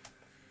fuck?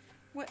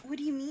 What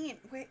do you mean?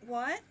 Wait,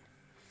 what?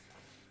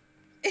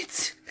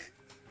 It's...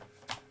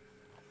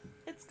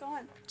 It's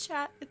gone.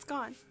 Chat, it's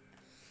gone.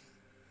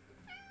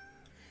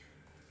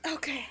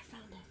 Okay, I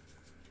found it.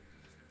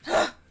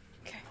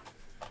 Okay.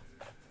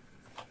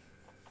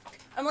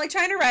 I'm like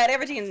trying to write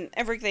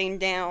everything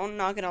down,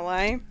 not gonna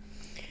lie.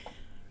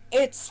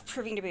 It's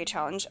proving to be a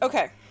challenge.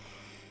 Okay.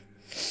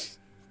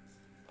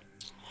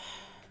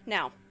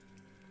 Now.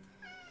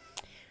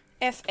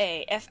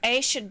 FA.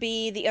 FA should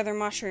be the other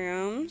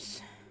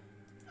mushrooms.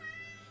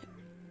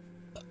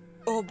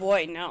 Oh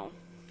boy, no.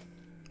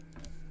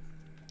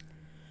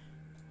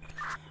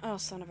 Oh,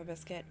 son of a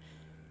biscuit.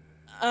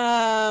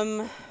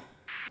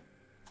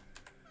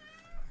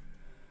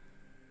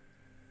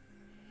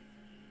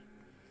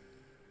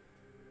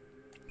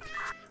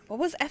 What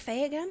was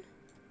FA again?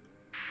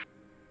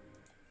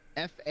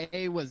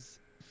 FA was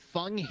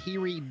Fung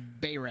Hiri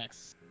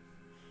Bayrex.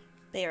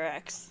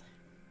 Bayrex.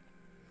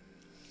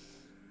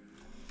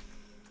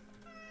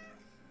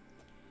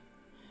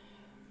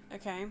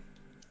 Okay.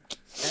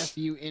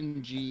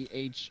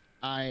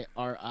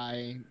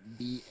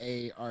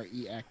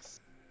 FUNGHIRIBAREX.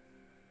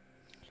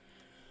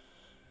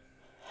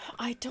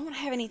 I don't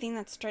have anything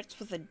that starts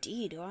with a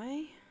D, do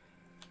I?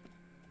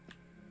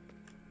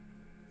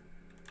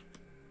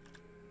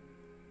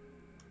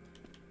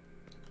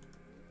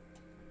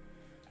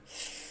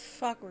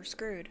 Fuck, we're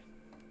screwed.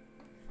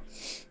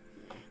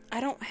 I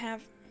don't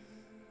have...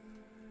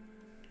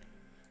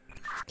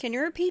 Can you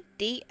repeat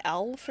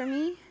DL for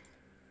me?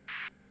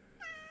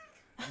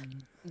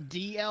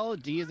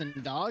 DL, D as in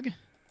dog?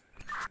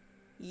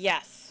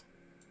 Yes.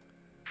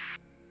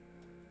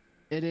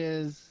 It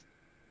is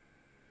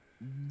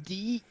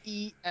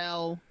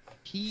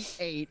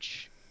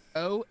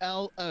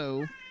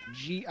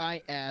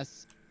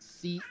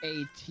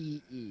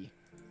DELPHOLOGISCATE.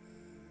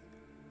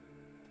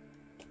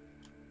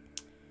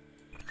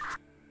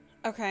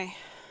 Okay.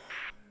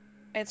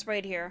 It's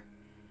right here.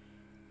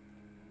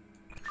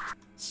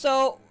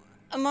 So,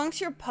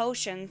 amongst your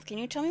potions, can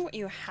you tell me what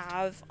you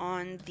have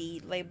on the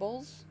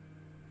labels?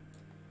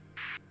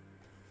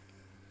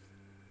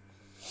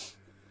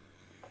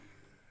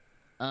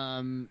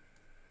 No.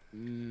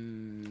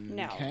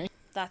 Okay.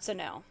 That's a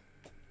no.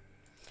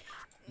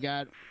 You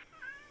got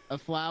a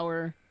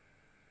flower,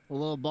 a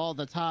little ball at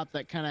the top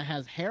that kind of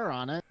has hair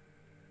on it.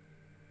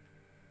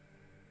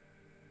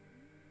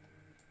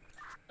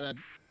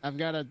 I've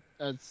got a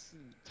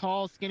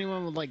tall, skinny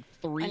one with like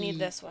three. I need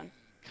this one.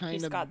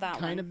 He's got that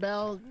kind one. of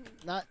bell.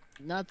 Not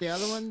the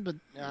other one, but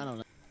I don't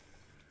know.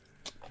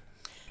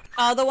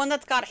 The one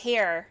that's got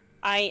hair.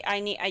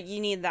 You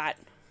need that.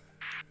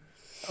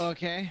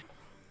 Okay.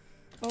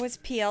 What was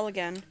PL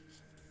again?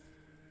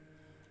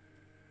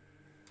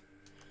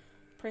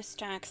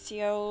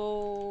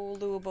 Pristaxio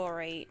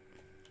luborate.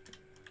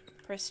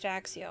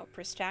 Pristaxio?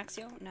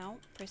 No.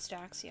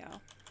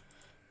 Pristaxio.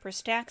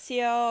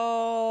 Pristaxio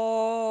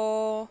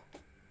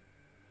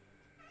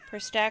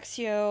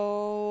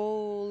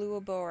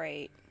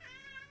luborate.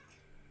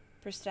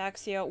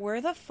 Pristaxio.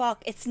 Where the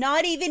fuck? It's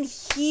not even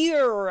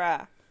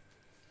here.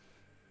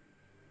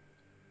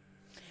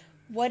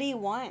 What do you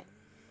want?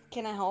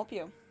 Can I help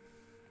you?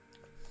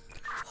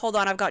 Hold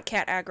on, I've got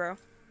cat aggro.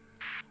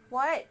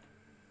 What?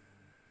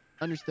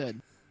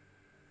 Understood.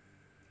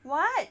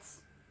 What?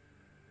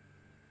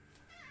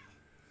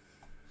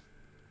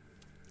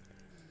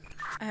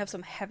 I have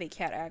some heavy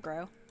cat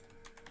aggro.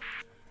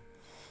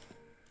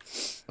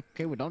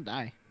 Okay, well, don't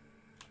die.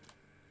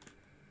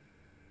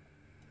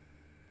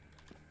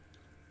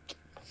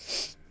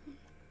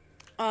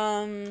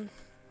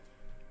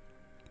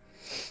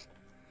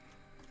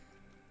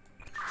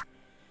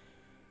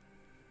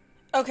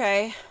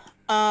 Okay.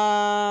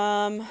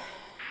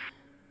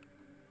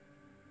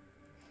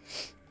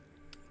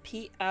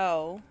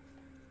 PO.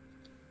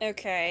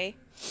 Okay.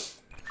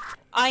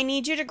 I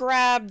need you to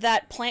grab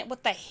that plant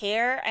with the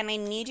hair, and I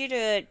need you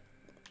to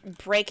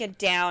break it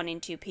down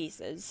into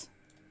pieces.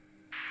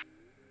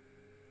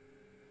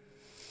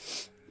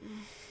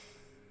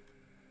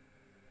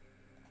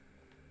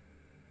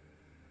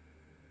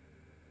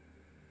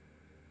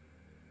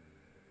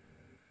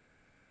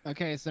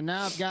 Okay, so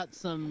now I've got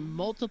some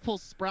multiple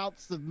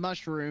sprouts of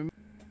mushroom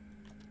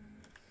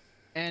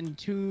and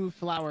 2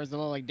 flowers that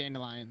look like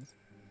dandelions.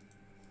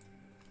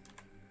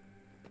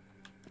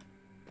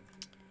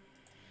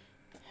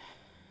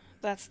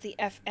 That's the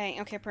FA.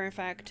 Okay,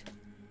 perfect.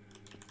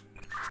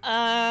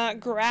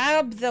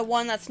 Grab the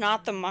one that's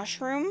not the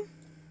mushroom.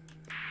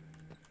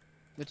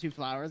 The 2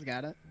 flowers,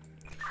 got it.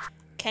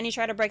 Can you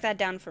try to break that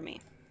down for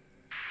me?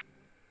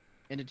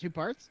 Into 2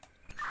 parts?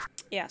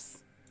 Yes.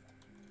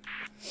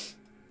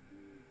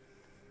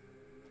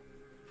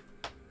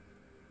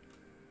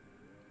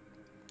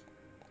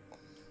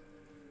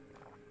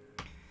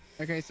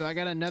 Okay, so I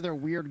got another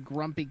weird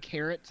grumpy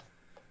carrot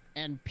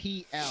and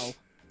PL.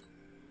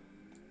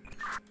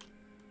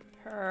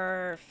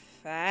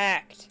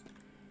 Perfect.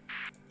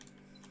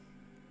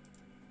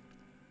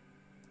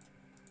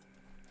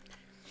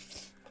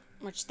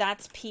 Which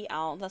that's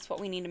PL. That's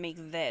what we need to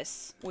make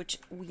this. Which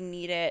we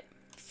need it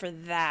for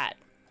that.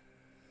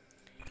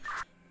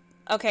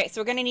 Okay,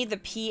 so we're gonna need the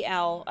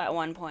PL at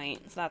one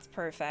point. So that's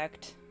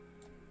perfect.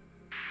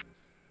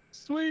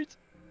 Sweet.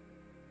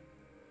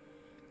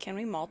 Can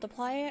we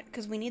multiply it?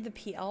 Because we need the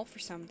PL for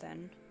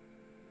something.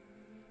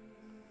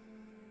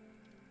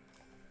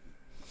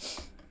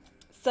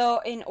 So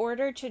in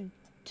order to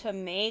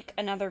make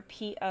another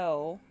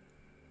PO,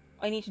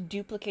 I need to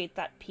duplicate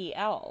that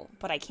PL,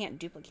 but I can't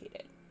duplicate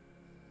it.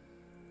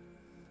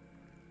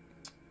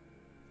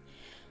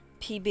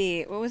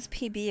 PB. What was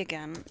PB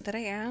again? Did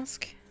I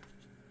ask?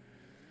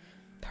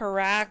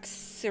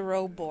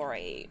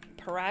 Paraxyroborate.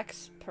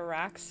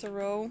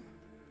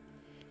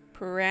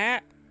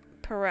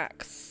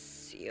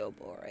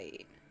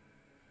 Paraxyoborate.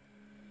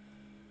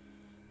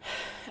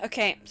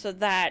 Okay, so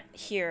that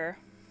here.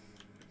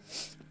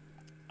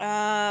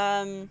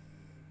 PE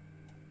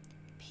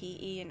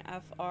and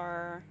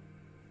FR.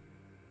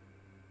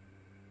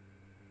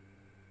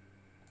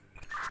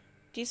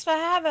 Do you still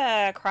have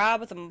a crab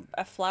with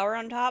a flower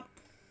on top?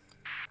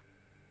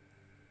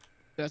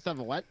 Do I still have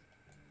a what?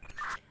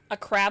 A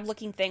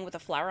crab-looking thing with a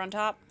flower on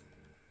top?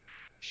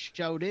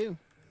 Show do.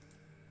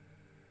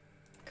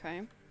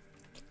 Okay.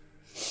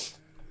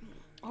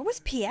 What was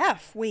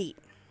PF? Wait.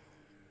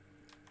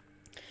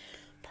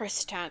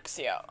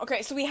 Pristaxia.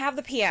 Okay, so we have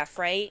the PF,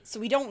 right? So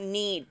we don't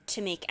need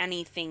to make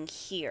anything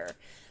here.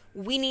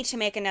 We need to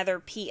make another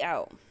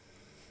PO.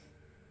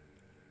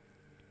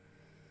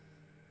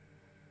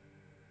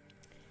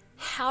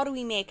 How do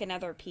we make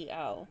another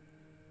PO?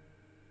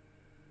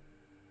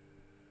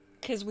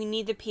 Because we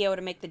need the PO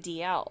to make the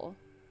DL.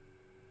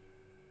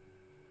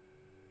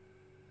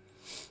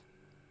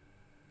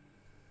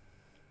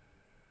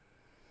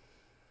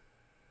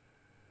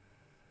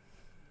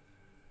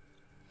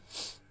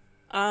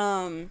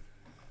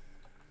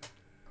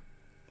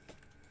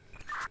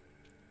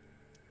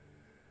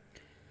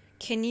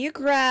 Can you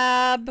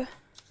grab...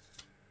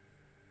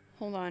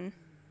 Hold on.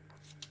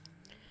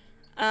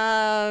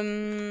 Let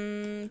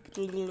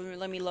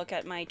me look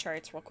at my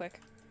charts real quick.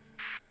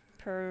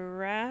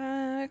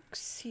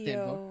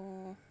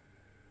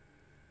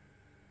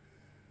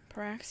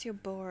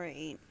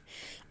 Paraxyoborate.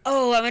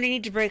 Oh, I'm gonna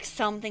need to break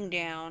something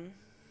down.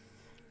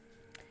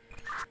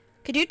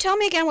 Could you tell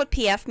me again what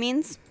PF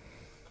means?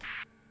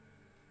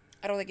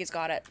 I don't think he's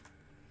got it.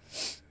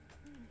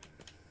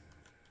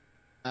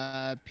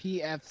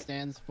 PF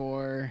stands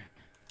for...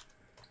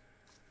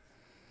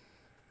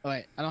 Oh,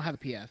 wait, I don't have a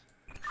PF.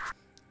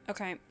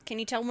 Okay, can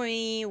you tell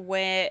me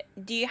what...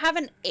 Do you have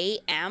an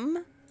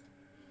AM?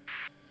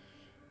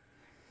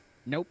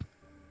 Nope.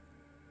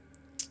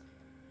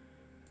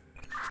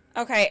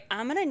 Okay,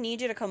 I'm gonna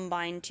need you to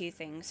combine two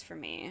things for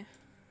me.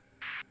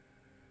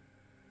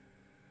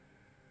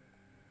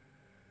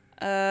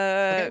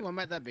 Okay, what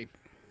might that be?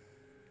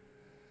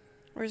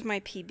 Where's my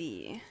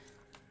PB?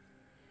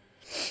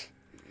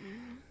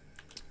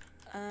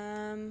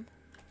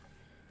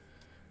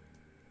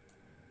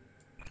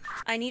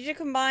 I need to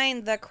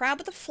combine the crab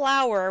with the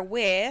flower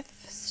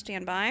with...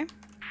 Standby.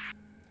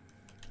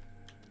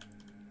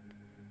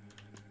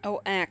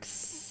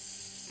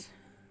 OX.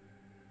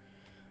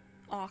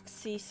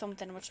 Oxy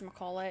something,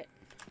 whatchamacallit.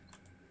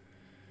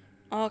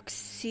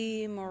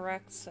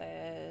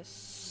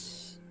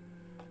 Oxymorexis.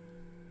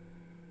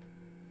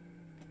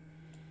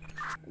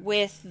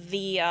 With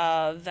the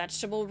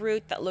vegetable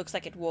root that looks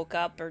like it woke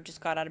up or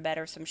just got out of bed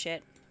or some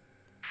shit.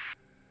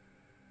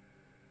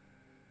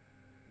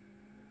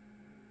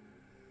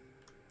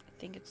 I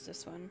think it's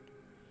this one.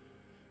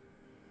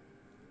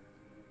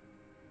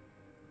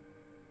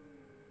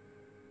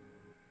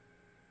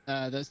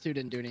 Those two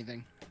didn't do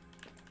anything.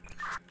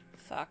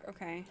 Fuck,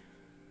 okay.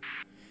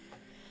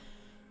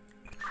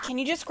 Can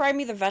you describe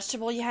me the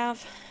vegetable you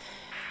have?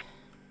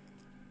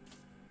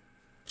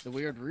 The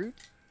weird root?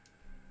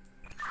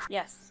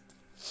 Yes.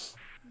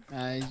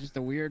 He's just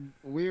a weird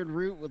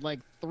root with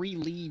like 3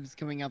 leaves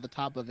coming out the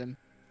top of him.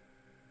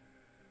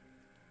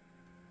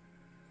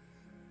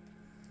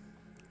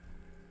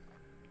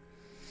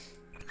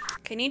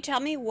 Can you tell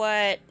me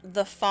what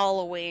the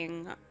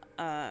following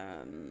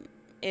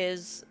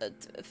is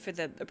for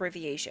the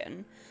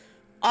abbreviation?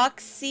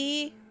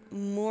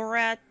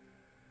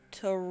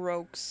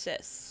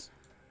 Oxymoratoxis.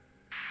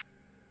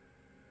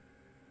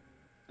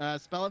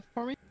 Spell it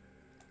for me?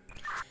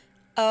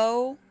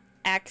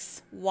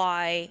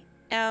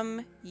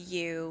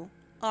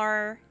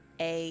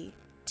 OXYMURATOXIS.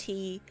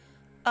 T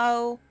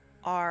O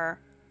R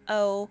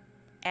O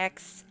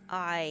X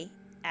I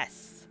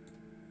S.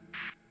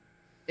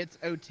 It's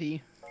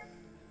OT.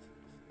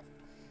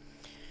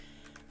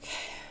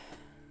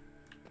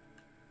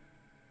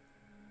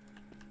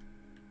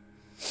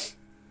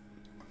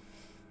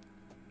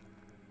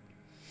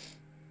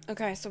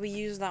 Okay, so we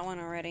used that one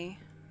already.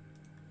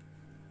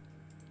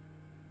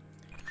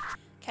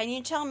 Can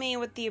you tell me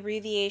what the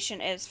abbreviation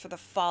is for the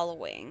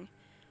following?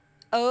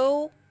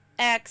 O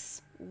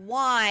X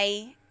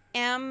Y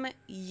M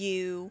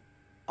U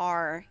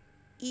R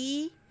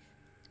E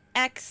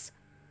X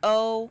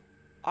O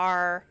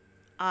R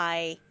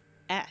I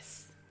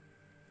S.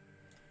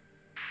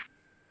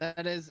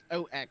 That is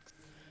OX.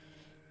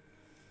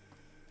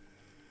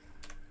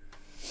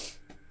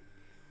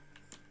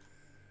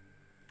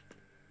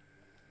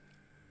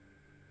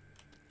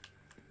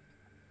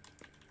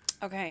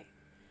 Okay.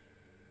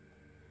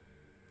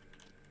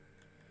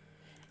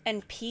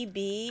 And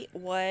PB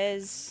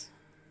was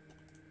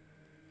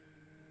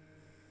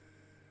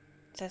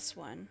this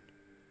one.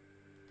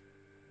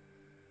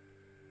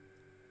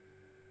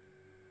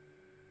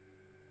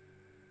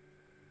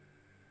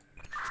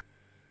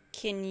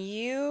 Can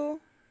you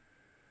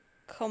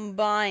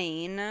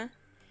combine?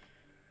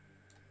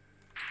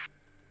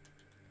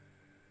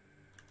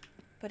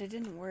 But it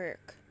didn't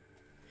work.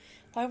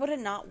 Why would it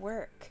not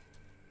work?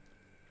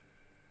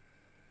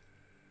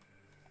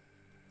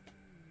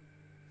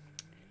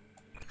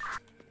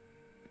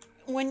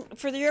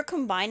 For your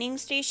combining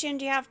station,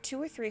 do you have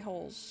 2 or 3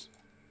 holes?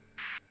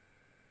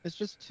 It's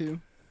just 2.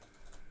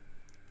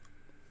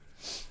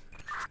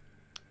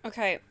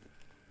 Okay.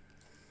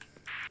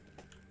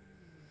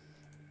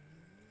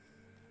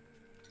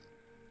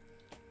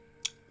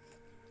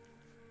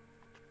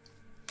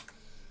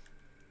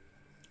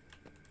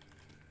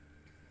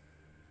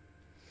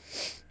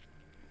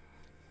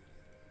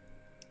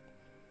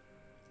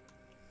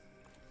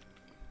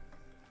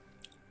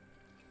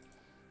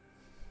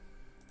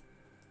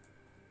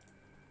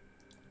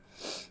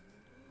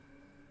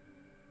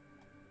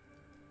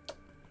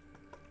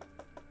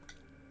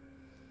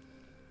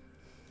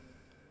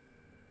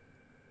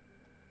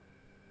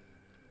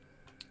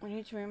 We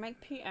need to remake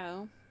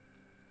PO.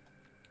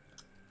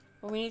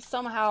 But we need to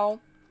somehow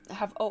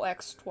have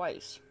OX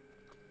twice.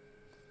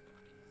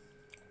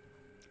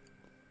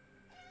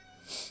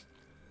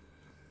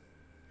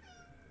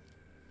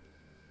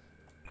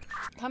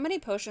 How many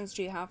potions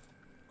do you have?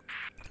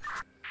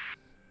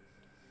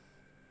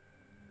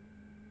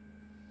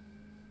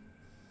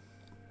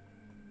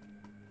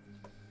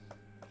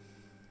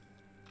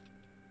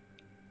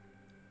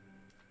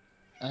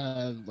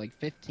 Like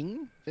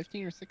 15?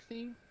 15 or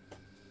 16?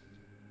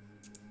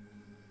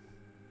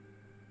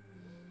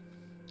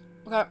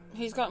 Okay,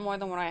 he's got more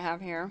than what I have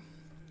here.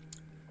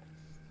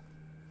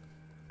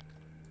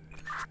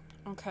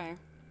 Okay.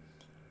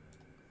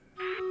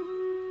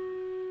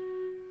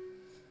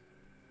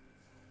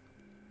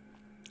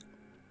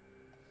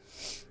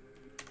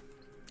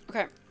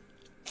 Okay.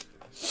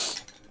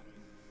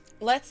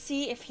 Let's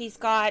see if he's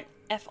got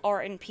FR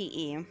and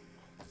PE.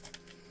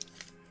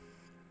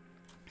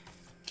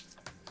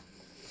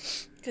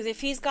 Because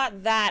if he's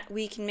got that,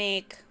 we can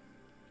make...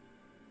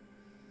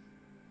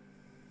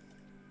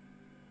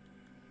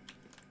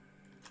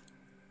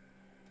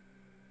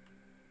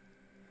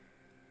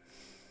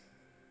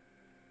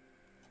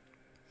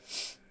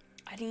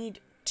 I need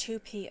 2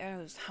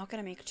 POs. How can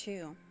I make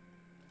 2?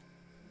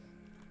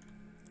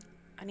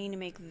 I need to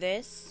make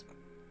this.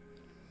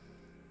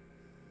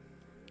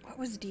 What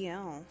was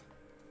DL?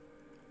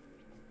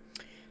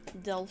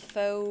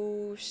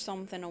 Delpho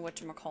something or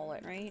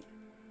whatchamacallit, right?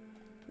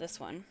 This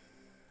one.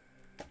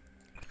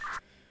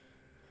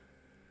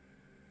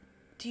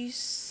 Do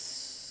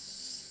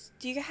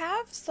you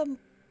have some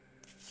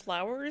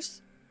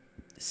flowers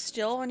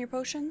still on your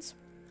potions?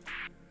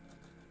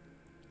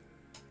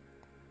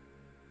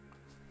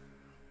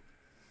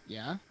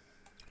 Yeah.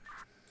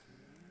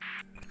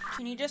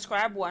 Can you just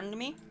grab one to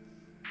me?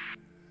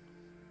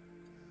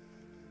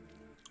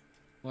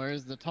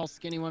 Where's the tall,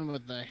 skinny one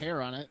with the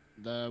hair on it?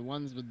 The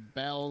ones with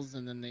bells,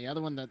 and then the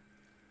other one that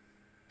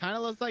kind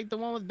of looks like the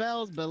one with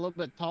bells, but a little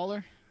bit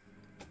taller.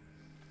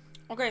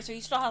 Okay, so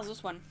he still has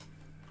this one.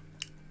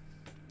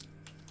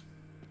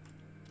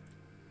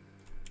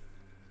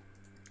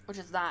 Which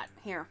is that.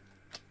 Here.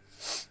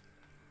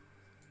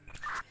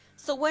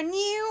 So when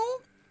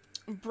you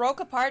broke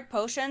apart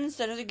potions,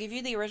 does it give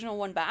you the original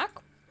one back?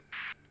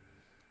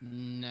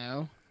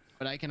 No.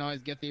 But I can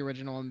always get the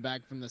original one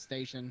back from the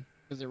station,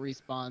 because it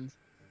respawns.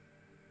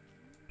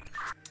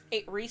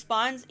 It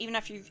respawns even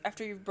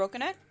after you've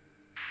broken it?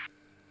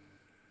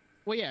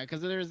 Well, yeah,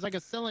 because there's like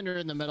a cylinder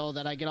in the middle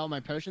that I get all my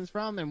potions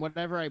from, and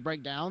whatever I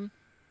break down,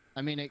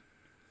 I mean, it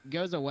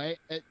goes away.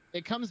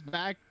 It comes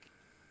back.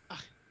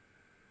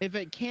 If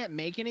it can't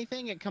make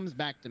anything, it comes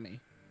back to me.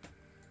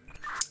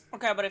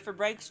 Okay, but if it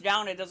breaks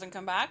down, it doesn't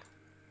come back?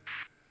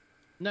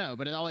 No,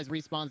 but it always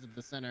respawns at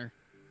the center.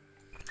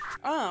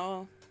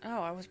 Oh,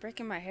 I was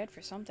breaking my head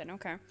for something.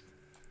 Okay.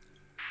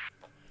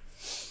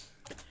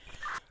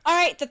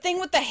 Alright, the thing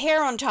with the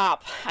hair on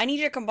top. I need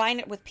you to combine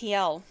it with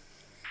PL.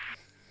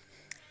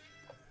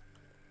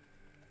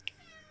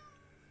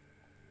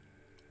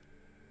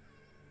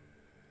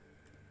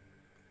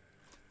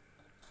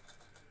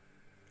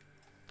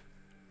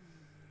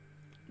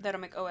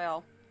 That'll make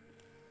OL.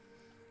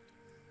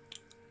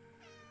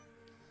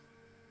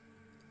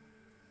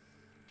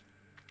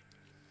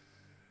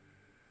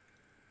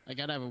 I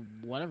gotta have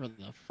whatever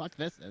the fuck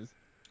this is.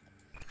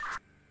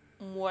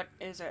 What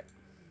is it?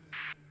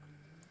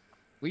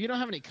 Well, you don't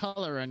have any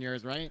color on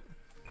yours, right?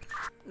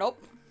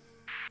 Nope.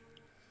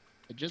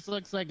 It just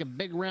looks like a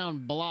big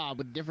round blob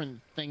with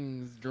different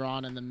things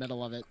drawn in the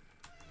middle of it.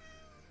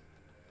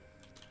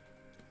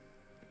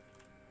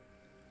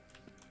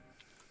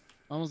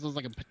 Almost looks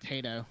like a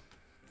potato.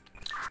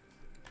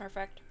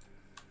 Perfect.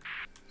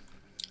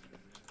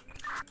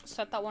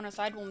 Set that one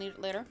aside, we'll need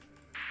it later.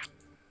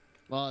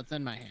 Well, it's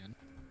in my hand.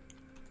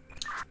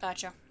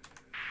 Gotcha.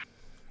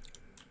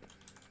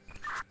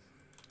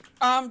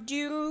 Do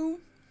you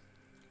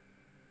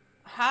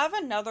have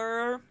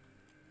another...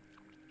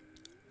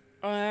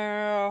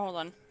 hold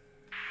on.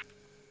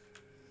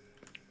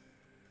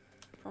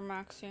 For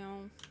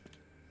Maxio.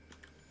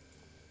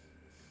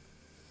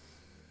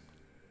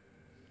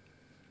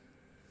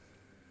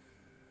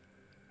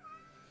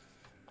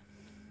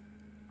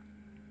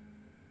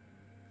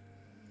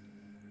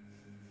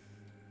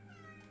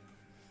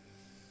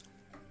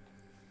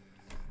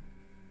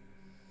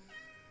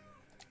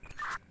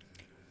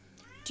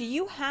 Do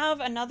you have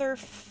another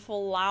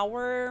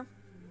flower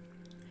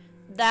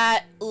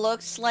that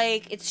looks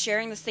like it's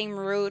sharing the same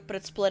root, but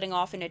it's splitting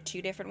off into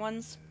two different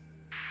ones?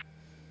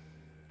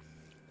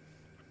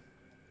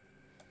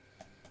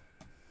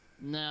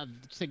 Now,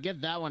 to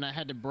get that one, I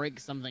had to break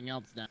something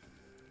else down.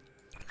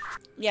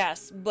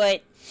 Yes,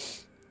 but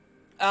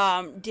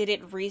did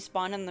it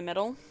respawn in the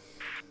middle?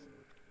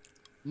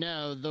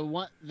 No,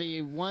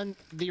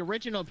 the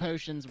original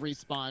potions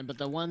respawn, but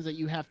the ones that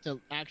you have to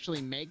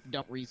actually make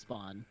don't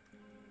respawn.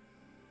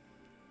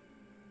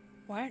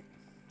 What?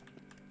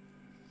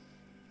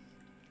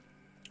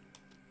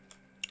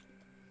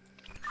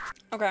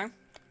 Okay.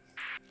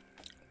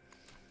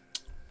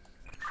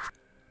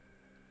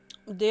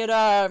 Did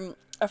a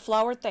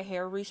flower with the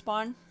hair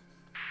respawn?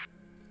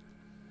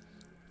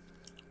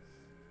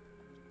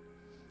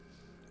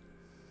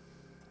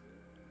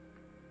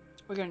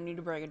 We're gonna need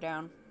to break it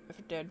down if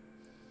it did.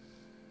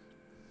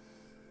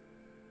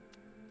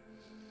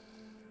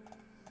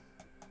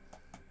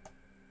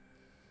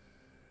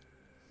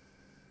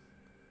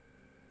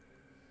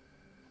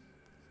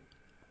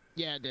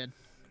 Yeah, it did.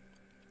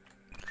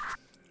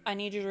 I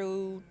need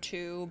you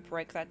to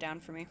break that down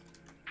for me.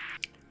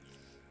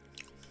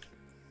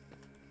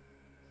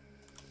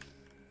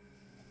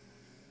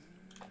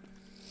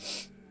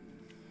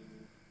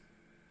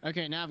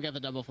 Okay, now I've got the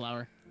double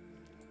flower.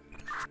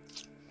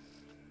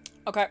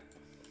 Okay.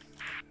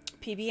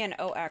 PB and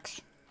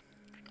OX.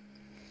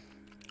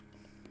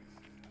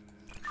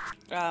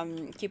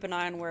 Keep an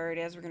eye on where it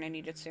is. We're gonna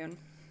need it soon.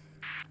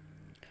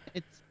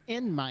 It's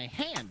in my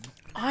hand.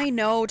 I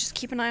know. Just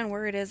keep an eye on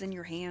where it is in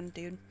your hand,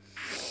 dude.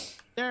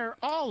 They're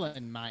all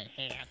in my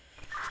hand.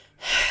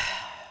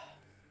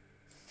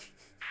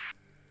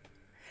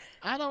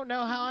 I don't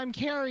know how I'm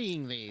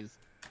carrying these.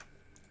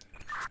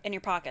 In your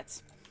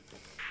pockets.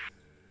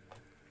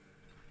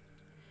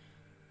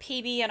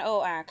 PB and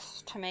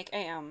OX to make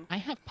AM. I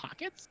have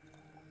pockets?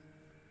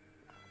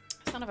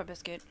 Son of a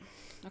biscuit.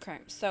 Okay,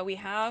 so we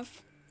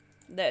have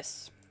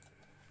this.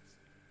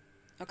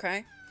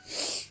 Okay.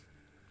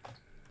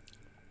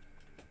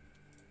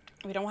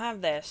 We don't have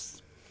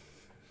this.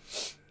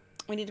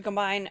 We need to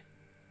combine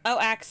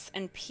OX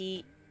and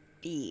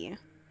PB.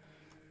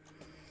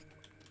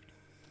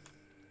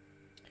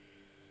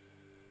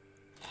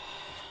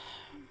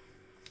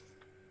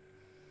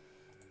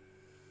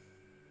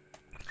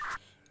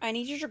 I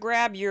need you to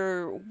grab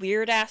your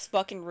weird-ass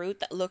fucking root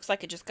that looks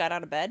like it just got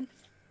out of bed.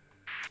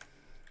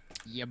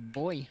 Yeah,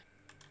 boy.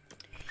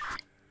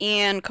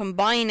 And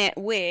combine it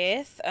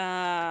with,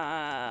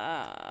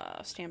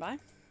 standby.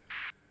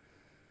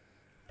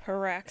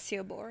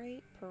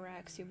 Paraxioborate.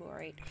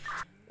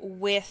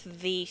 With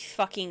the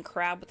fucking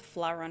crab with the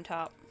flower on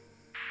top.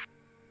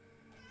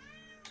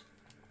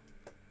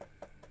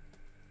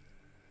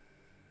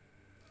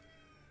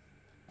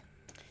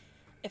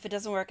 If it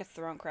doesn't work, it's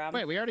the wrong crab.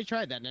 Wait, we already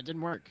tried that and it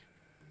didn't work.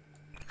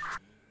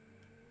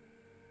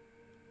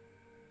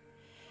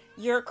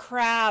 Your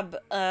crab,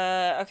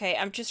 okay,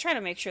 I'm just trying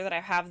to make sure that I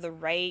have the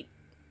right,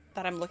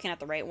 that I'm looking at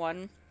the right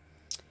one.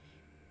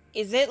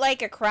 Is it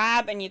like a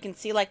crab and you can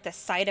see like the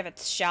side of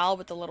its shell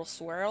with the little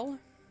swirl?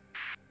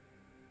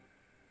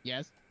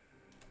 Yes.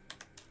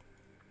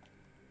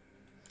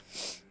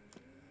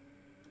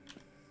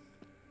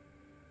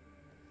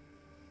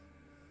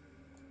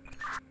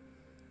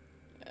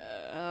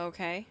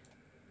 Okay.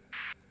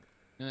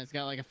 And it's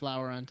got like a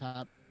flower on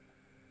top.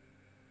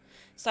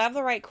 So I have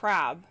the right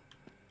crab.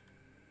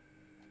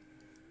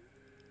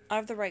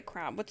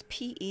 What's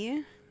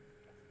PE?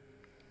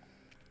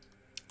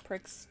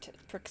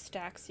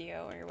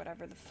 Prixtaxio or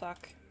whatever the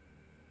fuck.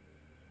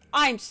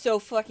 I'm so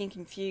fucking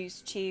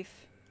confused,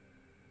 Chief.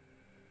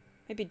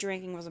 Maybe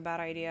drinking was a bad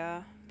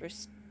idea.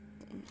 Just...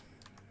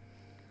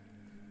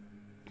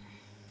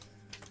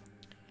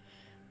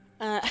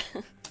 it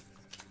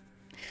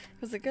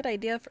was a good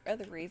idea for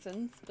other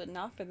reasons, but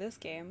not for this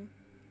game.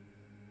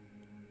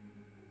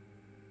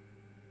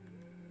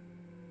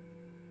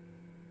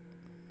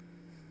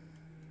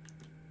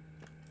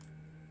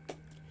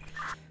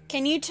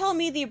 Can you tell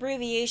me the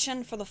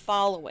abbreviation for the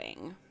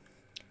following?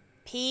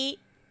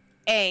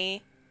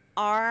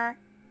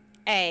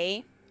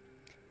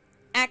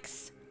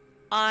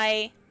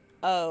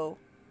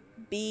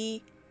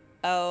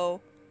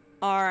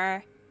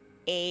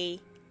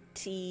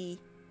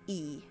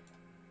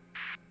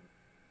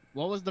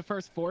 What was the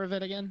first four of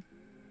it again?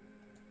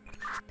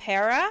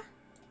 Para?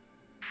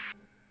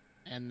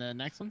 And the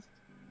next ones?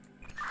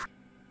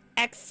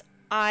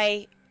 X-I-O-B-O.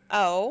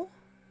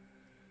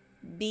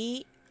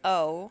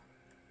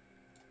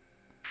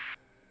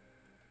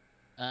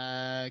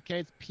 Okay,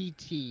 it's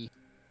PT.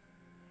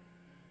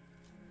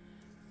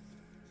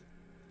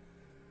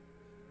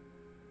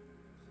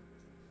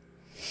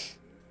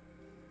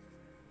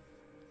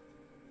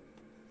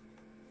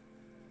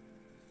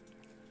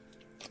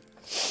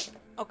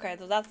 Okay,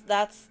 so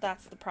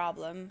that's the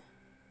problem.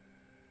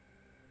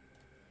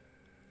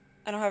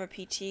 I don't have a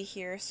PT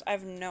here, so I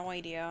have no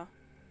idea.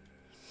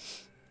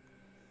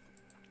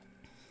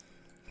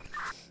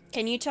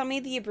 Can you tell me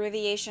the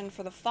abbreviation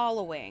for the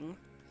following?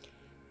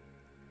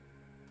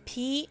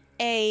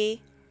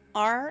 P-A-R-A-X-I-R-O.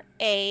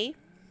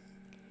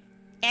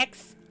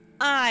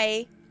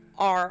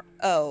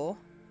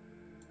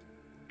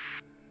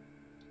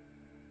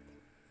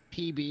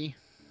 PB.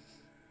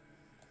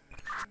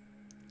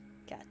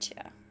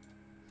 Gotcha.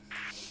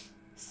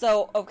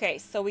 So, okay,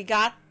 so we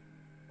got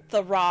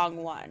the wrong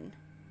one.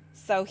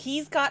 So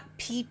he's got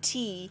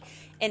PT,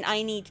 and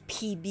I need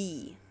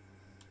PB.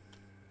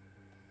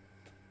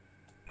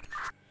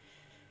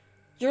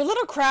 Your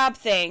little crab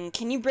thing,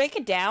 can you break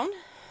it down?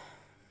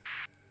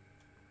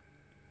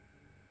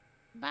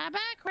 Bye-bye,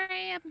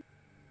 crab.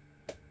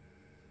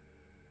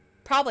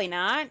 Probably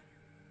not,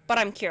 but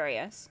I'm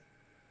curious.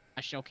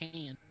 I sure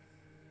can.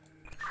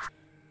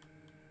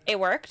 It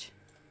worked?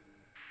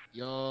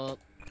 Yup.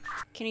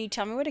 Can you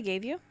tell me what it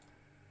gave you?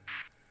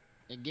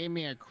 It gave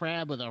me a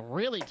crab with a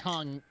really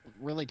tall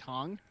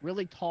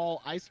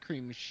ice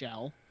cream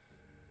shell.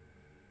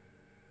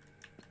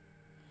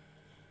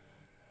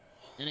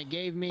 And it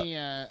gave me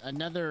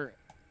another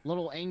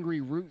little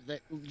angry root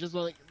that just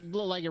looked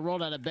like it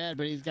rolled out of bed,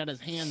 but he's got his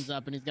hands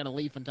up and he's got a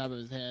leaf on top of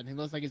his head. He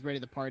looks like he's ready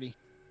to party.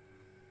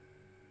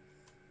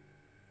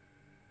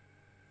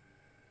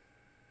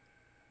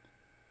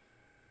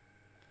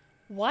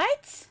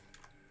 What?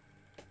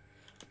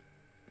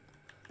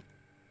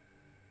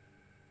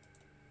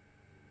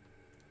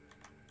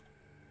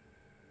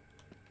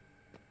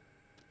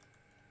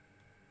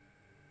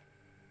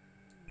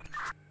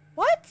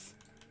 What?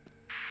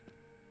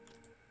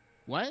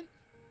 What?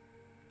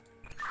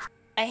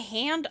 A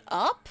hand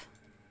up?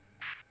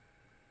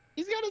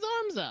 He's got his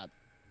arms up.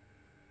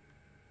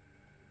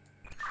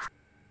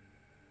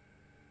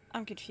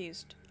 I'm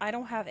confused. I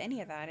don't have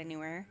any of that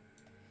anywhere.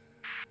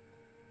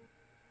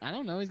 I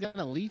don't know. He's got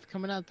a leaf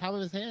coming out the top of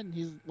his head.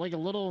 He's like a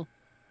little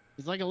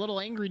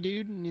angry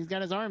dude, and he's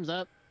got his arms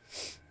up.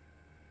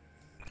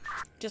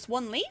 Just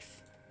one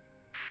leaf?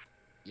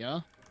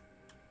 Yeah.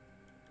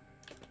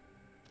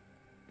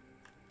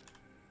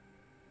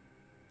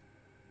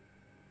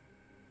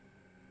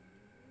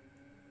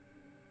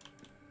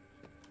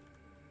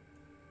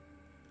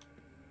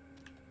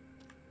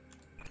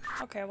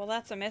 Okay, well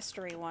that's a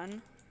mystery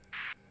one.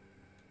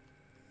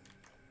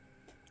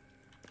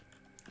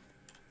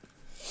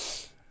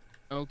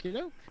 Okie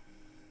doke.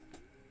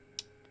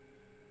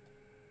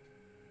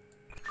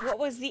 What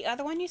was the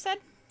other one you said?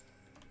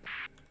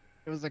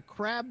 It was a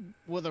crab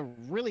with a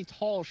really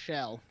tall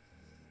shell.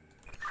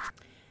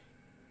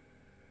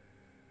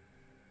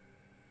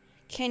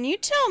 Can you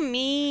tell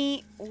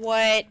me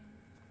what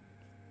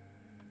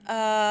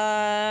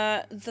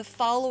the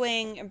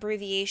following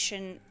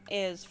abbreviation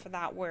is for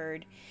that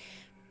word?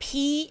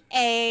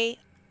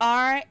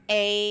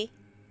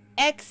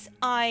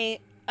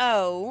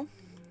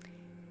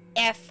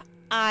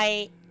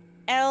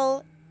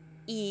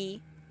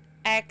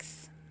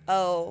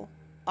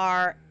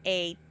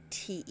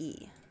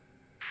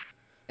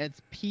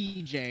 It's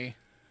PJ.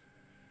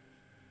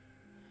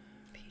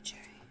 PJ.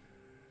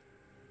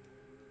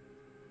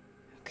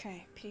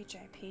 Okay, PJ.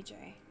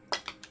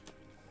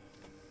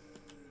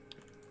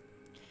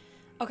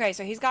 Okay,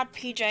 so he's got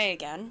PJ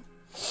again.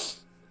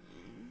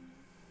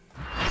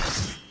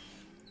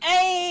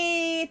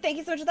 Hey, thank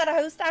you so much for that,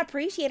 host. I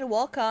appreciate it.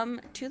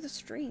 Welcome to the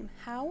stream.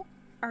 How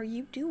are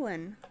you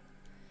doing?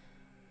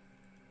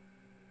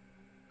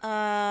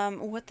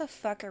 What the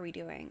fuck are we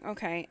doing?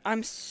 Okay,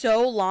 I'm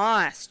so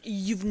lost.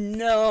 You've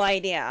no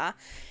idea.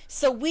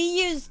 So we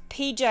used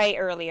PJ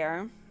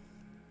earlier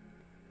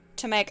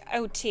to make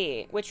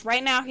OT, which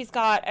right now he's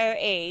got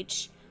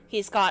OH,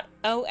 he's got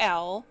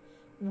OL.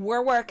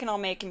 We're working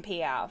on making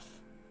PF.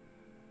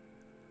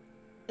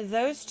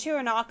 those two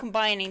are not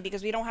combining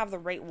because we don't have the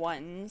right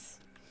ones.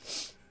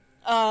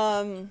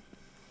 The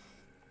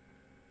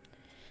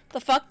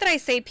fuck did I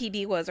say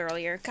PB was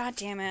earlier? God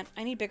damn it.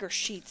 I need bigger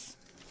sheets.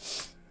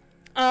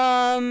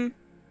 PB.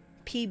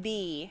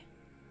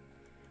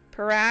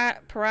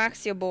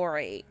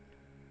 Peroxyborate.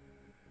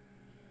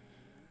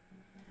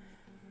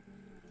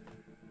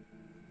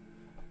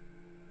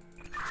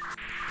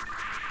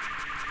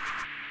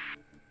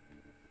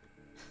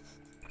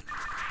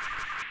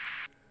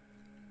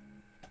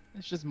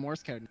 It's just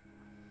Morse code.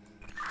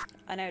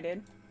 I know,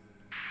 dude.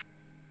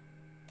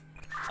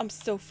 I'm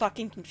so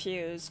fucking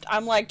confused.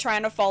 I'm like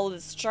trying to follow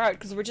this chart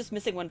because we're just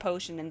missing one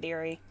potion in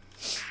theory.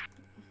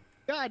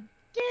 God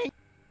dang.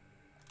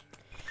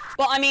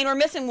 Well, I mean, we're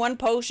missing one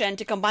potion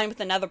to combine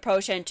with another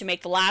potion to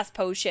make the last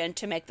potion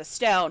to make the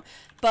stone.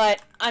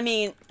 But, I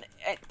mean,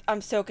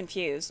 I'm so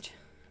confused.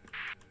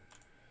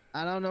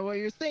 I don't know what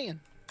you're saying.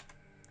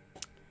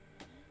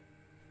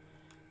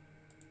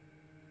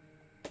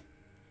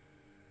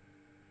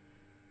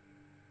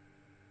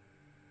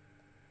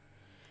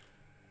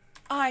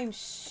 I'm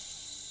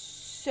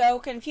so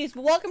confused.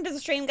 But welcome to the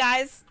stream,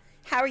 guys.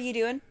 How are you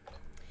doing?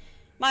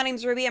 My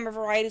name's Ruby. I'm a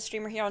variety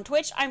streamer here on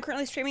Twitch. I'm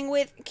currently streaming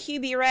with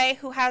QB Ray,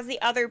 who has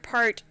the other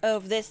part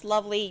of this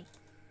lovely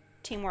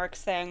Teamworks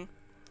thing.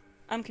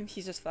 I'm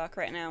confused as fuck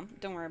right now.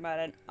 Don't worry about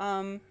it.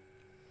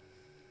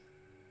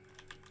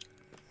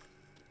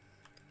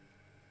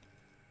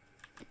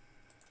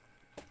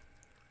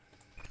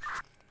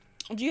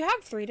 Do you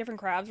have 3 different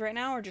crabs right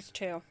now, or just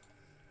 2?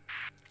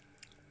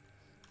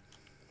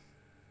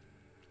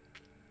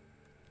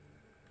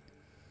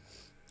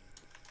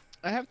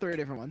 I have 3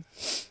 different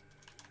ones.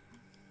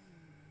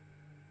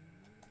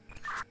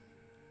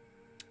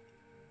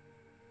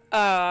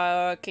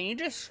 Can you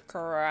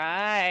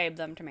describe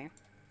them to me?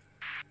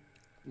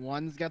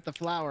 One's got the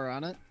flower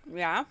on it.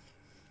 Yeah?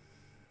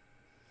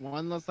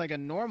 One looks like a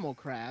normal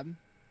crab.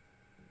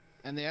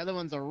 And the other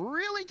one's a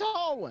really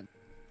tall one.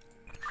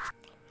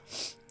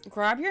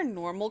 Grab your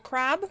normal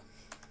crab.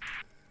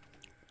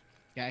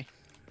 Okay.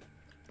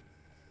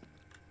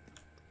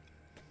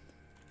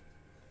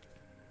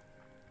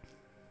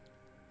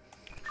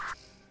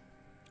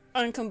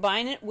 And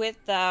combine it with,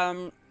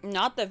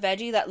 not the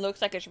veggie that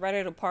looks like it's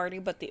ready to party,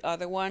 but the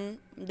other one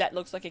that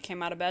looks like it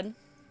came out of bed.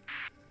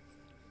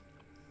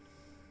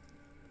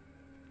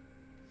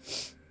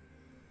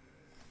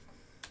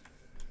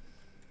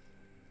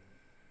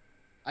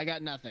 I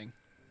got nothing.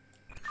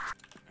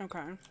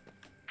 Okay.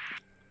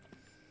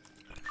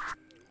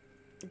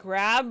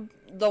 Grab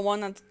the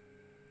one that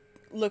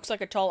looks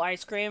like a tall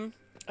ice cream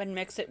and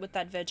mix it with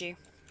that veggie.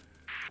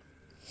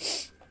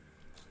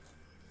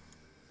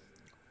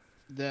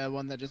 The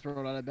one that just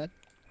rolled out of bed?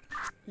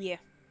 Yeah,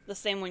 the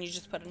same one you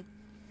just put in.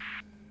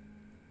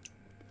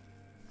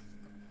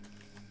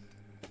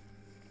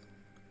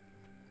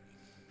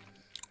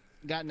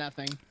 Got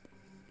nothing.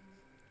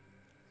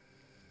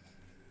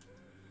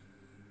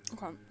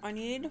 Okay, I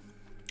need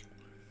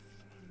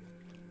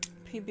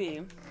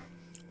PB.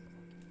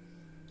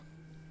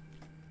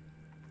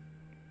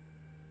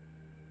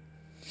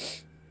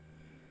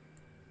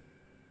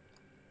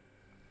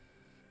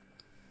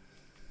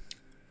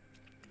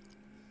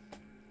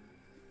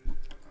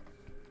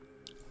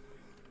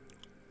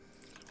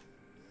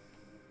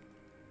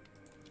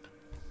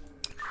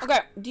 Okay,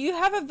 do you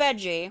have a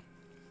veggie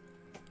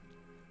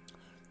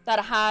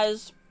that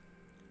has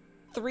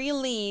 3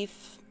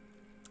 leaf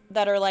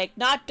that are like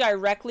not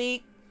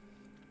directly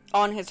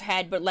on his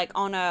head, but like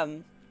on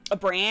a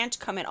branch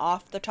coming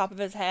off the top of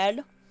his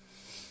head,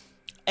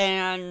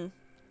 and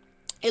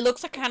it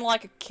looks like kind of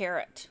like a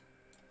carrot?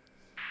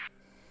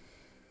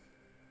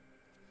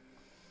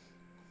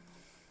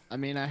 I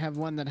mean, I have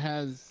one that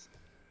has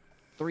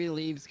 3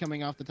 leaves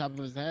coming off the top of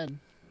his head.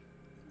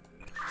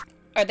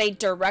 Are they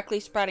directly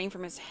spreading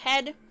from his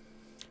head,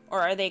 or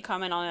are they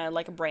coming on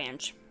like a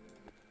branch?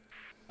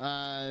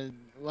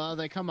 Well,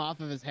 they come off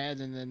of his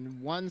head, and then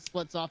one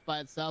splits off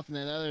by itself, and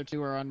the other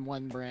 2 are on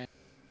one branch.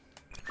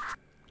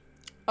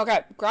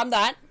 Okay, grab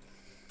that.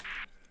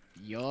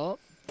 Yup.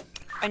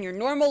 And your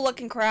normal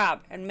looking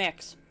crab, and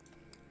mix.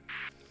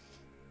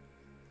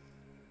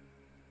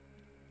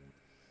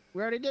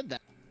 We already did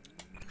that.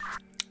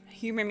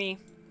 Humor me.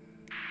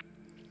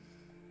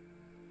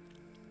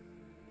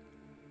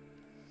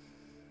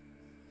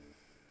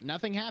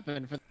 Nothing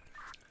happened for...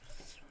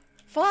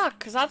 Fuck,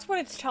 because that's what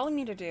it's telling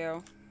me to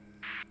do.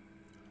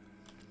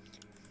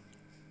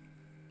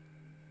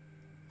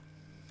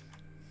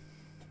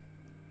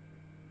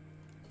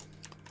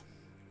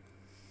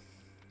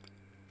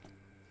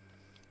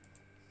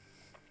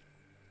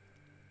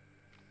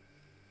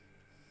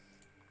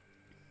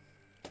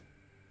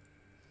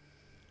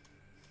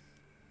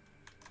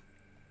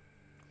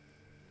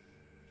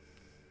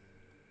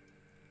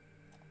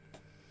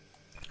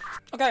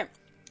 Okay.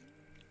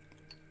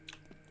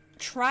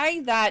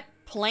 Try that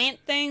plant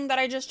thing that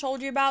I just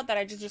told you about, that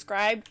I just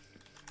described.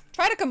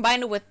 Try to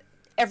combine it with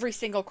every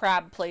single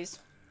crab, please.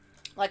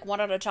 Like,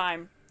 one at a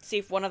time. See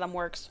if one of them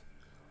works.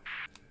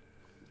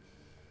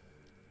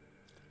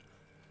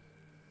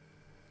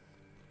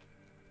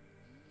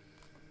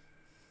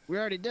 We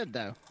already did,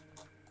 though.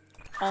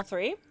 All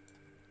three?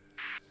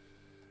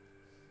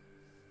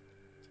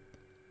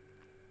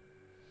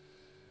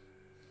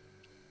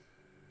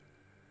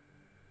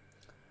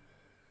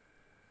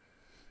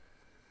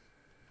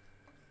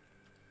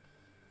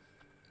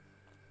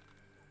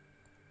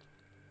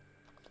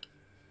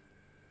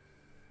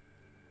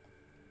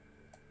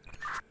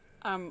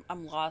 I'm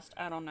lost.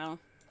 I don't know.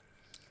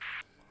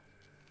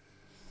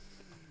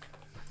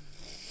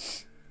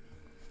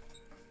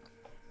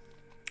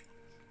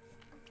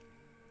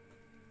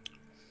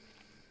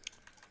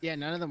 Yeah,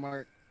 none of them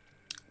work.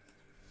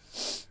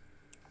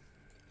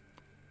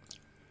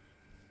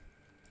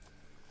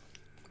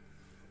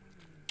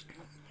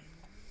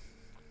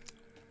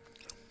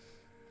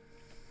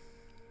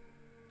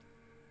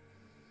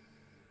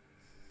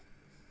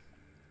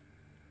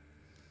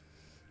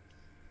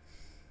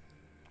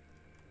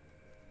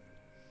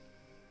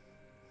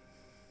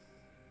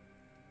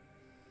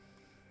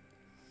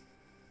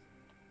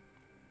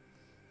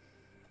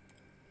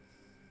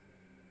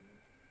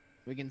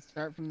 We can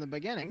start from the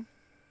beginning.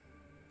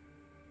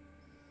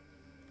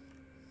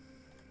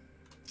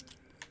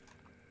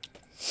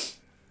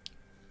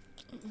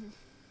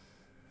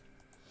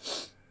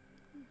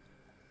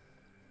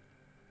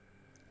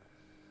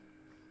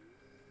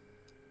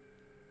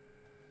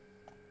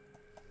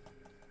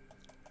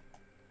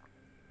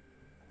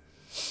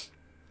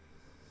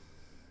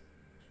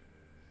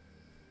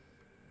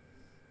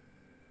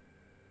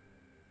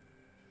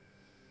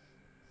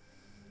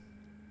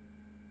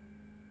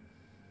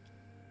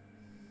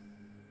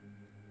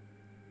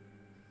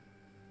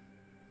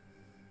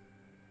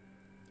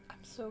 I'm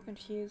so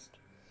confused.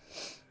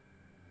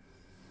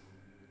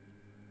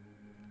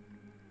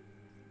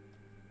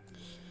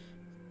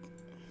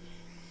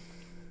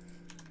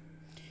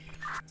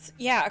 So,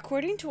 yeah,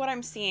 according to what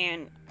I'm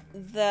seeing,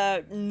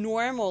 the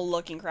normal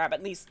looking crab,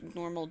 at least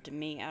normal to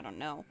me, I don't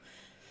know.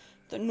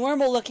 The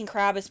normal looking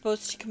crab is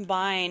supposed to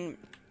combine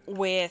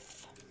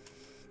with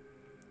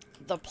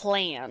the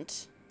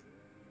plant.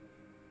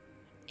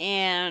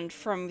 And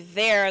from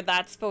there,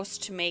 that's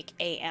supposed to make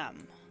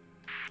AM.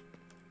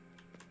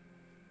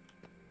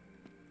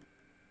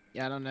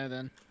 Yeah, I don't know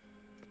then.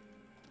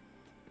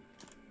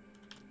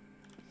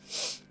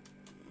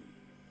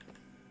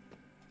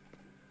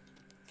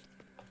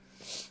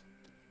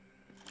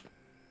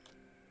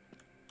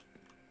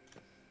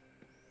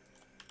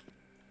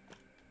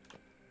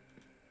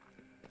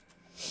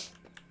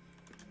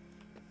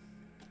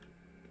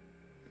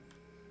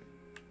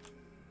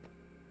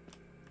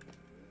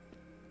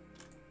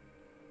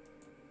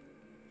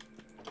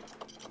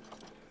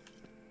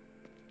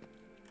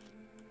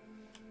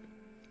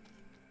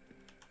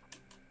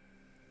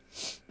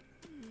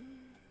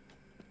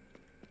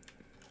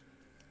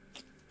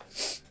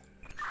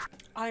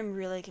 I'm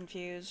really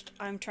confused.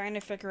 I'm trying to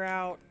figure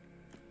out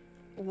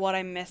what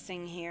I'm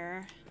missing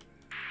here.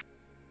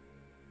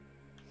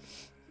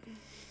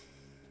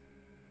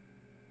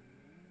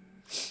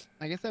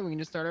 Like I said, we can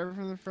just start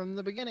over from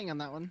the beginning on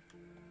that one.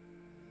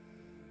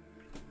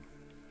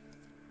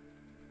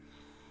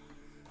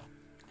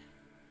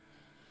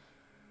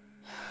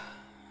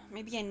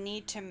 Maybe I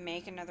need to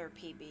make another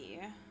PB.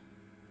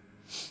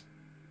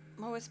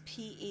 What was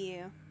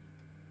PE?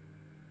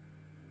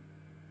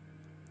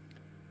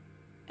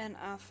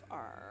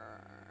 NFR.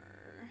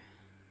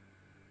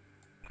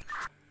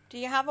 Do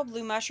you have a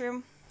blue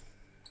mushroom?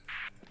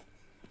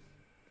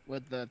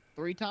 With the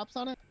 3 tops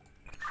on it?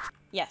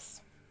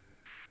 Yes.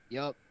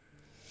 Yup.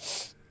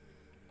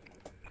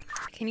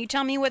 Can you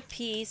tell me what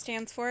PE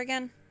stands for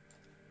again?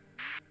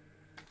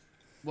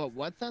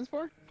 What stands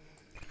for?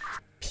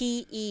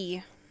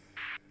 PE.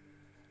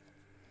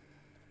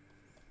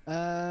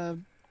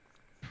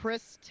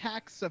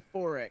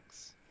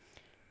 Pristaxophorix.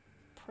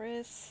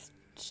 Pristaxophorix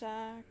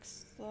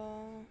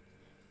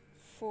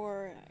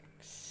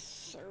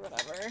or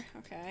whatever.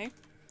 Okay.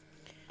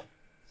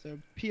 So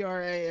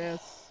Pristaxifores.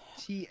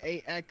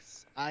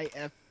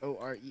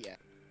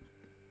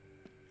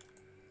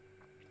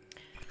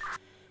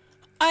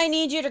 I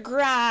need you to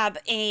grab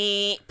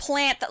a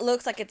plant that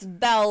looks like it's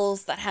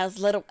bells that has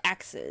little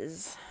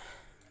X's.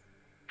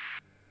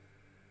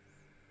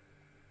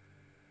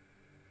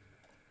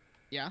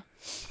 Yeah.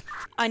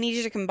 I need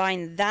you to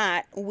combine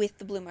that with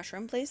the blue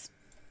mushroom, please.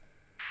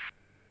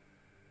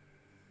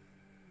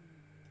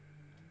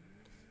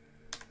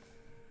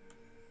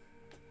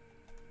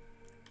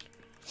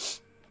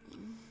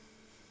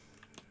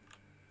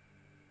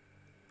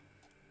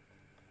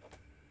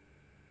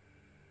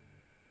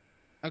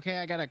 Okay,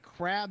 I got a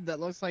crab that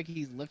looks like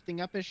he's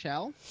lifting up his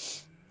shell.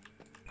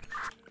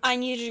 I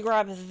need you to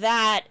grab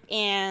that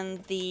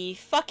and the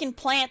fucking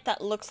plant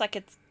that looks like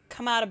it's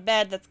come out of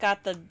bed that's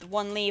got the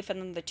one leaf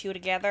and then the two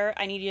together.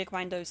 I need you to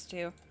combine those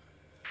two.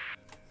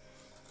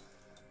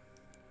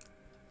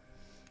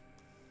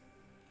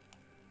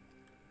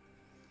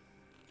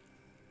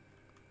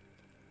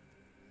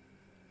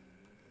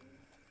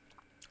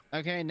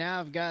 Okay, now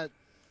I've got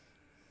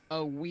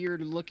a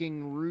weird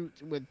looking root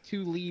with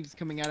 2 leaves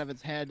coming out of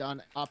its head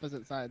on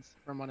opposite sides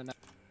from one another.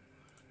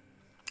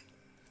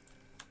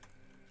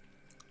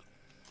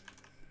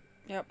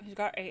 Yep, he's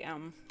got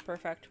AM.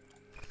 Perfect.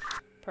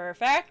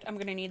 Perfect. I'm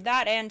gonna need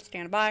that and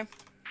stand by.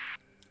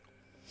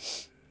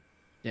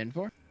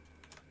 10-4.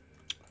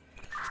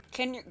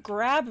 Can you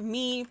grab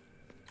me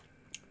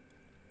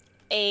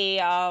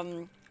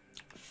a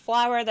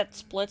flower that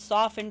splits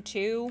off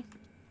into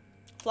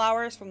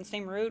flowers from the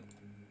same root?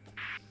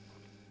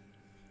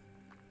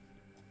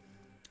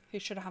 He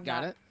should have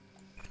Got that. it.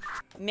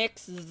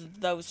 Mix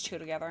those two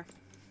together.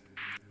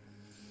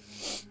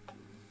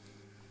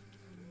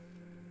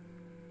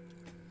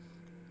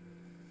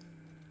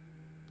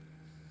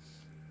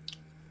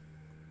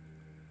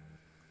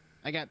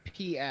 I got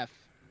PF.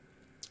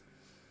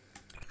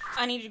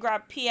 I need to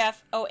grab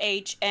PF,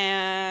 OH,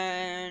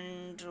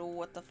 and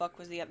what the fuck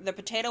was the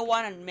potato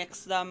one, and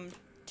mix them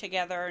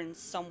together in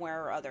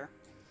somewhere or other.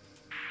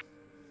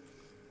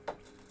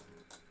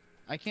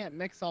 I can't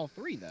mix all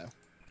three though.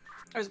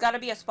 There's got to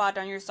be a spot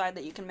on your side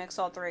that you can mix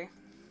all three.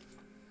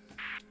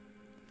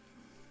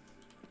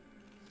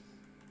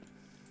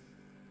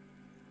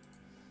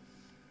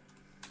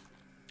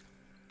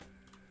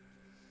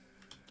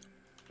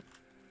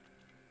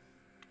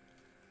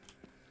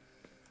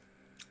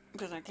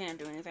 Because I can't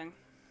do anything.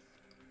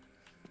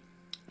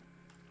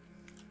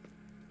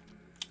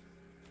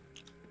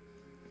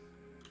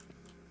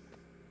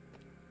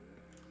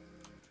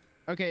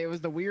 Okay, it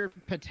was the weird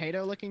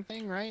potato looking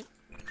thing, right?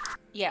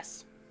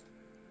 Yes.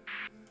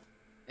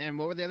 And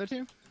what were the other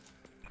two?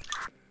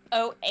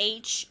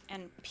 OH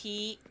and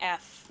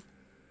PF.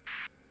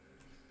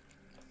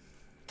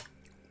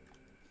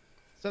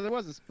 So there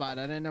was a spot.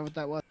 I didn't know what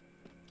that was.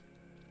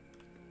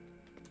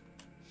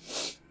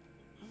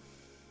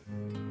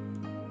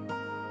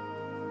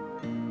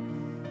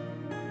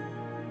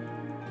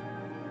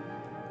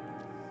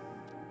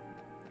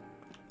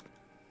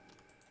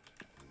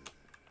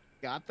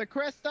 Got the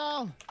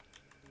crystal!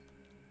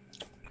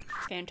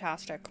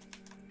 Fantastic.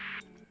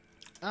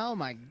 Oh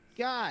my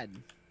god!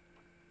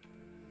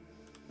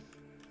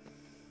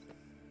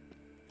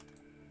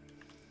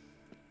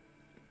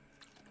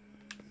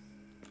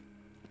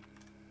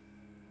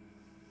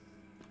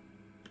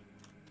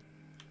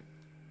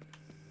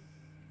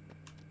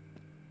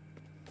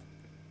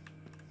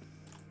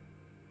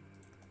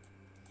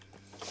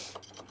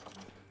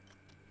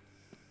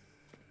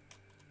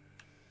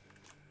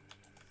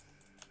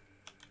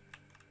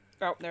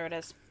 Oh, there it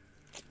is.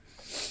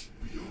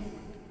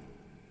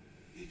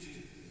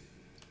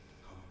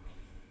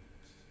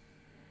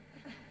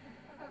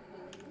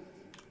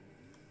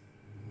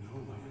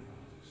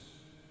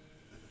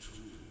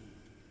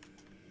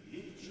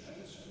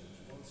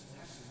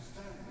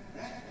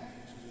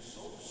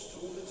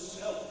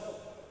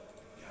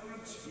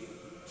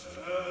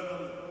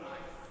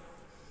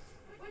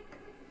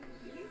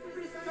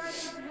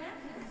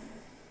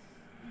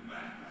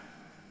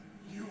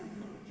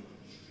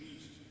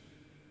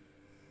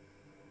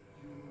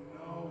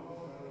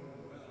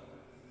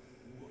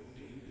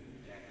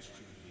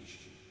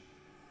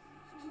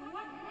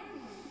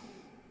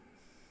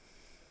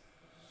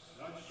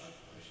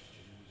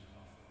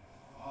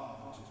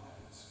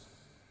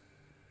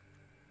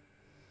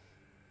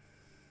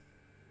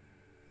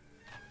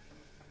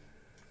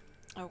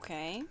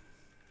 Okay.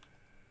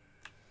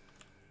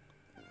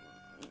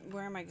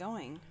 Where am I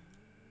going?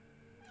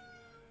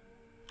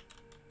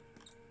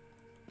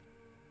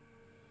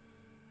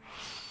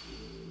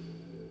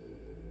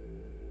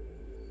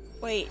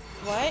 Wait,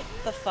 what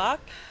the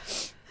fuck?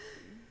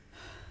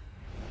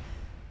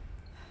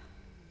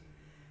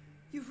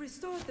 You've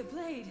restored the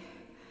blade.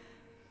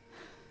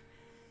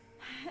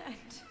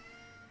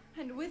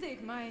 And with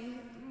it my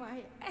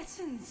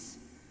essence.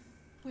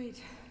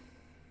 Wait.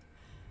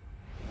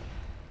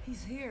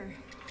 He's here.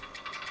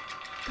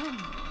 Come.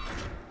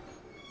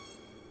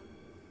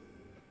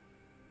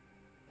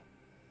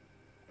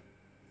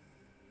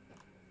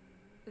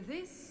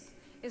 This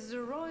is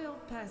the royal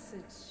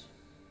passage.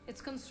 Its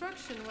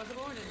construction was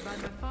ordered by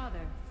my father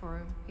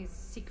for his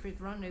secret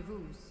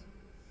rendezvous.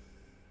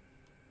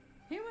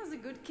 He was a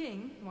good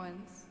king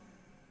once,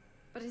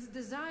 but his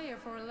desire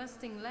for a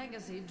lasting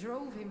legacy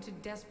drove him to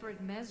desperate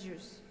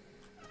measures.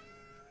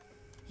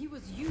 He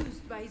was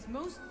used by his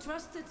most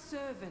trusted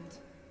servant,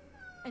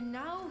 and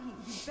now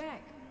he's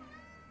back.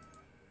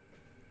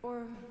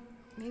 Or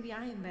maybe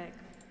I am back.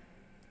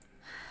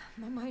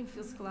 My mind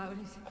feels clouded.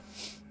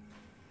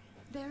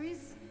 There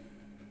is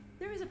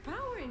a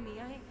power in me.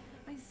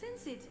 I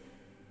sense it.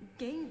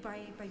 Gained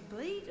by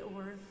blade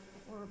or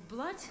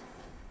blood?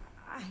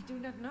 I do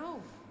not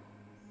know.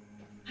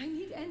 I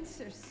need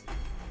answers.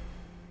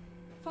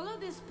 Follow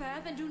this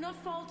path and do not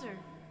falter.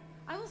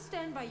 I will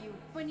stand by you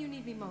when you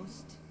need me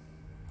most.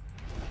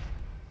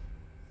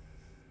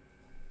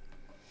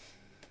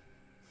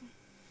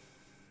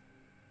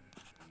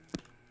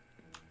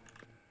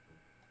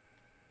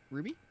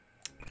 Ruby?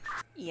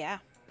 Yeah.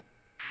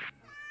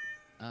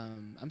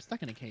 I'm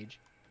stuck in a cage.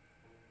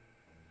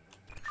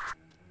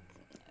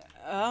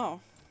 Oh.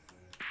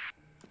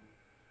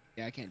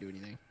 Yeah, I can't do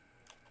anything.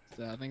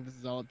 So I think this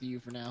is all up to you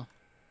for now.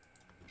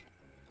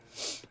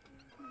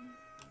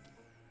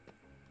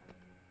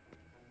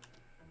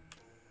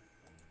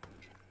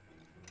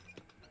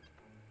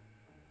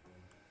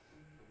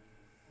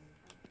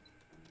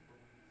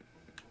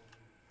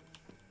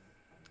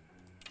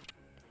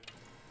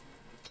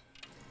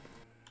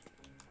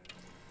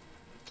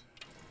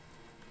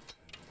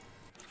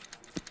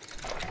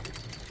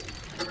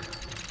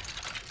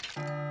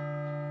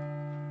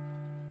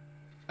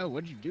 Oh,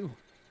 what'd you do?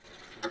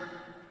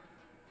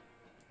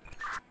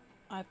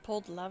 I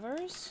pulled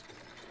levers.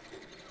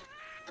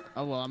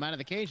 Oh, well, I'm out of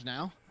the cage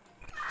now.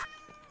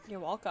 You're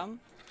welcome.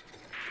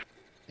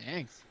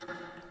 Thanks.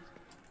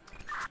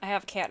 I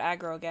have cat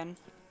aggro again.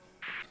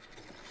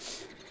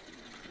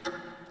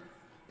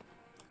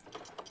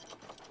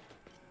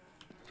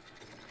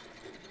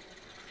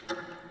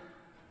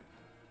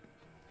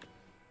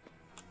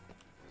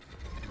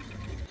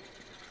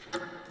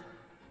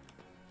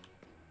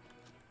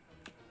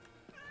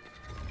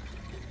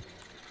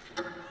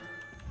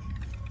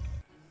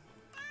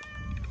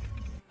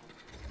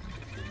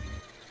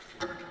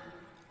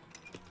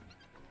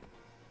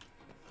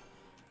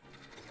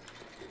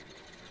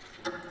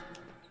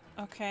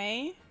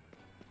 Okay.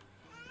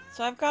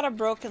 So I've got a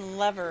broken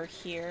lever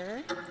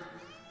here.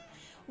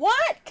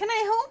 What? Can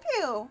I help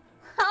you?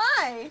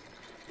 Hi.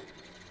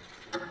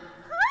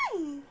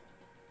 Hi.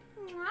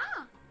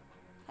 Mwah.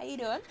 How you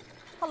doing?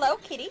 Hello,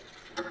 kitty.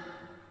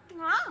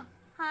 Mwah.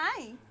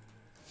 Hi.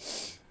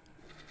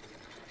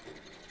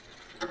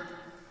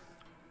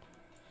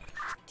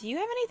 Do you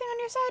have anything on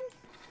your side?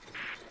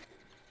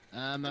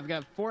 I've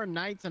got 4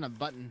 knights and a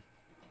button.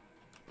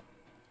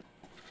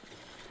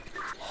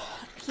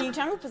 Can you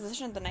tell me what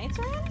position the knights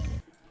are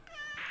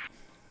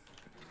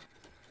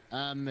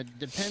in? It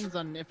depends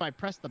on if I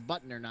press the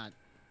button or not.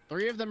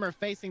 3 of them are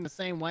facing the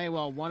same way,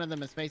 while 1 of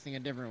them is facing a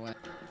different way.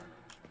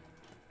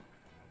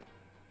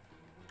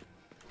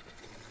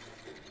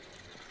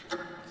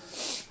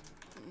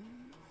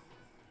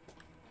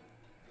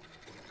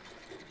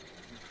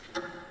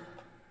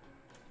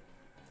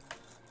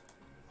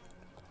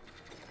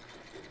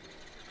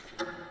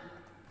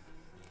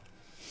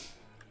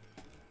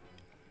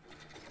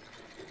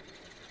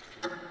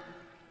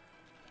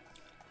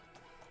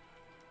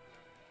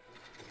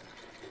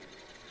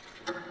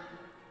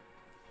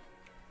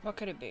 What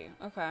could it be?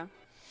 Okay.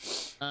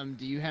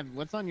 Do you have,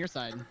 what's on your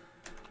side?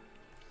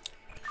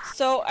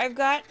 So I've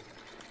got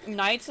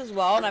knights as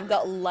well, and I've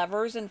got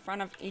levers in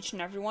front of each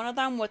and every one of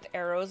them with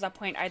arrows that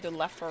point either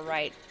left or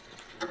right.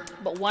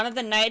 But one of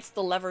the knights,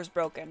 the lever's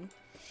broken.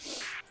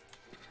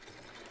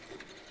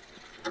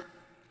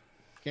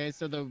 Okay,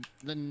 so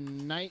the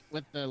knight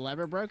with the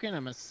lever broken,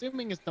 I'm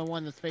assuming it's the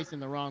one that's facing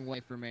the wrong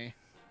way for me.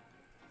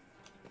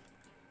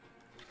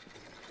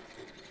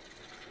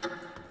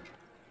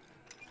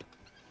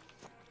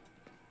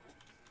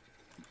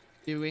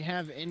 Do we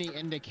have any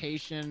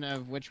indication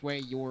of which way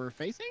you're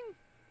facing?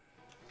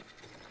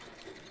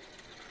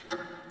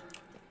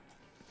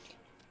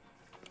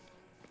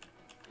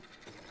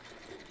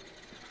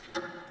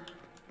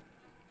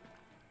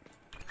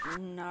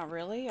 Not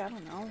really. I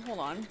don't know. Hold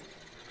on.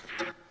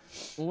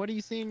 Well, what do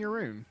you see in your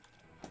room?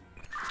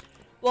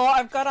 Well,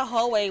 I've got a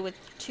hallway with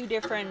 2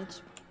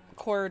 different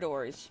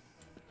corridors.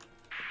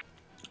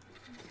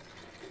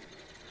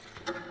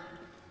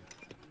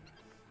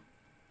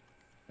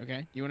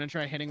 Okay, you want to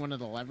try hitting one of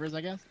the levers, I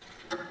guess?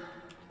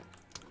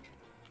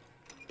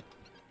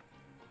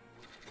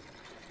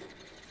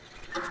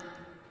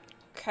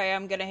 Okay,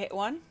 I'm gonna hit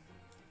one.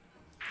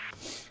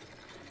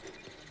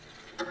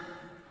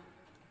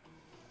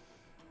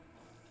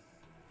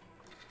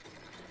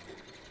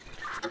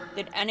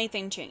 Did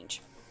anything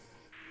change?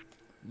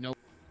 Nope.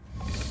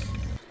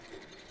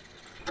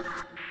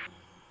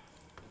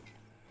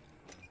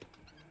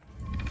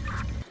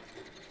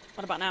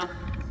 What about now?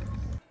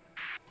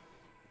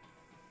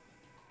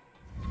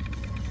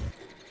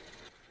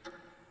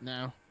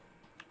 No.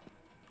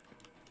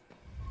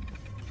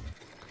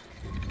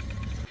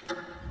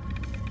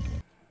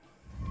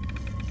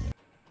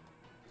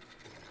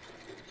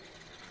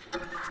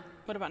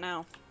 What about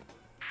now?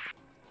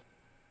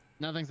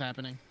 Nothing's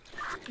happening.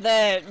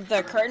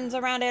 The curtains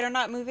around it are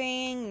not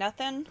moving,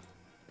 nothing?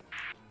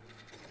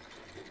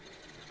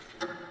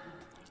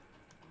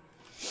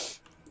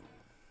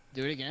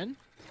 Do it again?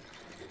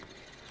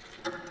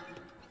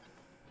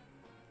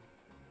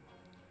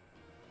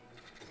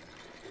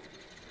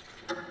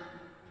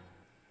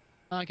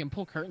 Oh, I can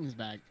pull curtains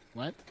back.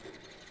 What?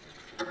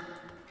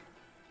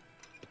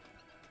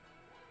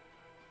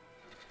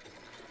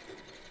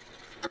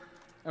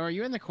 Oh, are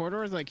you in the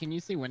corridors? Like, can you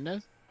see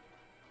windows?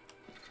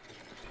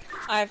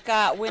 I've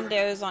got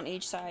windows on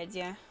each side,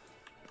 yeah.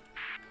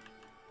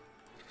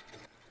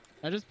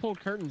 I just pulled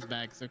curtains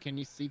back, so can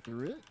you see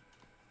through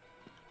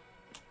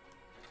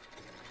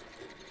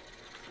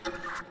it?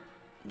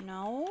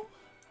 No?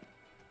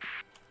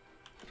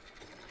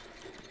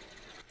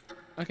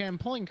 Okay, I'm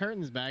pulling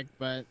curtains back,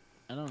 but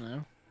I don't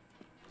know.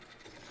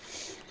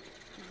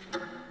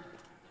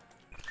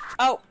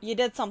 Oh, you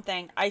did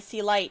something. I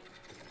see light.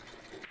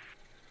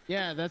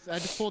 Yeah, I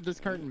just pulled this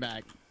curtain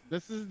back.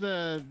 This is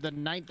the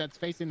knight that's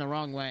facing the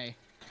wrong way.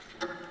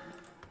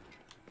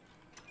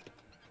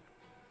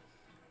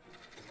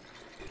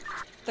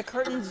 The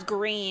curtain's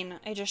green.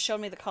 It just showed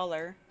me the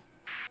color.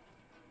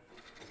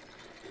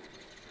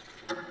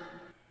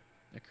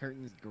 The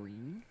curtain's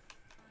green?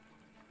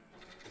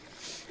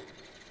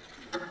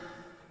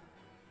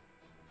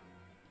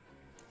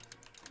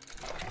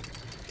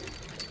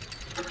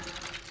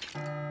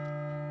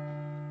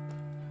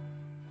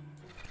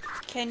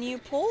 Can you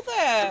pull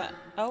the...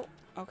 Oh,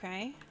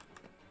 okay.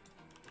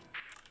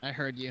 I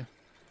heard you.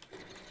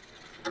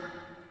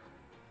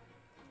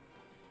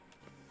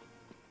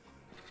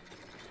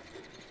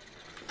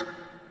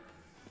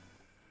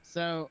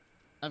 So,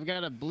 I've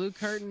got a blue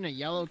curtain, a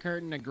yellow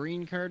curtain, a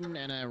green curtain,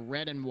 and a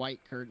red and white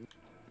curtain.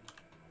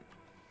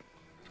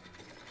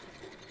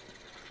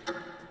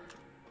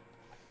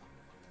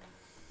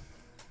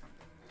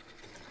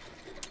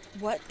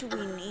 What do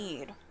we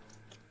need?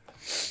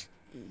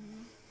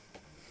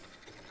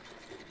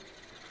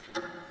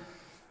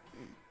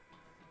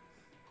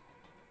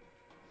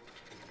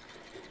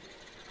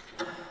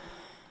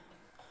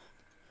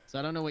 So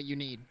I don't know what you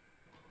need.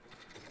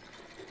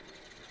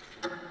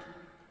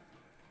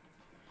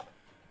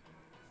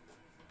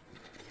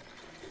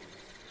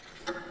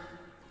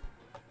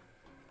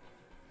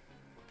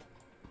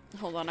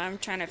 Hold on, I'm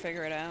trying to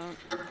figure it out.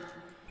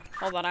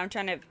 Hold on, I'm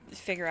trying to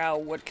figure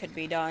out what could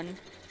be done.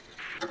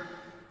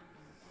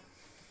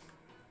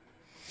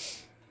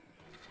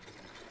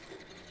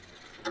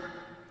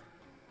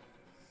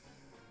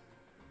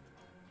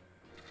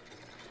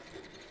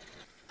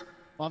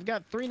 Well, I've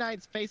got 3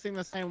 knights facing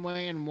the same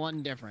way and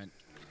 1 different.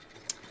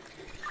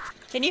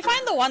 Can you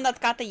find the one that's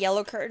got the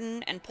yellow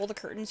curtain and pull the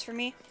curtains for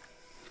me?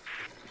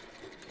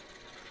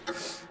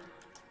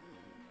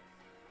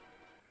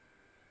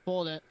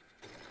 Pulled it.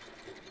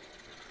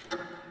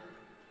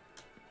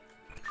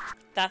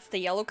 That's the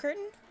yellow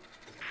curtain?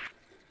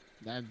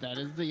 That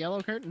is the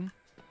yellow curtain.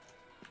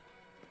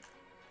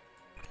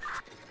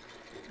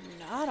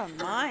 Not on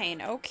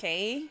mine.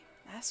 Okay.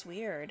 That's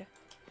weird.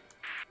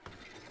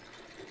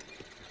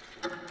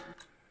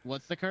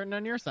 What's the curtain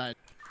on your side?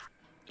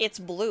 It's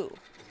blue.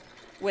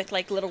 With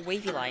like little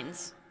wavy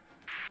lines.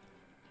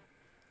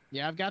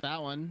 Yeah, I've got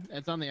that one.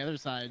 It's on the other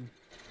side.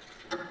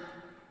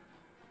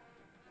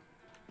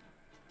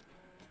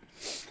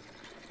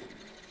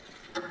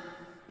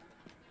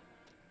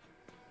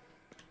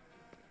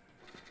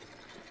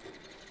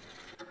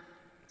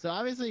 So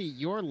obviously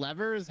your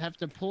levers have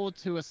to pull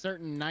to a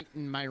certain knight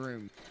in my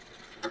room.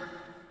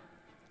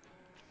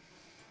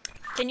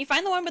 Can you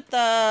find the one with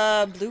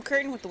the blue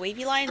curtain with the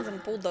wavy lines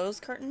and pull those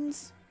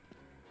curtains?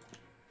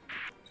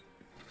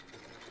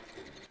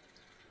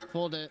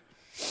 Pulled it.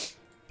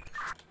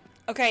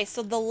 Okay,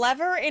 so the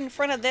lever in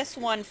front of this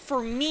one,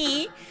 for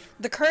me,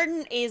 the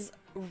curtain is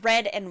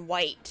red and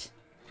white.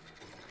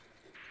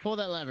 Pull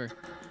that lever.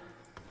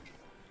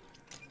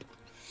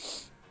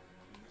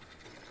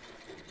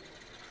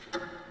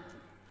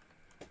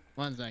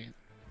 One second.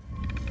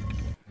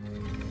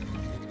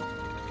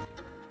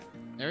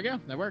 There we go.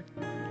 That worked.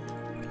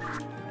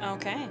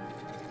 Okay.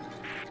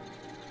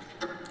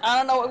 I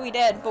don't know what we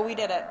did, but we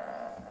did it.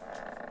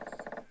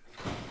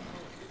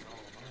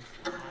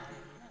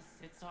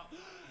 It's all...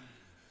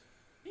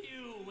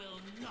 You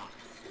will not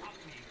stop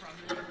me from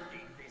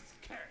lifting this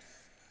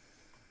curse.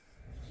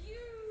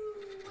 You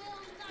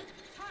will not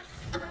touch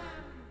them,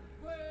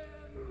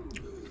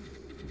 worm.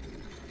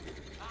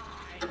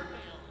 I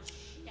will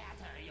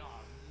shatter your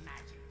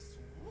magic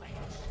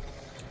switch.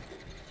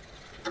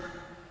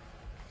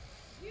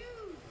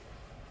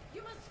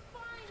 You must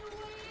find a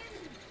way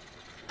in.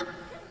 You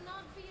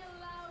cannot be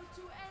allowed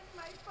to end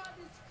my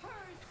father's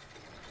curse,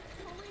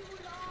 or we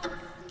would all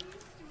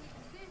cease to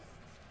exist.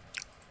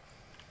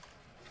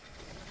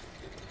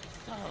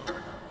 So,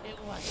 it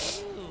was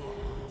you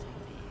haunting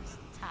these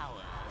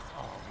towers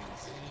all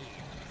these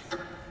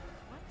years.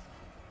 What?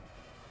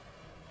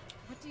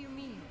 What do you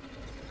mean?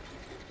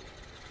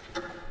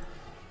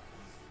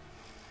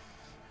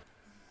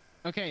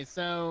 Okay,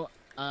 so,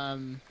 I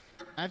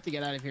have to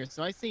get out of here.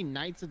 So I see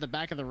knights at the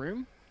back of the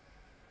room.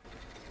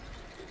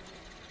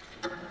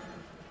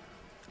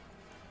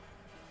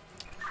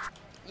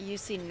 You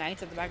see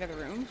knights at the back of the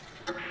room?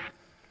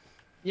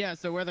 Yeah,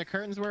 so where the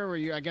curtains were, where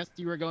you, I guess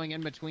you were going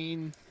in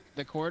between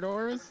the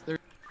corridors. There...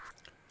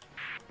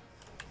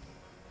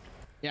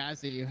 Yeah, I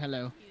see you.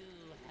 Hello.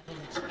 You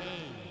haven't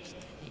changed,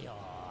 your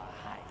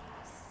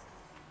highness.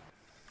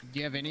 Do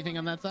you have anything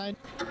on that side?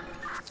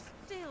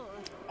 Still,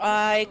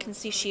 I can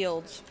see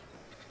shields.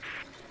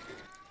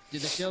 Do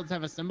the shields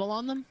have a symbol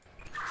on them?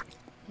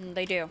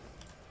 They do.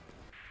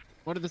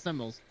 What are the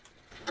symbols?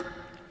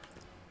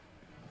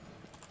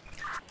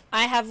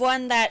 I have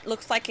one that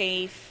looks like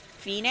a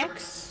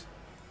phoenix.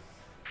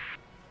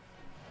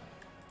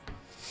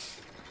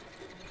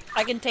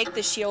 I can take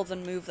the shields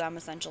and move them,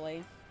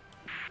 essentially.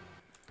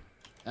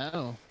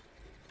 Oh.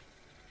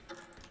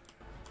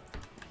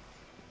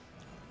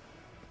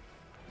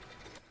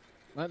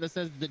 Well, this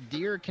says the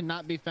deer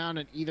cannot be found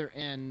at either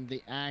end.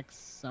 The axe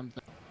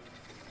something.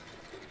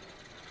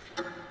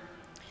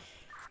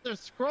 There's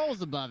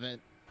scrolls above it.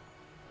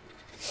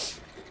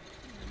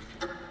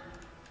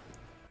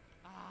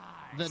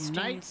 The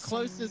knight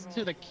closest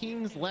to the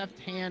king's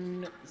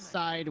left-hand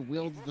side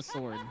wields the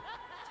sword.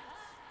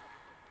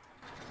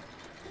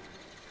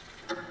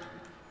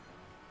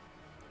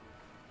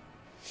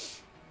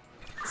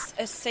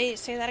 Say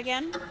that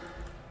again?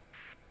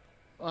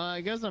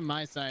 It goes on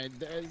my side.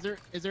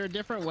 Is there a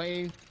different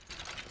way?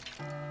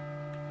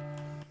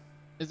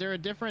 Is there a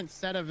different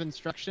set of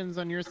instructions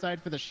on your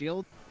side for the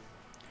shield?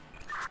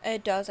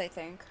 It does, I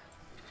think.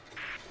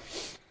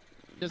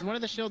 Does one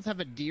of the shields have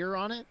a deer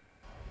on it?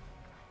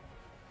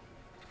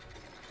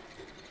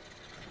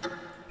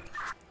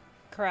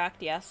 Correct,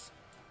 yes.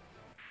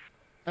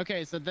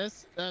 Okay, so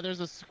this, there's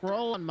a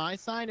scroll on my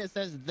side. It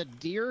says the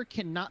deer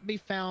cannot be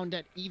found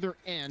at either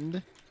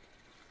end.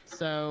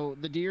 So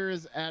the deer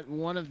is at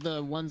one of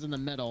the ones in the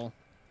middle.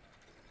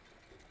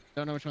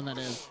 Don't know which one that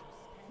is.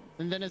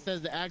 And then it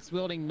says the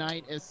axe-wielding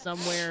knight is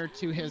somewhere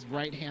to his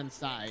right-hand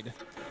side.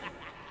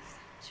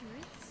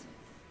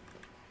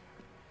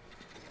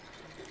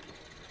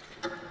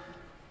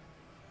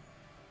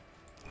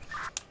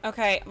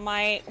 Okay,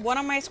 one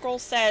of my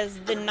scrolls says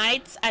the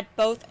knights at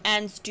both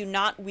ends do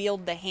not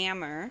wield the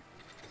hammer.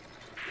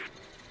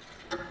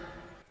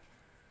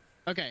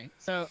 Okay,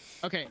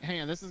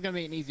 hang on. This is gonna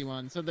be an easy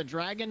one. So the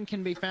dragon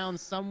can be found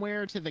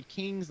somewhere to the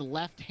king's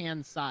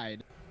left-hand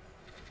side.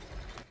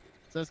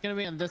 So it's gonna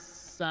be on this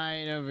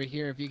side over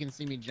here, if you can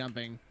see me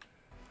jumping.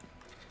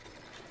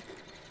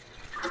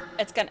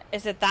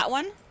 Is it that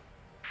one?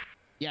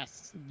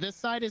 Yes, this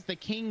side is the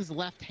king's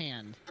left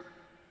hand.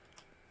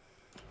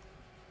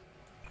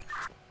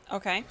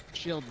 Okay.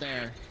 Shield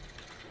there.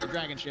 The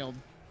dragon shield.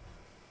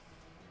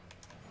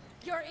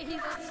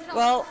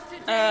 Well,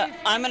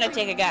 I'm gonna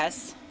take a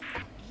guess.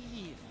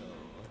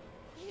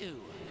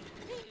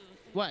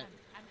 What?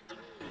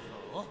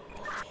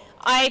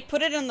 I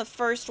put it in the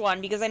first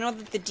one because I know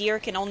that the deer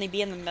can only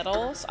be in the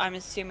middle, so I'm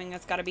assuming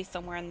it's gotta be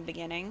somewhere in the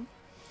beginning.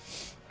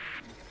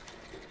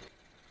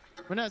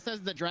 Well, no, it says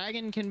the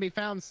dragon can be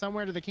found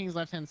somewhere to the king's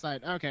left-hand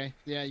side. Okay,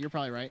 yeah, you're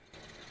probably right.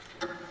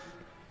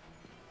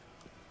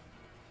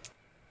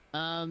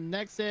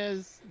 Next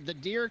is the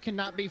deer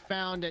cannot be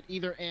found at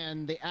either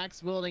end. The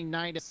axe-wielding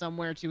knight is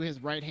somewhere to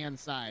his right-hand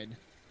side.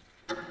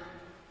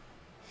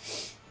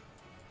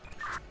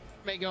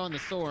 May go on the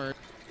sword.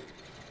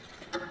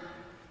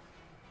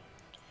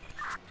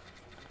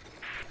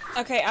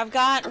 Okay, I've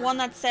got one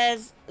that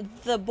says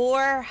the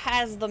boar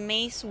has the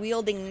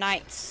mace-wielding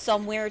knight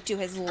somewhere to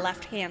his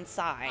left-hand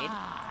side.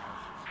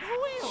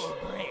 We'll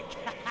break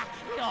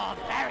your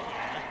barrier.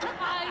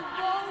 I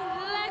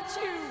won't let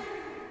you!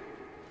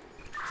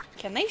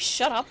 Can they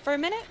shut up for a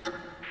minute?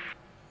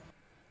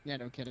 Yeah,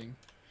 no kidding.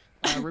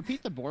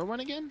 Repeat the boar one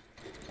again?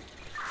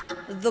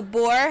 The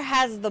boar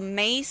has the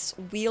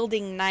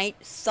mace-wielding knight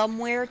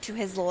somewhere to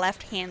his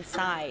left-hand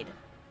side.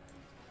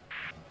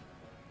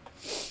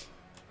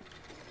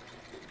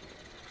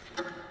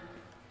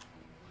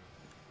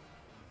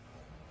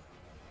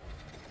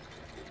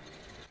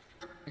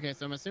 Okay,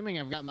 so I'm assuming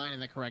I've got mine in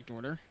the correct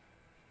order.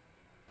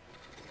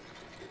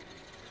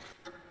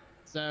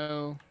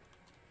 So,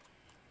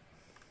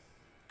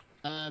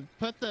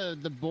 put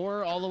the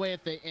boar all the way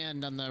at the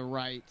end on the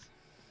right.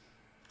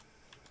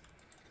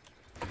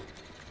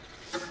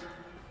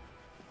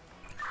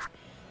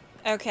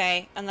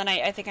 Okay, and then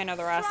I think I know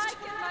the rest.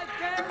 Strike at my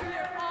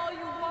barrier all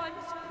you want.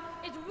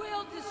 It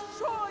will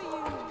destroy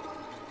you.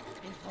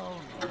 If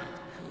only it could,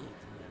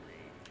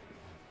 Lily.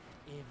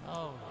 If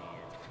only it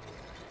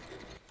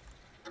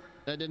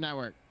That did not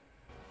work.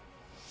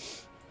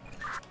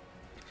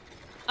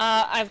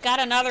 I've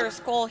got another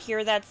scroll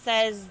here that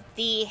says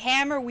the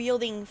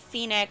hammer-wielding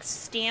phoenix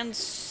stands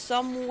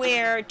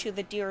somewhere to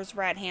the deer's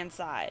right-hand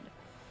side.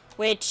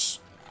 Which,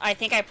 I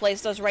think I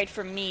placed those right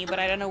for me, but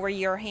I don't know where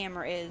your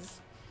hammer is.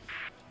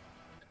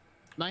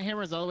 My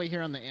hammer's all the way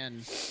here on the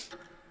end.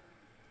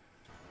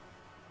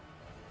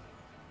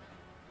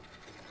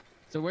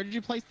 So where did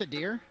you place the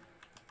deer?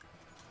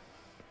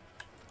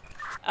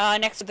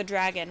 Next to the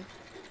dragon.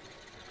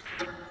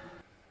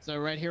 So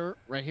right here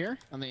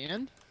on the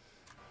end?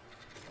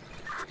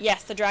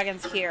 Yes, the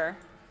dragon's here.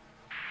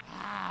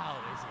 How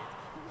is it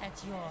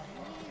that you're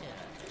here?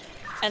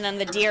 And then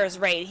the deer is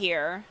right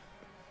here.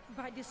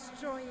 By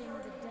destroying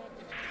the dead,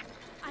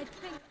 I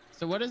think.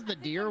 So what is the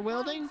deer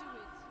wielding?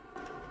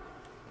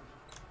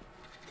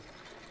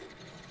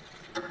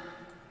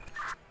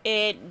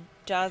 It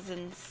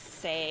doesn't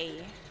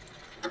say.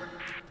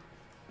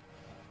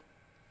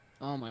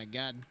 Oh my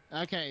god.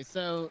 Okay,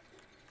 so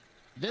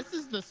this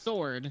is the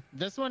sword.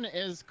 This one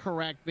is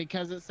correct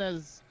because it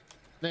says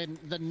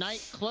the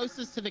knight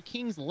closest to the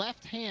king's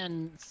left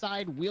hand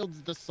side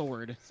wields the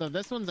sword. So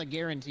this one's a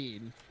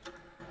guaranteed.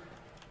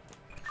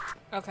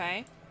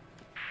 Okay.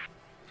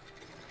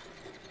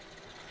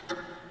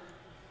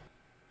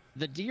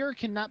 The deer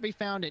cannot be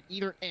found at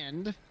either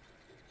end.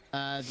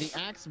 The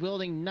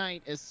axe-wielding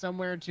knight is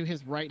somewhere to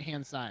his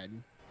right-hand side.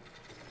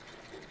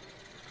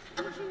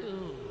 You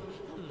look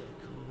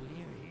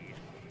weary.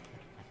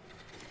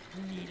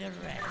 Need a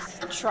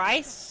rest.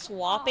 Try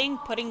swapping,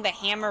 putting the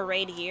hammer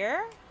right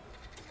here.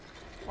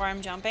 Where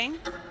I'm jumping.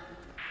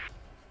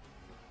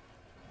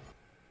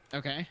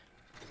 Okay.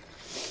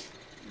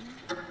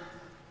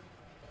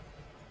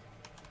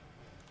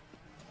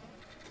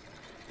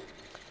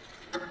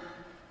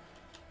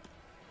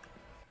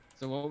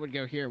 So what would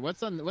go here?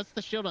 What's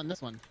the shield on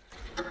this one?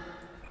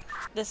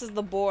 This is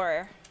the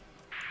boar.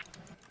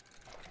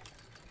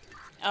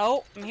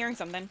 Oh, I'm hearing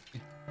something.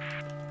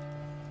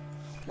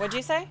 What'd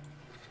you say?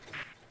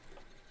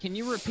 Can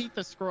you repeat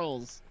the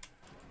scrolls?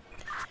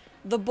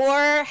 The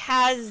boar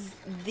has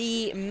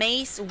the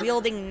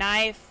mace-wielding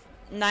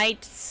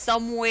knight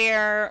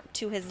somewhere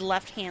to his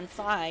left-hand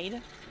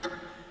side.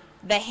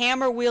 The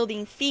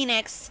hammer-wielding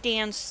phoenix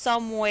stands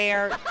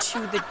somewhere to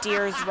the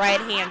deer's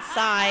right-hand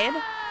side.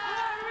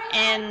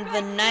 And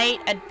the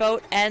knight at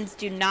both ends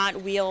do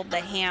not wield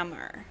the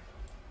hammer.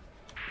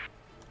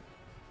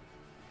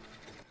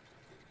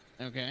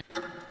 Okay.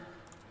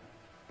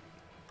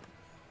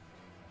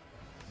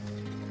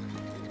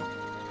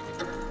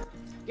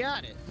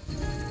 Got it.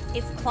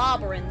 It's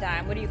clobbering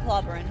time. What are you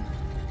clobbering?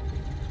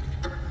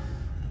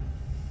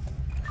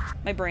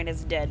 My brain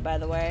is dead, by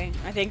the way.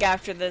 I think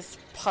after this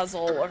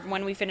puzzle, or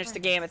when we finish the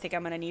game, I think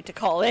I'm gonna need to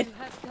call it. You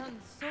have done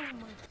so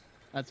much,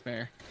 That's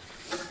fair.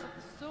 but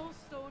the soul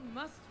stone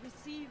must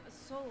receive a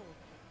soul.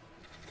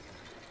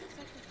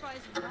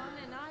 Sacrifice one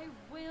and I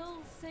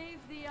will save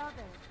the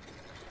other.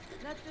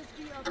 Let this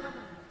be our covenant.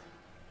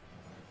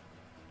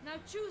 Now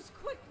choose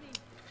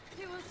quickly.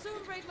 He will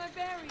soon break my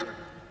barrier.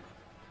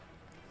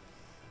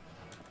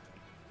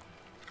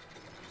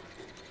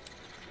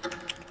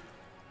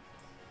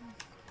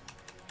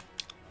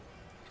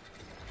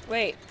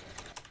 Wait,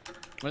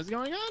 What is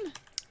going on?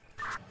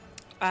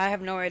 I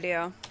have no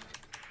idea.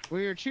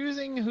 We're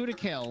choosing who to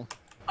kill.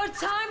 Our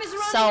time is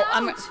running So,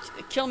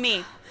 out. kill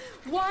me.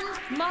 One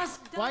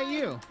must die. Why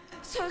you?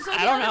 So I the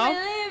don't other know.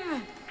 may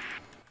live.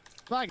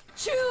 Fuck.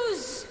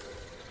 Choose.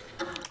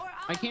 Or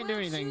I can't do will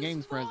anything, choose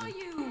game's for frozen.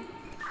 you.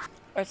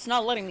 It's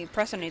not letting me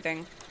press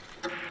anything.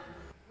 With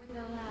the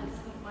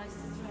last of my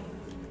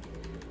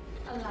strength,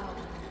 allow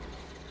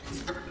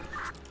me.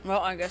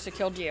 Well, I guess I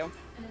killed you.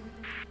 And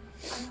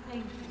I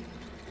thank you.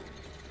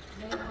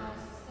 May our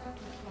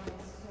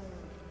sacrifice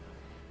serve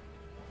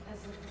as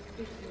a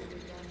bitter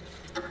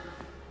redemption for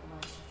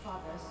my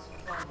father's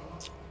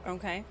folly.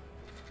 Okay.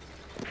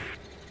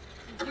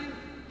 You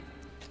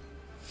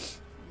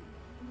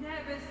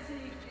never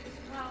seek this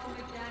crown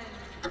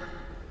again.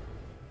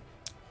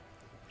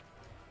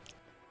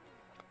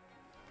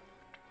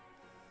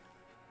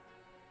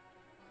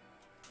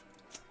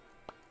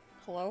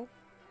 Hello?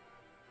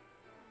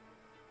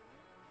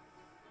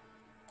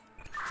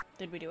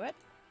 Did we do it?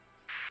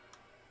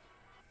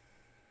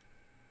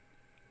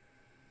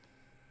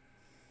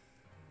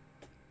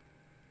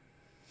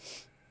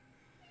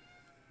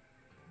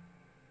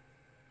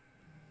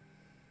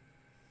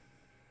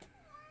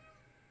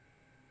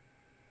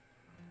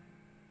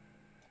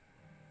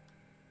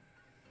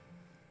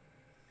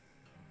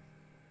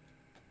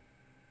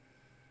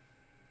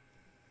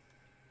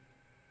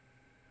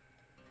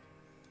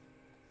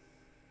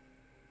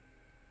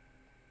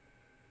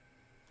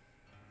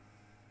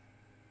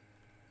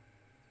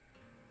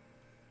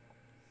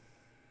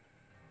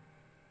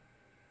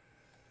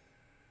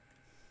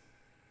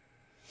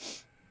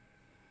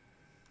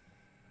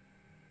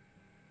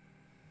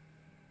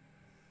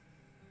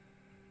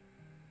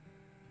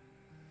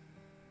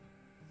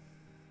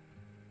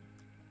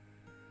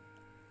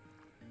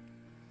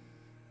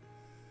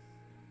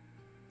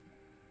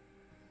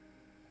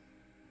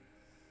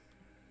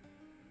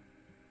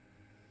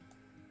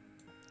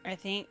 I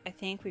think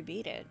we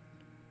beat it.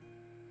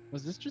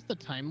 Was this just a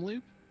time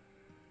loop?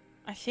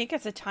 I think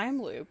it's a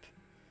time loop.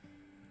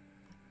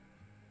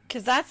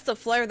 Cause that's the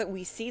flare that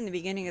we see in the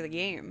beginning of the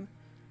game.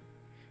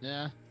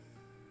 Yeah.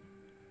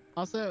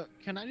 Also,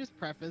 can I just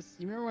preface?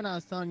 You remember when I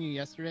was telling you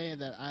yesterday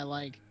that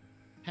I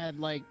had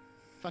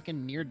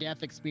fucking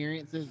near-death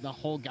experiences the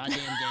whole goddamn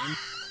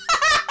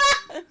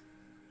game?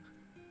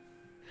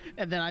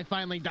 And then I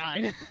finally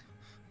died.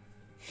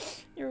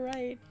 You're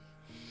right.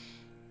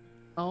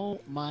 Oh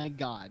my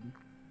god.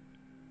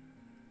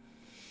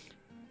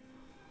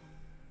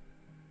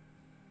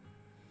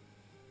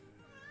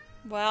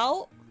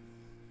 Well,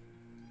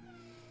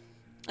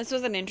 this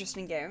was an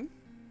interesting game.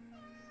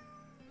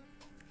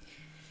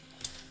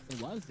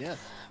 It was, yes.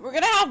 We're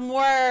gonna have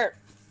more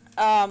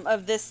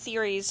of this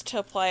series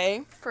to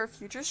play for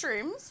future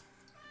streams.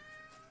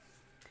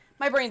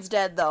 My brain's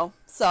dead though,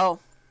 so.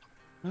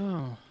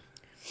 Oh.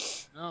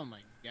 Oh my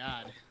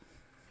god.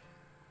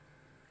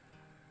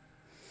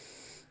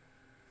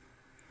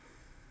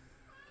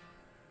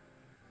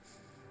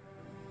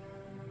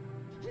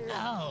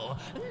 No,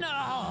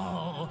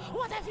 no!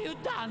 What have you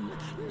done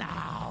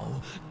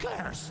now?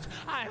 Cursed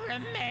I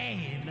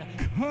remain!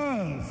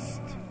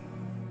 Cursed,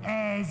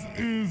 as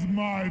is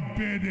my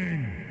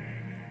bidding.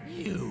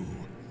 You?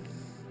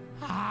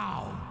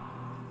 How?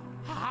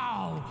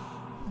 How?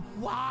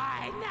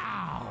 Why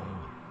now?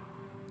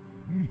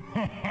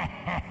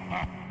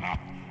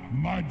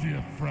 My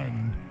dear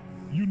friend,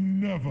 you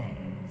never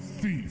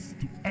cease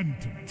to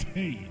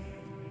entertain.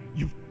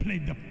 You've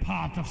played the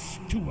part of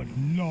steward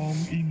long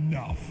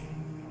enough.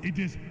 It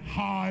is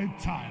high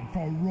time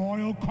for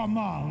royal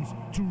commands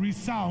to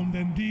resound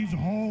in these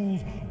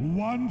halls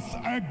once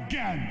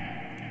again.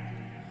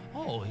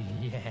 Oh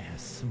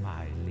yes,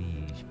 my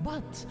liege.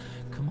 But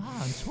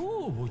command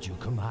who would you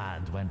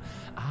command when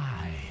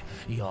I,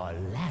 your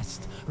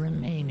last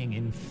remaining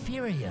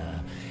inferior,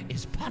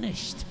 is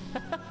punished?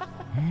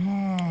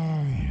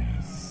 Ah,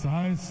 yes,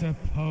 I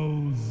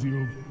suppose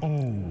you've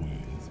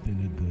always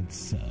been a good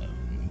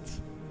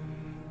servant,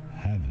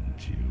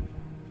 haven't you?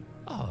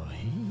 Oh,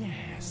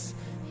 yes,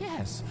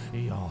 yes,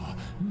 your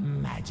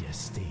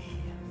majesty.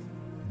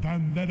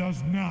 Then let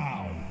us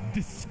now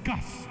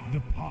discuss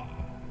the path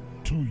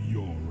to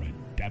your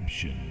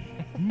redemption.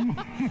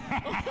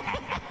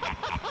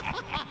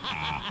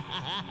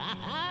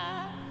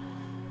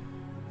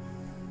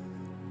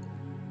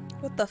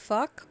 What the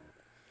fuck?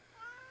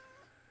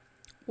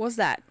 What's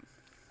that?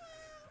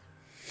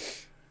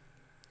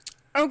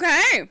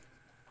 Okay.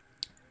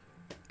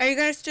 Are you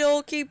gonna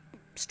still keep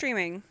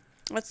streaming?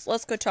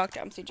 Let's go talk to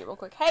MCG real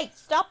quick. Hey,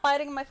 stop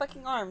biting my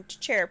fucking arm.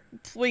 Chair,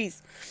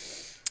 please.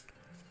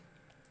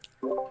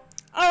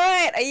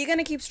 Alright, are you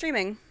gonna keep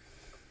streaming?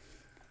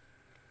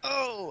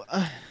 Oh,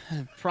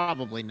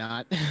 probably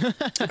not.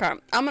 Okay,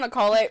 I'm gonna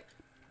call it.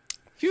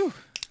 Phew.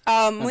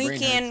 We brain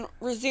can hurts.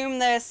 resume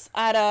this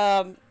at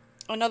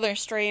another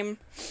stream.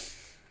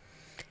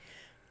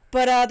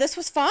 But this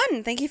was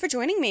fun. Thank you for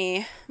joining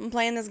me. I'm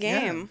playing this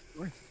game.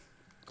 Yeah,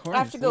 of course. I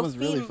have to That go was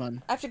feed. really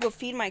fun. I have to go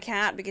feed my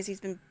cat because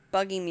he's been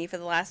bugging me for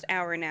the last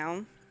hour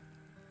now.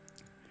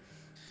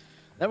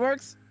 That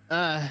works.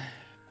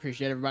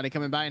 Appreciate everybody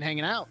coming by and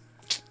hanging out.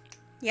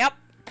 Yep.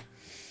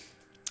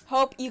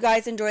 Hope you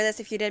guys enjoy this.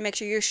 If you did, make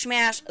sure you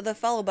smash the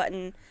follow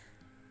button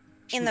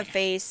in the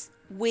face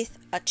with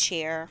a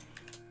chair.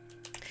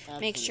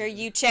 Make sure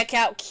you check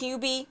out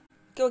QB.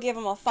 Go give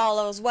him a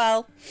follow as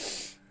well.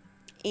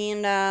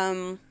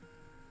 And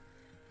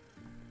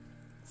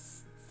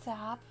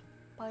stop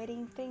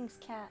biting things,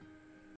 cat.